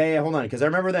he did. Yeah, hold on. Because I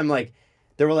remember them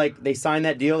they signed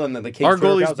that deal and then the Kings. Our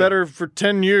goalie's better for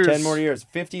 10 years. 10 more years.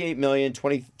 $58 million,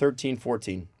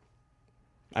 2013-14.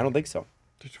 I don't think so.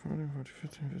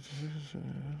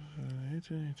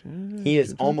 He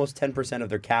is almost 10% of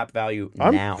their cap value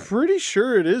now. I'm pretty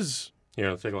sure it is. Here,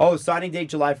 let's take a look. Oh, signing date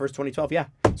July 1st, 2012. Yeah.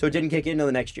 So it didn't kick in until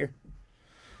the next year.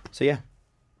 So yeah.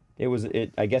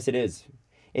 I guess it is.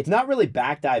 It's not really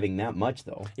backdiving that much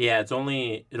though. Yeah, it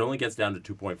only gets down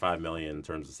to $2.5 million in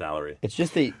terms of salary. It's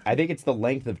just I think it's the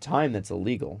length of time that's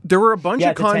illegal. There were a bunch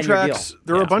of it's a 10-year contracts. deal.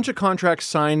 There were a bunch of contracts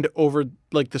signed over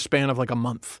like the span of like a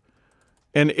month,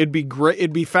 and it'd be great.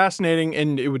 It'd be fascinating,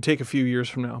 and it would take a few years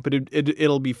from now. But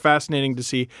it'll be fascinating to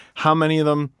see how many of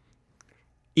them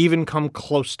even come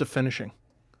close to finishing.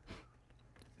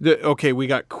 Okay, we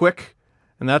got Quick,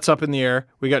 and that's up in the air.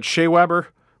 We got Shea Weber.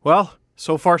 Well,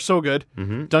 so far so good.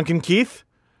 Mm-hmm. Duncan Keith,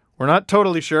 we're not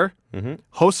totally sure. Mm-hmm.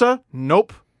 Hossa,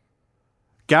 nope.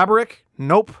 Gaborik,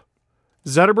 nope.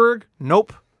 Zetterberg,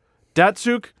 nope.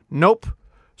 Datsuk, nope.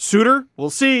 Suter,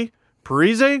 we'll see.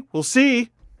 Parise, we'll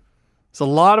see. It's a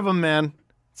lot of them, man.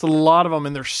 It's a lot of them,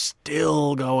 and they're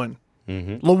still going.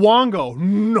 Mm-hmm.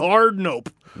 Luongo, hard nope.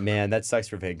 Man, that sucks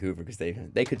for Vancouver because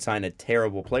they could sign a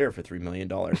terrible player for $3 million.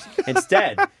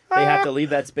 Instead, they have to leave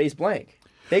that space blank.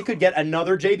 They could get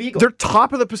another Jay Beagle. They're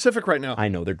top of the Pacific right now. I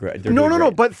know, they're great.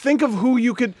 No. But think of who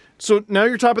you could. So now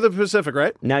you're top of the Pacific,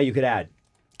 right? Now you could add.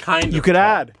 Kind of. You could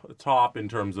add. Top in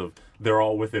terms of they're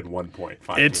all within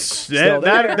 1.5. It's Still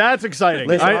there. that's exciting.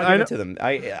 Listen, I'll give it to them.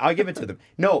 I'll give it to them.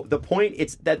 No, the point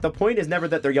is never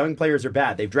that their young players are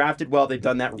bad. They've drafted well. They've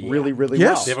done that really, really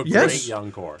Yes. They well. have a Yes. great young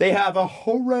core. They have a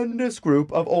horrendous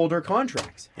group of older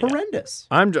contracts. Horrendous.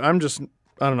 I'm just.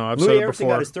 I don't know. I've Louis said it Erickson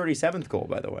before. got his 37th goal,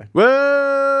 by the way.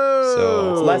 Whoa!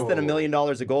 So it's less than $1 million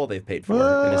a goal they've paid for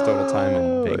in his total time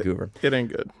in Vancouver. It ain't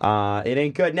good. It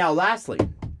ain't good. Now, lastly,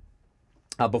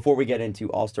 before we get into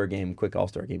quick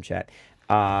All-Star Game chat,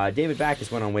 David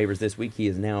Backes went on waivers this week. He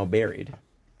is now buried.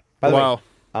 By the way,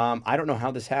 I don't know how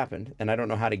this happened, and I don't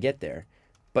know how to get there,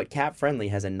 but Cap Friendly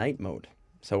has a night mode.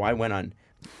 So I went on.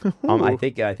 I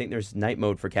think there's night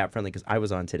mode for Cap Friendly because I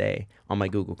was on today on my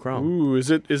Google Chrome. Ooh, is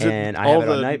it? And I have it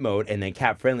on night mode, and then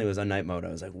Cap Friendly was on night mode. I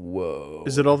was like, whoa.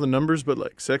 Is it all the numbers, but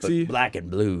like sexy? Black and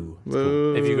blue. It's cool.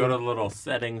 Whoa. If you go to the little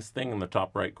settings thing in the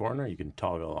top right corner, you can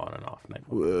toggle on and off night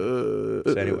mode.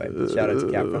 So anyway, shout out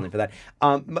to Cap Friendly for that.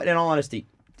 But in all honesty,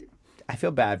 I feel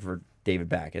bad for David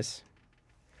Backes.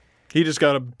 He just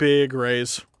got a big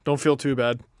raise. Don't feel too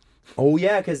bad. Oh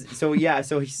yeah,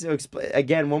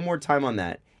 again, one more time on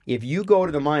that. If you go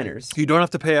to the minors, You don't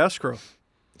have to pay escrow.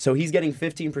 so he's getting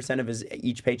 15% of his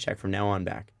each paycheck from now on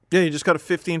back, Yeah, he just got a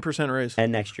 15% raise.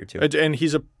 and next year too. And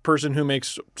he's a person who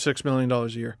makes $6 million a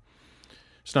year.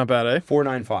 It's not bad, eh?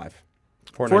 495.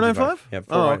 495? Yeah,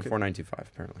 Oh, okay. 4925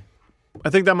 apparently. I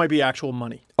think that might be actual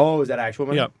money. Oh, is that actual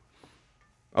money? Yeah.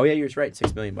 Oh yeah, you're right.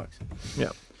 $6 million.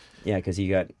 Yeah. Yeah, because he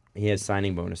has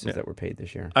signing bonuses that were paid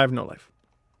this year. I have no life.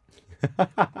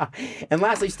 And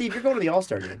lastly, Steve, you're going to the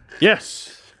All-Star game.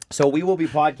 Yes. So we will be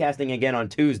podcasting again on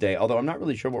Tuesday, although I'm not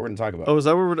really sure what we're going to talk about. Oh, is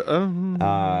that what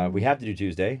we're... We have to do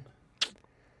Tuesday.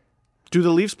 do the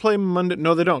Leafs play Monday?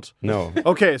 No, they don't. No.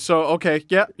 Okay,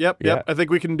 Yep. Yeah. I think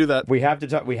we can do that. We have to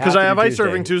talk. Because I have ice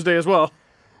surfing Tuesday as well.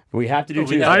 We have to do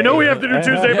Tuesday. I know we have to do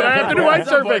Tuesday, but I have to do ice At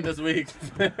some point surfing. this week.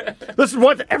 This is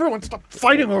what everyone stop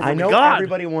fighting over. I know God.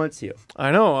 everybody wants you,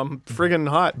 I know. I'm friggin'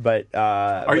 hot. but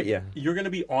yeah. You're going to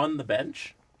be on the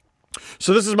bench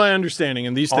So this is my understanding,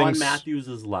 and these on things.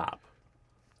 Matthews' lap.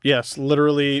 Yes,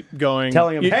 literally going.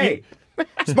 Telling him, hey,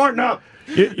 smarten up.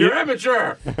 You're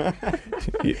immature.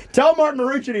 Tell Martin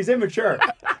Marucci he's immature.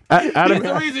 He's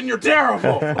the reason you're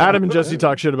terrible. Adam and Jesse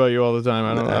talk shit about you all the time.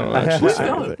 I don't actually say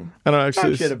anything. I don't Talk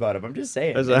actually. shit about him. I'm just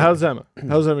saying. I said, how's Emma?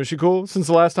 How's Emma? Is she cool? Since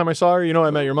the last time I saw her, you know I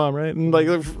met your mom, right? And like,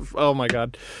 oh my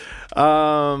god.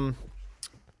 Yeah.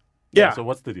 So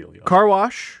what's the deal? Car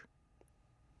wash.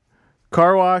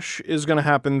 Car wash is going to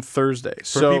happen Thursday. For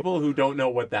so people who don't know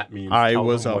what that means, I tell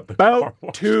was them what the car about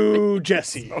wash to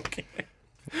Jesse. Okay.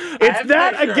 It's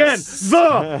that again.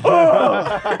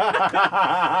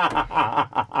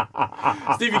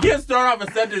 Steve, you can't start off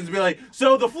a sentence and be like,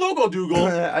 so the Flugel-Doogle,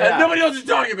 and nobody else is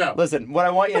talking about. Listen, what I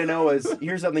want you to know is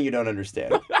here's something you don't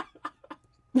understand.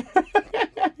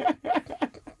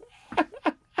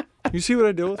 You see what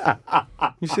I deal with?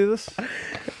 You see this?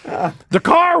 The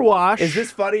car wash. Is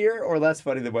this funnier or less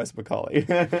funny than Wes McCauley?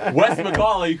 Wes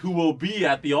McCauley, who will be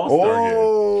at the All-Star game.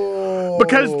 Oh,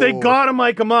 Because they gotta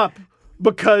mic him up.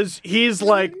 Because he's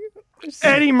like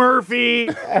Eddie Murphy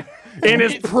in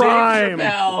his prime.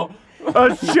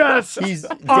 Just He's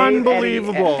Dave,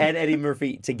 unbelievable. Eddie, and Eddie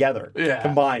Murphy together,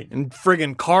 combined. And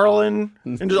friggin' Carlin,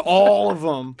 and just all of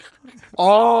them.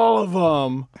 All of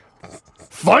them.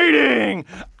 Fighting!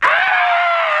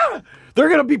 Ah! They're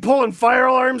going to be pulling fire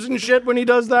alarms and shit when he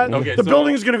does that. Okay, the so-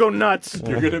 building's going to go nuts.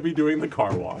 You're going to be doing the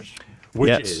car wash,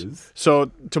 which is...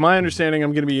 So, to my understanding,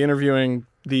 I'm going to be interviewing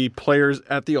the players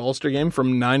at the All-Star game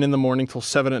from 9 in the morning till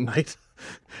 7 at night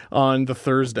on the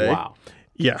Thursday. Wow.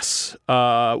 Yes.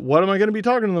 What am I going to be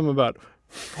talking to them about?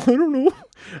 I don't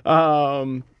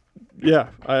know. Yeah,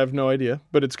 I have no idea,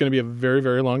 but it's going to be a very,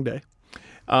 very long day.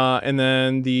 And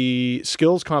then the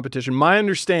skills competition, my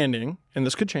understanding, and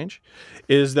this could change,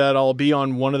 is that I'll be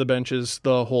on one of the benches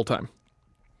the whole time.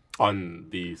 On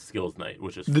the skills night,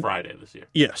 which is Friday this year.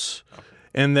 Yes. Okay.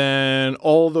 And then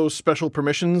all those special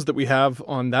permissions that we have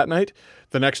on that night,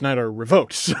 the next night are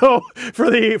revoked. So for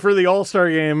the All-Star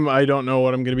game, I don't know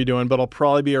what I'm going to be doing, but I'll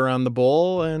probably be around the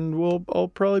bowl, and I'll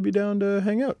probably be down to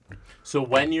hang out. So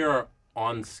when you're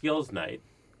on skills night,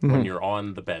 when you're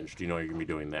on the bench, do you know what you're going to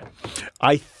be doing there?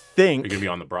 I think... You're going to be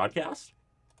on the broadcast?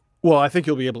 Well, I think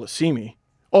you'll be able to see me.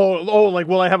 Oh, like,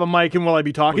 will I have a mic and will I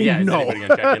be talking? Well, yeah, no. Is anybody going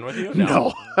to check in with you?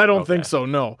 No, I don't think so,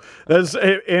 no.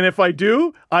 And if I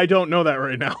do, I don't know that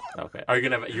right now. Okay. Are you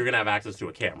going to have access to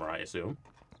a camera, I assume?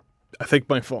 I think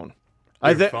my phone.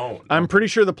 Phone. I'm pretty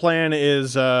sure the plan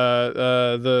is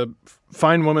the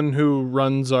fine woman who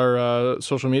runs our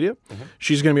social media. Mm-hmm.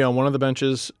 She's going to be on one of the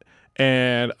benches,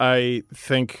 and I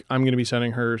think I'm going to be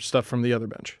sending her stuff from the other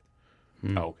bench.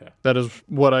 Oh, okay. That is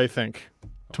what I think.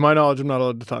 To my knowledge, I'm not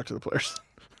allowed to talk to the players.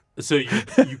 So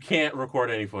you can't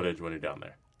record any footage when you're down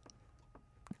there?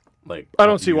 Like I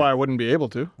don't see why I wouldn't be able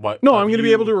to. What, no, I'm going to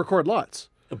be able to record lots.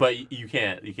 But you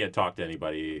can't talk to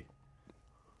anybody.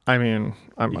 I mean,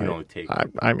 I might. Can only take.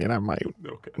 I mean, I might.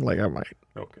 Okay. Like I might.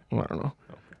 Okay. I don't know.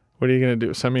 Okay. What are you gonna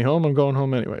do? Send me home? I'm going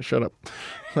home anyway. Shut up.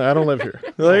 I don't live here.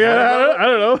 Like I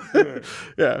don't know.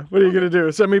 Yeah. What are you gonna do?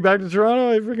 Send me back to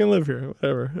Toronto? I freaking live here.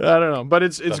 Whatever. I don't know. But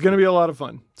it's gonna be a lot of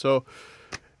fun. So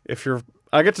if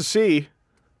I get to see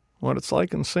what it's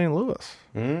like in St. Louis.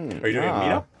 Are you doing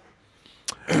a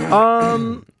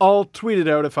meetup? I'll tweet it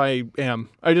out if I am.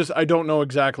 I don't know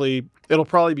exactly. It'll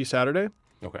probably be Saturday.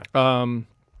 Okay. And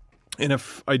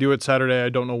if I do it Saturday, I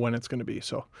don't know when it's going to be.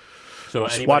 So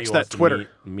anybody watch who that wants to Twitter.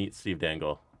 Meet Steve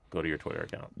Dangle. Go to your Twitter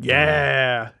account.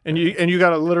 Yeah, and you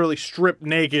got to literally strip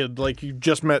naked like you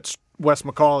just met Wes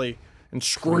McCauley and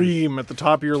scream at the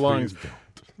top of your lungs.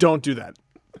 Don't do that.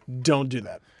 Don't do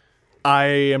that. I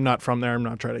am not from there. I'm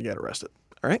not trying to get arrested.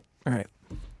 All right.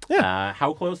 Yeah.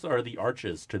 How close are the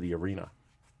arches to the arena?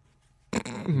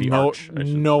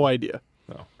 No idea.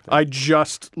 No. I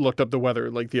just looked up the weather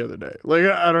like the other day. Like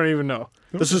I don't even know.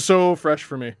 This is so fresh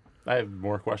for me. I have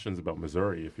more questions about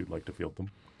Missouri if you'd like to field them.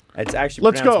 It's actually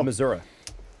Let's pronounced go. Missouri.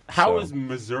 How is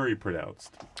Missouri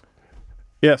pronounced?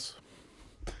 Yes.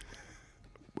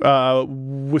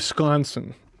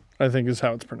 Wisconsin, I think is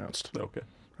how it's pronounced. Okay.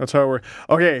 That's how we're.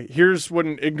 Okay, here's what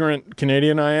an ignorant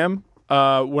Canadian I am.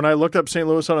 When I looked up St.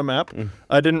 Louis on a map,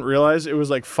 I didn't realize it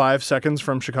was like 5 seconds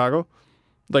from Chicago.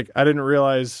 Like, I didn't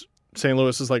realize St.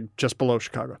 Louis is like just below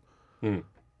Chicago.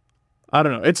 I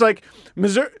don't know. It's like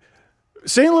Missouri,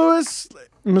 St. Louis,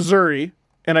 Missouri,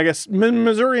 and I guess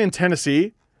Missouri and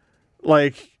Tennessee.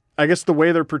 Like, I guess the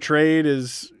way they're portrayed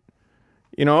is,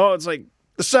 it's like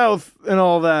the South and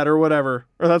all that or whatever.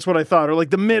 Or that's what I thought. Or like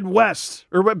the Midwest.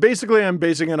 Or basically I'm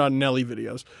basing it on Nelly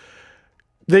videos.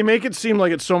 They make it seem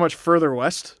like it's so much further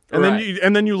west. And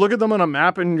then you look at them on a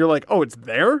map and you're like, oh, it's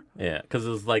there? Yeah, because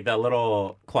it's like that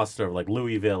little cluster of like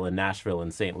Louisville and Nashville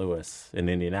and St. Louis and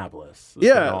Indianapolis. It's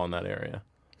Yeah. all in that area.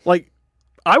 Like,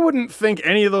 I wouldn't think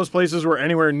any of those places were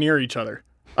anywhere near each other.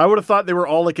 I would have thought they were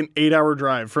all like an 8-hour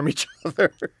drive from each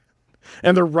other.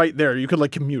 And they're right there. You could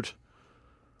like commute.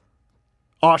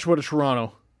 Oshawa to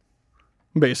Toronto,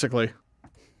 basically.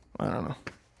 I don't know.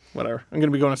 Whatever. I'm going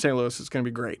to be going to St. Louis. It's going to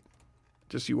be great.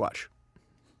 Just you watch.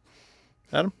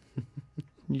 Adam?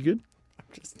 You good? I'm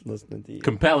just listening to you.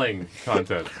 Compelling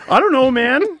content. I don't know,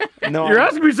 man. No, You're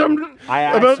asking me something I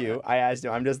asked you.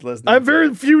 I'm just listening. I have to very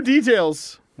it. few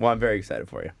details. Well, I'm very excited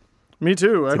for you. Me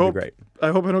too. I gonna be hope. great.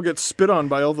 I hope I don't get spit on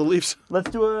by all the Leafs.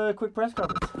 Let's do a quick press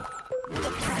conference.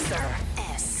 The Presser.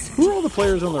 S. Who are all the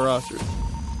players on the roster?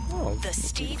 The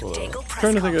Steve Dangle Press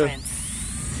Trying to think of- Conference.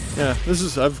 Yeah,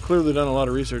 I've clearly done a lot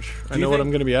of research. I you know what think-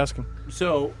 I'm going to be asking.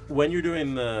 So when you're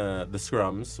doing the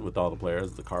scrums with all the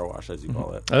players, the car wash as you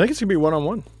call it, I think it's going to be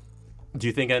one-on-one. do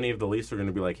you think any of the Leafs are going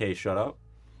to be like, hey, shut up?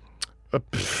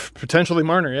 Potentially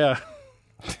Marner, yeah.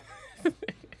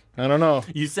 I don't know.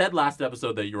 You said last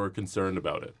episode that you were concerned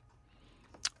about it.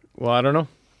 Well, I don't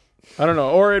know.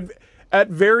 Or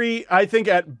I think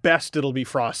at best it'll be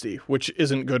frosty, which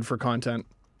isn't good for content.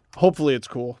 Hopefully it's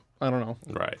cool. I don't know.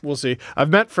 Right. We'll see. I've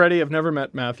met Freddie. I've never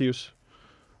met Matthews.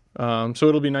 So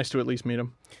it'll be nice to at least meet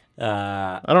him.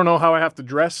 I don't know how I have to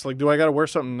dress. Like, do I got to wear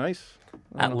something nice?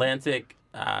 Atlantic,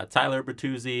 Tyler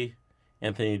Bertuzzi,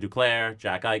 Anthony Duclair,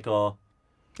 Jack Eichel.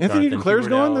 Anthony Jonathan Duclair's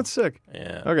going? Huberdeau. That's sick.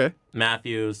 Yeah. Okay.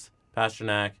 Matthews,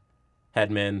 Pasternak,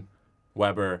 Hedman,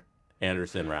 Weber,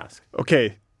 Anderson, Rask.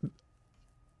 Okay.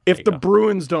 If you the go.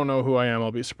 Bruins don't know who I am,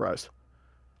 I'll be surprised.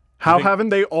 How haven't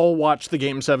they all watched the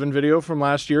Game 7 video from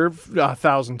last year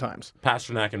 1,000 times?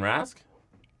 Pasternak and Rask?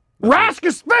 Rask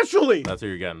especially! That's who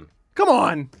you're getting. Come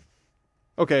on.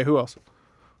 Okay, who else?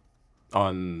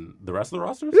 On the rest of the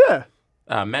rosters? Yeah.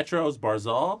 Metros,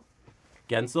 Barzal,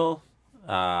 Gensel.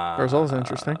 Barzal's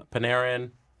interesting. Panarin,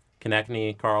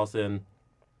 Konechny, Carlson,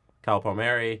 Kyle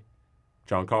Palmieri,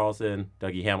 John Carlson,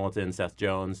 Dougie Hamilton, Seth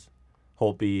Jones,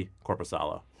 Holtby,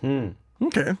 Corpusalo.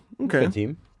 Okay. Good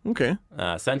team. Okay.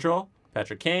 Central,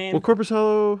 Patrick Kane. Well,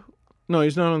 Corpusalo... No,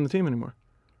 he's not on the team anymore.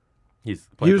 He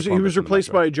He was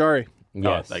replaced by Jari.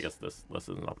 Yes. I guess this list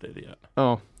isn't updated yet.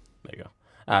 Oh. There you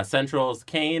go. Centrals,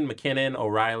 Kane, McKinnon,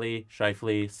 O'Reilly,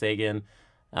 Scheifele, Sagan,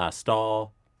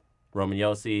 Stahl, Roman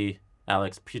Yossi,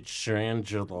 Alex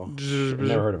Pietrangelo,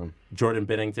 Never heard of him. Jordan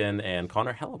Binnington, and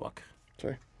Connor Hellebuck.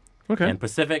 Sorry. Okay. And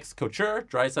Pacifics, Couture,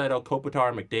 Draisaitl,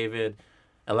 Kopitar, McDavid,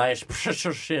 Elias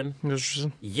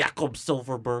Pshashin, Jakob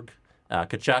Silverberg,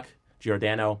 Kachuk,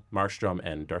 Giordano, Markstrom,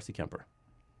 and Darcy Kemper.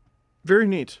 Very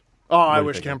neat. Oh, I do you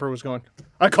wish think? Kemper was going.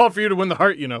 I called for you to win the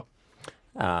heart, you know.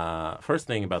 First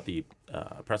thing about the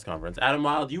press conference. Adam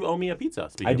Wild, you owe me a pizza.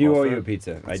 speaking I of do owe Ulster. you a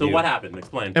pizza. I So do. what happened?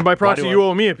 Explain. And by proxy, Why do you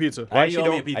owe me a pizza. I do you actually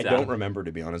owe me a pizza, I don't Adam? remember,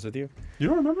 to be honest with you. You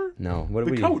don't remember? No. What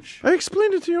The did we coach. I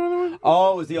explained it to you on the way.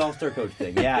 Oh, it was the All-Star coach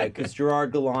thing. Yeah, because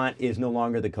Gerard Gallant is no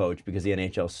longer the coach because the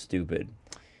NHL's stupid.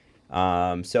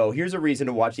 So here's a reason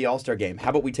to watch the All-Star game. How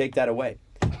about we take that away?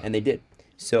 And they did.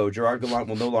 So Gerard Gallant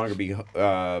will no longer be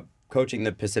coaching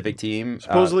the Pacific team.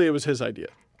 Supposedly, it was his idea.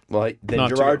 Well, then Not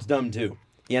to Gerard's dumb too.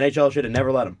 The NHL should have never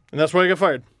let him. And that's why he got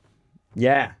fired.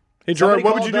 Yeah. Hey, Gerard, Somebody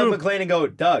what would call you Doug do? McLean and go,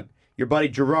 Doug, your buddy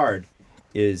Gerard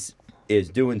is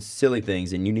doing silly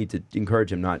things, and you need to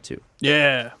encourage him not to.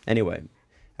 Yeah. Anyway,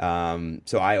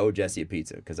 so I owe Jesse a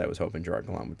pizza because I was hoping Gerard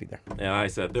Gallant would be there. And I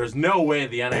said, there's no way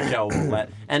the NHL will let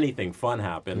anything fun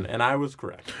happen. And I was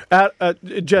correct.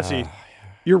 Jesse,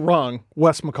 you're wrong.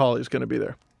 Wes McCauley's going to be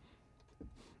there.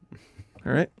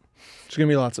 All right? It's going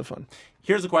to be lots of fun.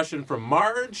 Here's a question from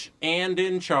Marge and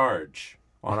in charge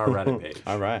on our Reddit page.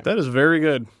 All right. That is very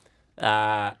good.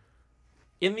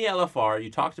 In the LFR, you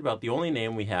talked about the only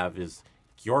name we have is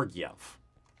Georgiev,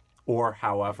 or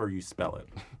however you spell it.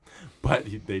 But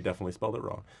they definitely spelled it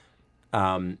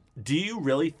wrong. Do you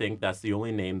really think that's the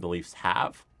only name the Leafs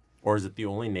have, or is it the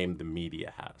only name the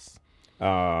media has?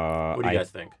 What do you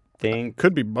guys think?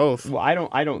 Could be both. Well, I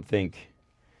don't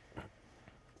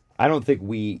think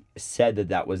we said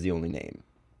that was the only name.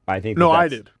 I think No, I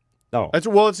that's- did. Oh,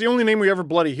 It's the only name we ever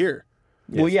bloody hear.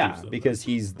 well, yeah, Steve said because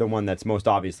he's the one that's most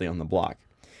obviously on the block.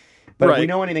 But if we Right.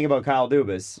 know anything about Kyle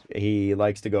Dubas, he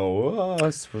likes to go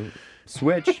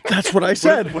switch. That's what I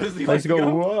said. What does he Likes like to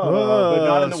go whoa, but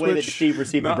not in the way that switch. Steve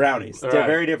received the No. brownies. All They're right.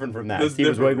 very different from that. That's Steve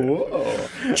was like, different.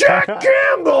 whoa. Jack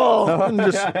Campbell! And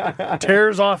just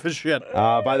tears off his shit.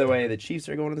 By the way, the Chiefs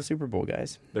are going to the Super Bowl,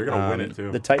 guys. They're going to win it,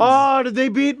 too. The Titans. Oh, did they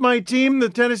beat my team, the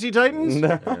Tennessee Titans?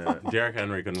 Derrick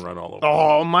Henry can run all over.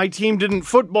 Oh, my team didn't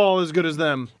football as good as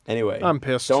them. Anyway, I'm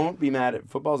pissed. Don't be mad at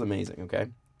football's amazing, okay?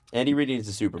 Andy Reid needs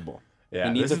a Super Bowl. Yeah,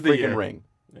 he needs this a is the freaking year. ring.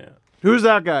 Yeah. Who's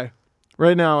that guy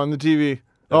right now on the TV?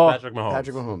 Oh, Patrick Mahomes.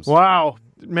 Patrick Mahomes. wow,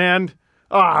 man.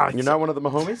 You're not one of the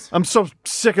Mahomies? I'm so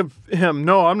sick of him.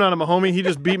 No, I'm not a Mahomie. He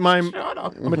just beat my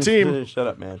team. Shut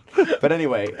up, man. But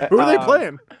anyway. Who are they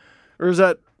playing? Or is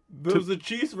that... Those are the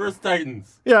Chiefs versus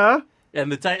Titans. Yeah.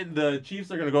 And the Chiefs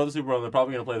are going to go to the Super Bowl, and they're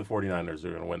probably going to play the 49ers, who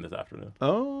are going to win this afternoon.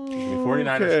 Oh,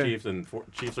 49ers, okay. Chiefs, and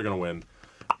Chiefs are going to win.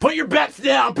 Put your bets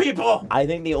down, people! I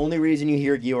think the only reason you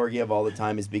hear Georgiev all the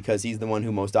time is because he's the one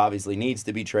who most obviously needs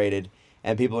to be traded.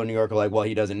 And people in New York are like, well,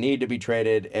 he doesn't need to be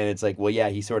traded. And it's like, well, yeah,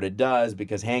 he sort of does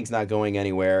because Hank's not going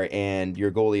anywhere and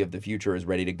your goalie of the future is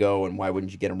ready to go. And why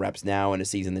wouldn't you get him reps now in a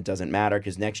season that doesn't matter?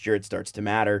 Because next year it starts to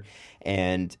matter.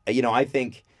 And, I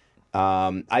think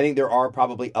there are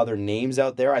probably other names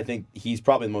out there. I think he's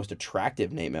probably the most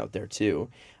attractive name out there, too.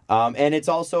 And it's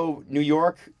also New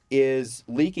York is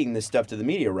leaking this stuff to the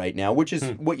media right now, which is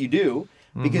what you do.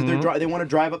 Because they want to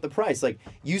drive up the price. Like,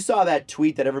 you saw that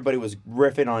tweet that everybody was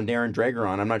riffing on Darren Drager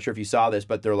on. I'm not sure if you saw this,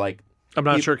 but they're like, I'm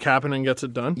not sure Kapanen gets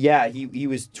it done. Yeah, he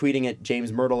was tweeting at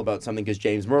James Myrtle about something because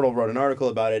James Myrtle wrote an article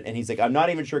about it, and he's like, I'm not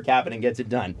even sure Kapanen gets it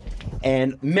done.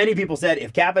 And many people said,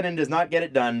 if Kapanen does not get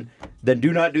it done, then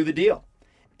do not do the deal.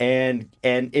 And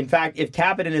in fact, if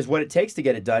Kapanen is what it takes to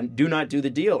get it done, do not do the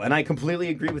deal. And I completely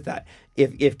agree with that.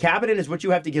 If Kapanen is what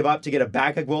you have to give up to get a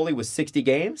backup goalie with 60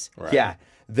 games, yeah,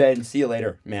 then see you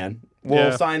later, man.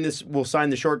 We'll sign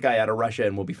the short guy out of Russia,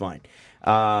 and we'll be fine.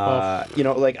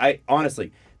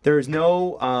 Honestly, there's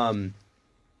no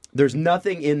there's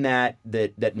nothing in that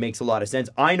makes a lot of sense.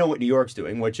 I know what New York's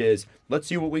doing, which is let's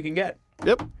see what we can get.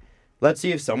 Yep. Let's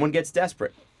see if someone gets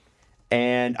desperate.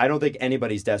 And I don't think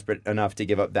anybody's desperate enough to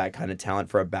give up that kind of talent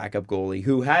for a backup goalie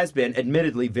who has been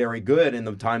admittedly very good in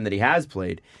the time that he has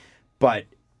played. But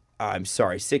I'm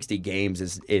sorry, 60 games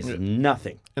is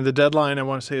nothing. And the deadline, I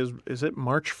want to say, is it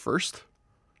March 1st?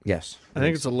 Yes. I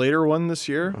think it's a later one this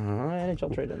year.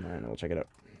 NHL trade deadline. We'll check it out.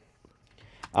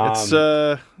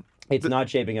 It's not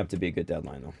shaping up to be a good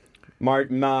deadline, though.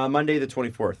 Monday the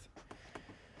 24th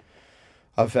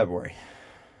of February.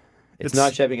 It's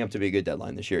not shaping up to be a good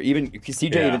deadline this year. Even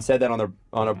CJ even said that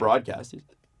on a broadcast.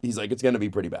 He's like, it's going to be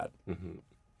pretty bad. Mm-hmm.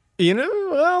 You know,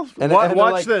 well, and watch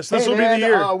like, this. This will be the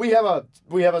year. We have a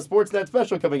Sportsnet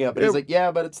special coming up. And he's like,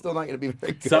 yeah, but it's still not going to be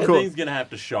very good. Something's going to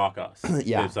have to shock us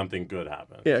if something good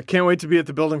happens. Yeah, can't wait to be at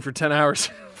the building for 10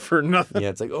 hours for nothing. Yeah,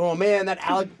 it's like, oh man, that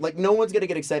Alec, like no one's going to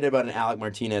get excited about an Alec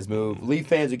Martinez move. Leaf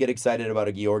fans would get excited about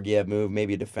a Georgiev move,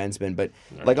 maybe a defenseman. But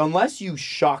like unless you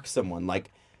shock someone,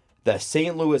 like the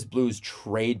St. Louis Blues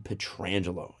trade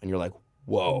Pietrangelo, and you're like,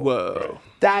 whoa.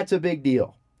 That's a big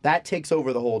deal. That takes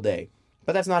over the whole day.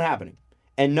 But that's not happening.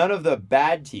 And none of the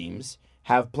bad teams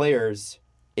have players,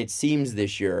 it seems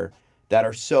this year, that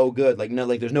are so good. Like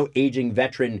there's no aging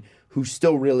veteran who's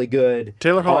still really good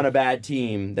Taylor Hall on a bad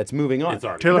team that's moving on. It's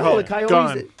already Taylor Hall, the Coyotes,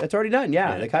 gone. That's already done.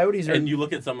 Yeah, the Coyotes are. And you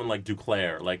look at someone like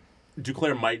Duclair. Like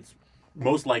Duclair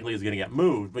most likely is going to get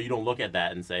moved, but you don't look at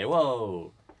that and say,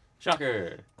 "Whoa,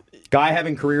 shocker." Guy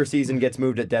having career season gets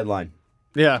moved at deadline.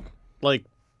 Yeah, like.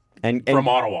 And from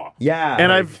Ottawa. Yeah.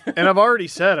 And I've already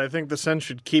said I think the Sens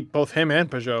should keep both him and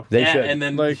Peugeot. They should. And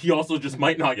then he also just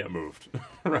might not get moved.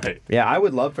 Right. Yeah, I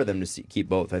would love for them to keep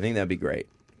both. I think that'd be great.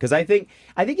 Because I think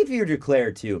if you're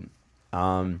Duclair too,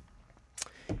 I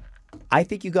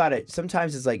think you got it.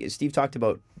 Sometimes it's like Steve talked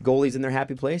about goalies in their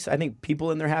happy place. I think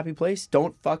people in their happy place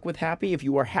don't fuck with happy. If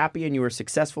you are happy and you are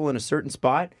successful in a certain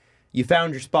spot, you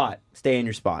found your spot. Stay in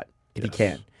your spot if you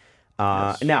can.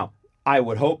 Now, I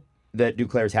would hope that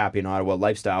Duclair's happy in Ottawa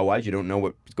lifestyle-wise. You don't know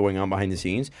what's going on behind the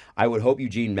scenes. I would hope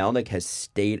Eugene Melnyk has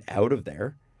stayed out of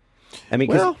there. I mean,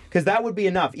 because that would be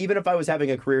enough. Even if I was having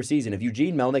a career season, if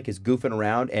Eugene Melnyk is goofing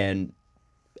around and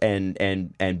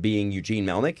being Eugene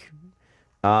Melnyk,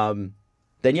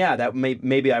 then yeah, that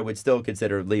maybe I would still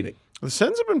consider leaving. The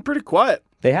Sens have been pretty quiet.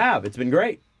 They have. It's been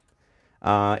great.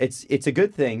 It's a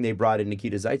good thing they brought in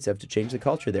Nikita Zaitsev to change the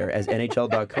culture there, as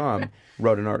NHL.com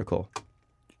wrote an article.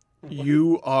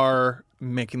 You are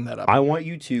making that up. I want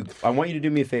you to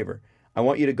do me a favor. I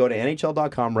want you to go to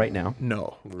NHL.com right now.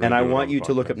 No. And I want you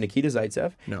to look up Nikita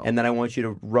Zaitsev. No. And then I want you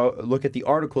to look at the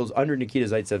articles under Nikita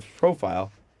Zaitsev's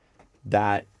profile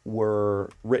that were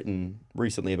written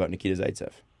recently about Nikita Zaitsev.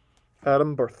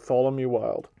 Adam Bartholomew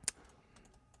Wild.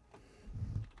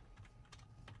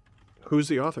 Who's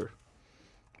the author?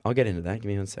 I'll get into that. Give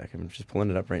me 1 second. I'm just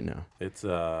pulling it up right now.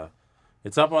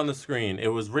 It's up on the screen. It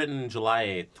was written July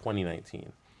 8th,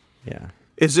 2019. Yeah.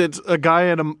 Is it a guy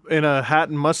in a hat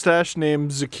and mustache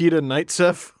named Zakita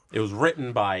Naitsev? It was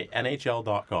written by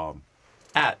NHL.com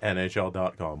at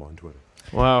NHL.com on Twitter.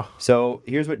 Wow. So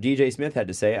here's what DJ Smith had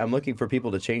to say. I'm looking for people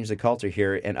to change the culture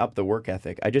here and up the work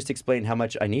ethic. I just explained how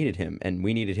much I needed him, and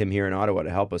we needed him here in Ottawa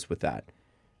to help us with that.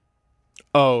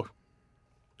 Oh,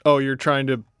 you're trying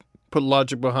to put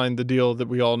logic behind the deal that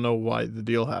we all know why the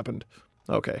deal happened.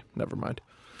 Okay, never mind.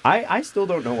 I still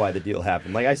don't know why the deal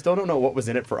happened. Like, I still don't know what was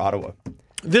in it for Ottawa.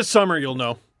 This summer, you'll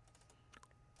know.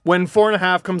 When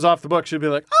 4.5 comes off the books, you'll be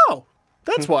like, oh,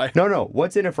 that's why. No.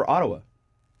 What's in it for Ottawa?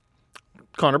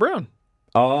 Connor Brown.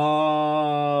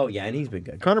 Oh, yeah, and he's been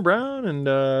good. Connor Brown, and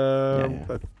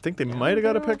I think they might have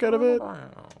got a pick out of it.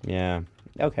 Yeah.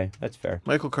 Okay, that's fair.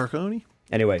 Michael Carcone.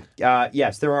 Anyway,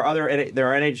 yes, there are other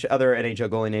NHL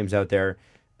goalie names out there.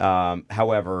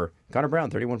 However, Connor Brown,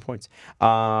 31 points.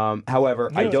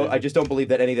 However, I just don't believe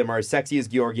that any of them are as sexy as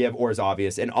Georgiev or as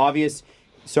obvious. And obvious,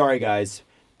 sorry guys,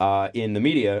 in the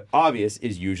media, obvious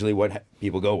is usually what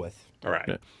people go with. All right.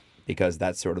 Yeah. Because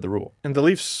that's sort of the rule. And the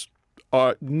Leafs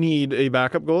need a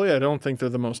backup goalie. I don't think they're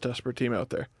the most desperate team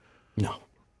out there. No.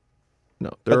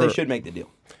 But they should make the deal.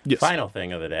 Yes. Final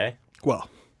thing of the day. Well,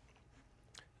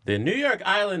 The New York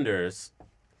Islanders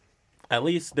at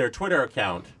least their Twitter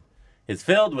account is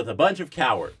filled with a bunch of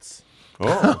cowards.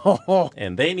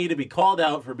 And they need to be called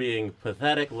out for being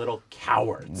pathetic little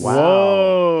cowards.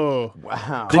 Whoa.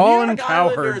 Wow. The New Colin York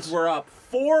Cowards. Islanders were up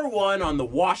 4-1 on the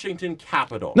Washington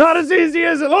Capitals. Not as easy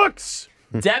as it looks.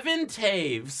 Devin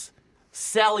Taves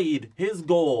sallied his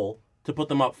goal to put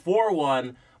them up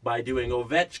 4-1 by doing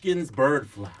Ovechkin's bird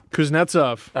flap.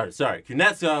 Kuznetsov.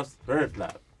 Kuznetsov's bird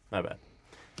flap. My bad.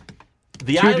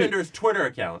 The Islanders' Twitter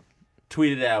account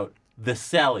tweeted out the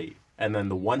Sally and then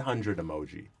the 100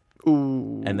 emoji.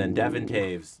 Ooh. And then Devin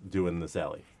Taves doing the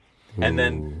Sally. And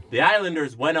then the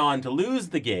Islanders went on to lose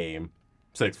the game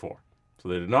 6-4. So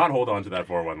they did not hold on to that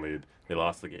 4-1 lead. They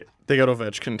lost the game. They got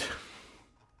Ovechkin.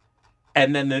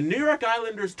 And then the New York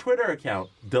Islanders Twitter account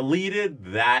deleted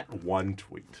that one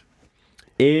tweet.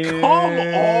 Come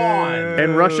on!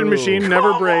 And Russian Machine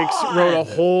Never Breaks on! wrote a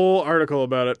whole article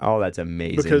about it Oh, that's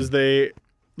amazing. because they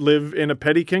live in a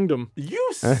petty kingdom.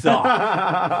 You suck.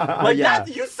 Yeah.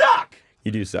 You suck.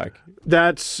 You do suck.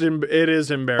 It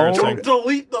is embarrassing. Don't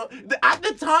delete at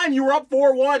the time you were up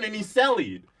 4-1 and he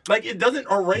sellied. Like, it doesn't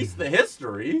erase the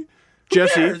history. Who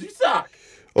Jesse. cares? You suck.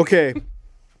 Okay.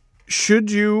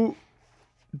 Should you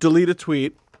delete a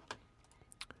tweet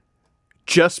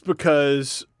just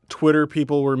because Twitter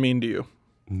people were mean to you?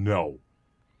 No.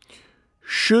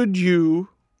 Should you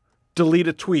delete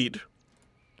a tweet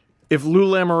if Lou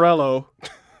Lamoriello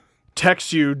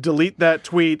texts you, delete that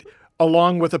tweet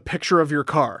along with a picture of your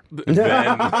car?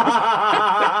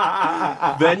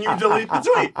 Then you delete the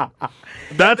tweet.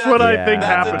 That's what I think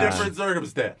That's happens. a different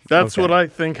circumstance. That's what I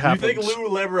think You happens. think Lou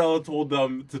Lamoriello told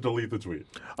them to delete the tweet?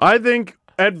 I think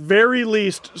at very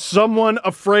least someone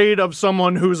afraid of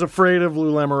someone who's afraid of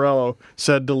Lou Lamoriello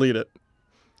said delete it.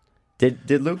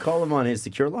 Did Luke call him on his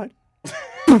secure line?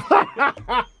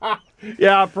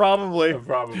 Yeah, probably.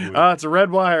 Probably. It's a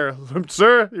red wire.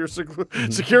 Sir, your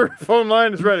secure phone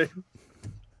line is ready.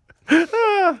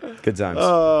 Good times.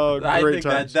 Oh, I great think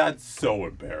times. that's so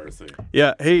embarrassing.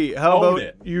 Yeah, hey, how Own about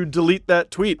it. you delete that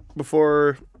tweet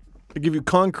before I give you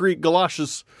concrete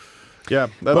galoshes? Yeah,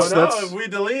 that's if we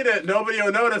delete it, nobody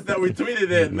will notice that we tweeted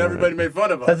it and everybody made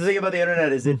fun of That's us. the thing about the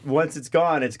internet is it once it's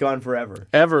gone forever.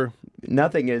 ever.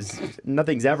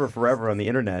 Nothing's ever forever on the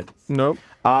internet. Nope.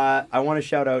 I want to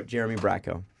shout out Jeremy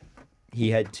Bracco.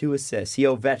 He had 2 assists. He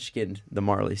Ovechkin'd the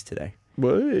Marlies today.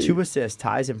 Wait. 2 assists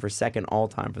ties him for second all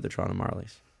time for the Toronto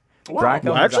Marlies. Wow.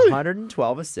 Bracco has actually-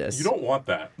 112 assists. You don't want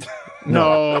that.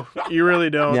 No, you really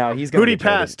don't. No, he's gonna Who'd he get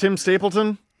traded. pass? Tim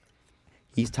Stapleton?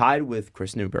 He's tied with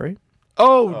Chris Newberry.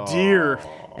 Oh, dear.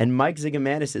 And Mike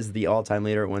Zigomanis is the all-time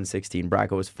leader at 116.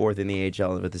 Bracco is 4th in the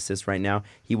AHL with assists right now.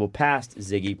 He will pass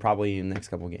Ziggy probably in the next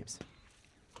couple of games.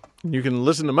 You can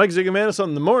listen to Mike Zigomanis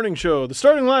on The Morning Show, the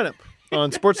starting lineup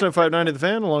on Sportsnet 590 The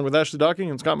Fan, along with Ashley Docking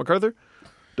and Scott MacArthur.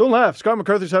 Don't laugh. Scott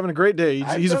MacArthur's having a great day.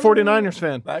 He's a 49ers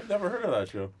fan. I've never heard of that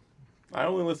show. I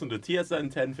only listen to TSN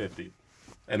 1050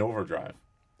 and Overdrive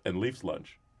and Leafs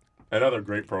Lunch and other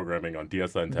great programming on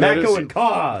TSN 1050. Macco and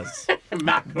Cause.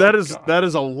 That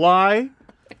is a lie.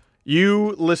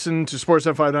 You listen to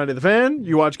Sportsnet 590 The Fan.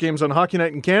 You watch games on Hockey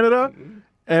Night in Canada.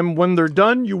 And when they're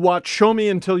done, you watch Show Me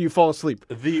until you fall asleep.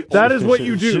 That is what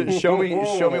you do. Show me what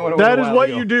it was That a is while what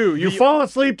ago. you do. You fall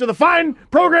asleep to the fine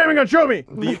programming on Show Me.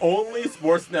 The only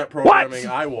Sportsnet programming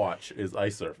I watch is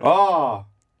ice surfing. Oh.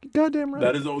 Goddamn right.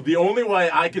 That is the only way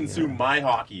I consume my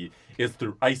hockey is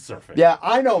through ice surfing. Yeah,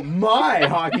 I know my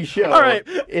hockey show All right.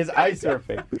 is ice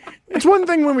surfing. It's one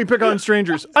thing when we pick on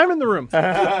strangers. I'm in the room. All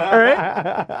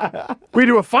right? We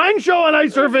do a fine show on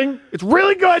ice surfing. It's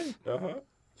really good.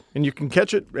 And you can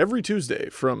catch it every Tuesday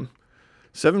from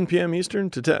 7 p.m. Eastern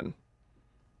to 10.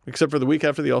 Except for the week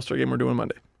after the All-Star game we're doing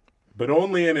Monday. But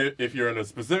only in it if you're in a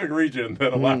specific region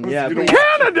that allows yeah, you to but- watch.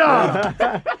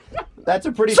 Canada! That's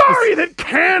a pretty Sorry that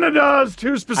Canada is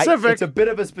too specific. it's a bit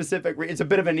of a specific. It's a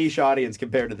bit of a niche audience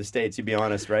compared to the States. To be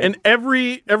honest, right? And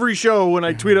every show when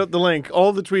I tweet out the link,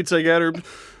 all the tweets I get are,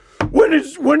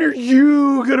 when are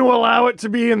you going to allow it to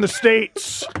be in the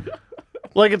States?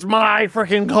 Like it's my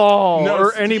freaking call No,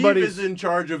 or Steve anybody's. is in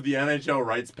charge of the NHL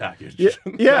rights package.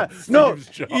 Yeah, That's no. Steve's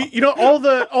job. You know, all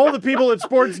the people at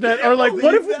Sportsnet are like,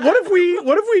 what if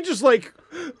we just like,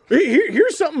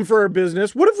 here's something for our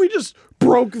business. What if we just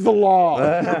broke the law?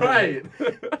 Right.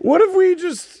 What if we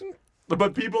just?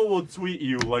 But people will tweet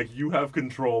you like you have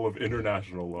control of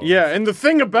international law. Yeah, and the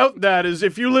thing about that is,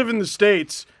 if you live in the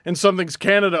States and something's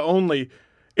Canada only,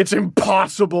 it's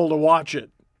impossible to watch it.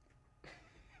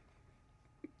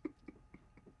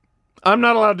 I'm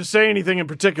not allowed to say anything in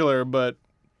particular, but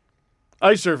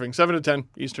ice surfing, 7 to 10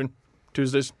 Eastern,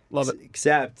 Tuesdays. Love it.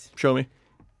 Except Show me.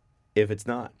 if it's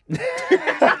not.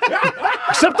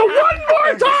 Except the one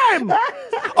more time!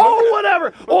 Oh,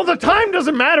 whatever. Oh, the time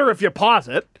doesn't matter if you pause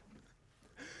it.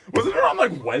 Wasn't it on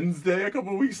like Wednesday a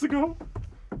couple weeks ago?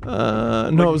 No,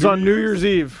 it was on New Year's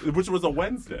Eve. Which was a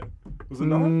Wednesday. Was it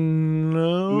not?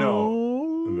 No.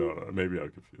 No, maybe I'm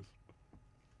confused.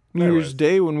 New Year's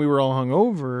Day when we were all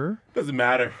hungover. Doesn't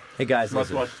matter. Hey guys,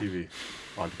 Must listen. watch TV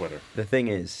on Twitter. The thing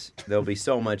is, there'll be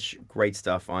so much great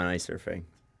stuff on ice surfing,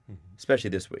 especially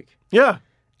this week. Yeah.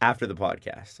 After the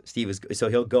podcast, Steve is so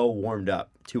he'll go warmed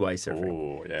up to ice surfing.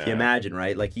 Oh, yeah. Can you imagine,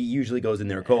 right? Like he usually goes in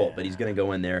there cold, but he's going to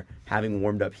go in there having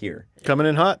warmed up here. Coming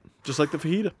in hot, just like the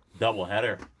fajita. Double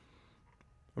header.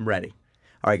 I'm ready.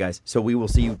 All right, guys. So we will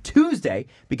see you Tuesday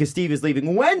because Steve is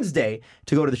leaving Wednesday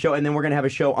to go to the show, and then we're going to have a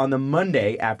show on the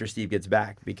Monday after Steve gets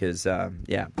back because,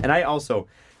 yeah. And I also,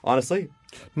 honestly,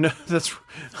 No, that's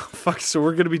fuck. So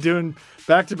we're gonna be doing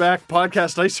back-to-back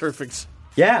podcast ice surfings.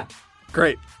 yeah.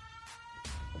 Great.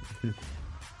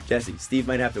 Jesse, Steve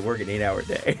might have to work an 8-hour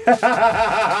day.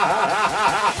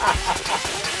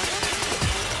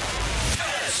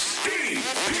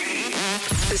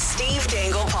 The Steve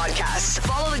Dangle Podcast.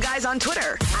 Follow the guys on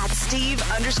Twitter at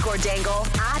Steve_Dangle,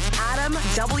 at Adam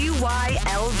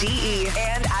WYLDE,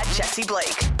 and at Jesse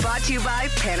Blake. Brought to you by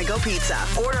Panago Pizza.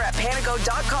 Order at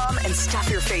panago.com and stuff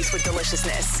your face with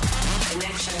deliciousness.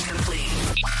 Connection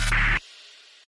complete.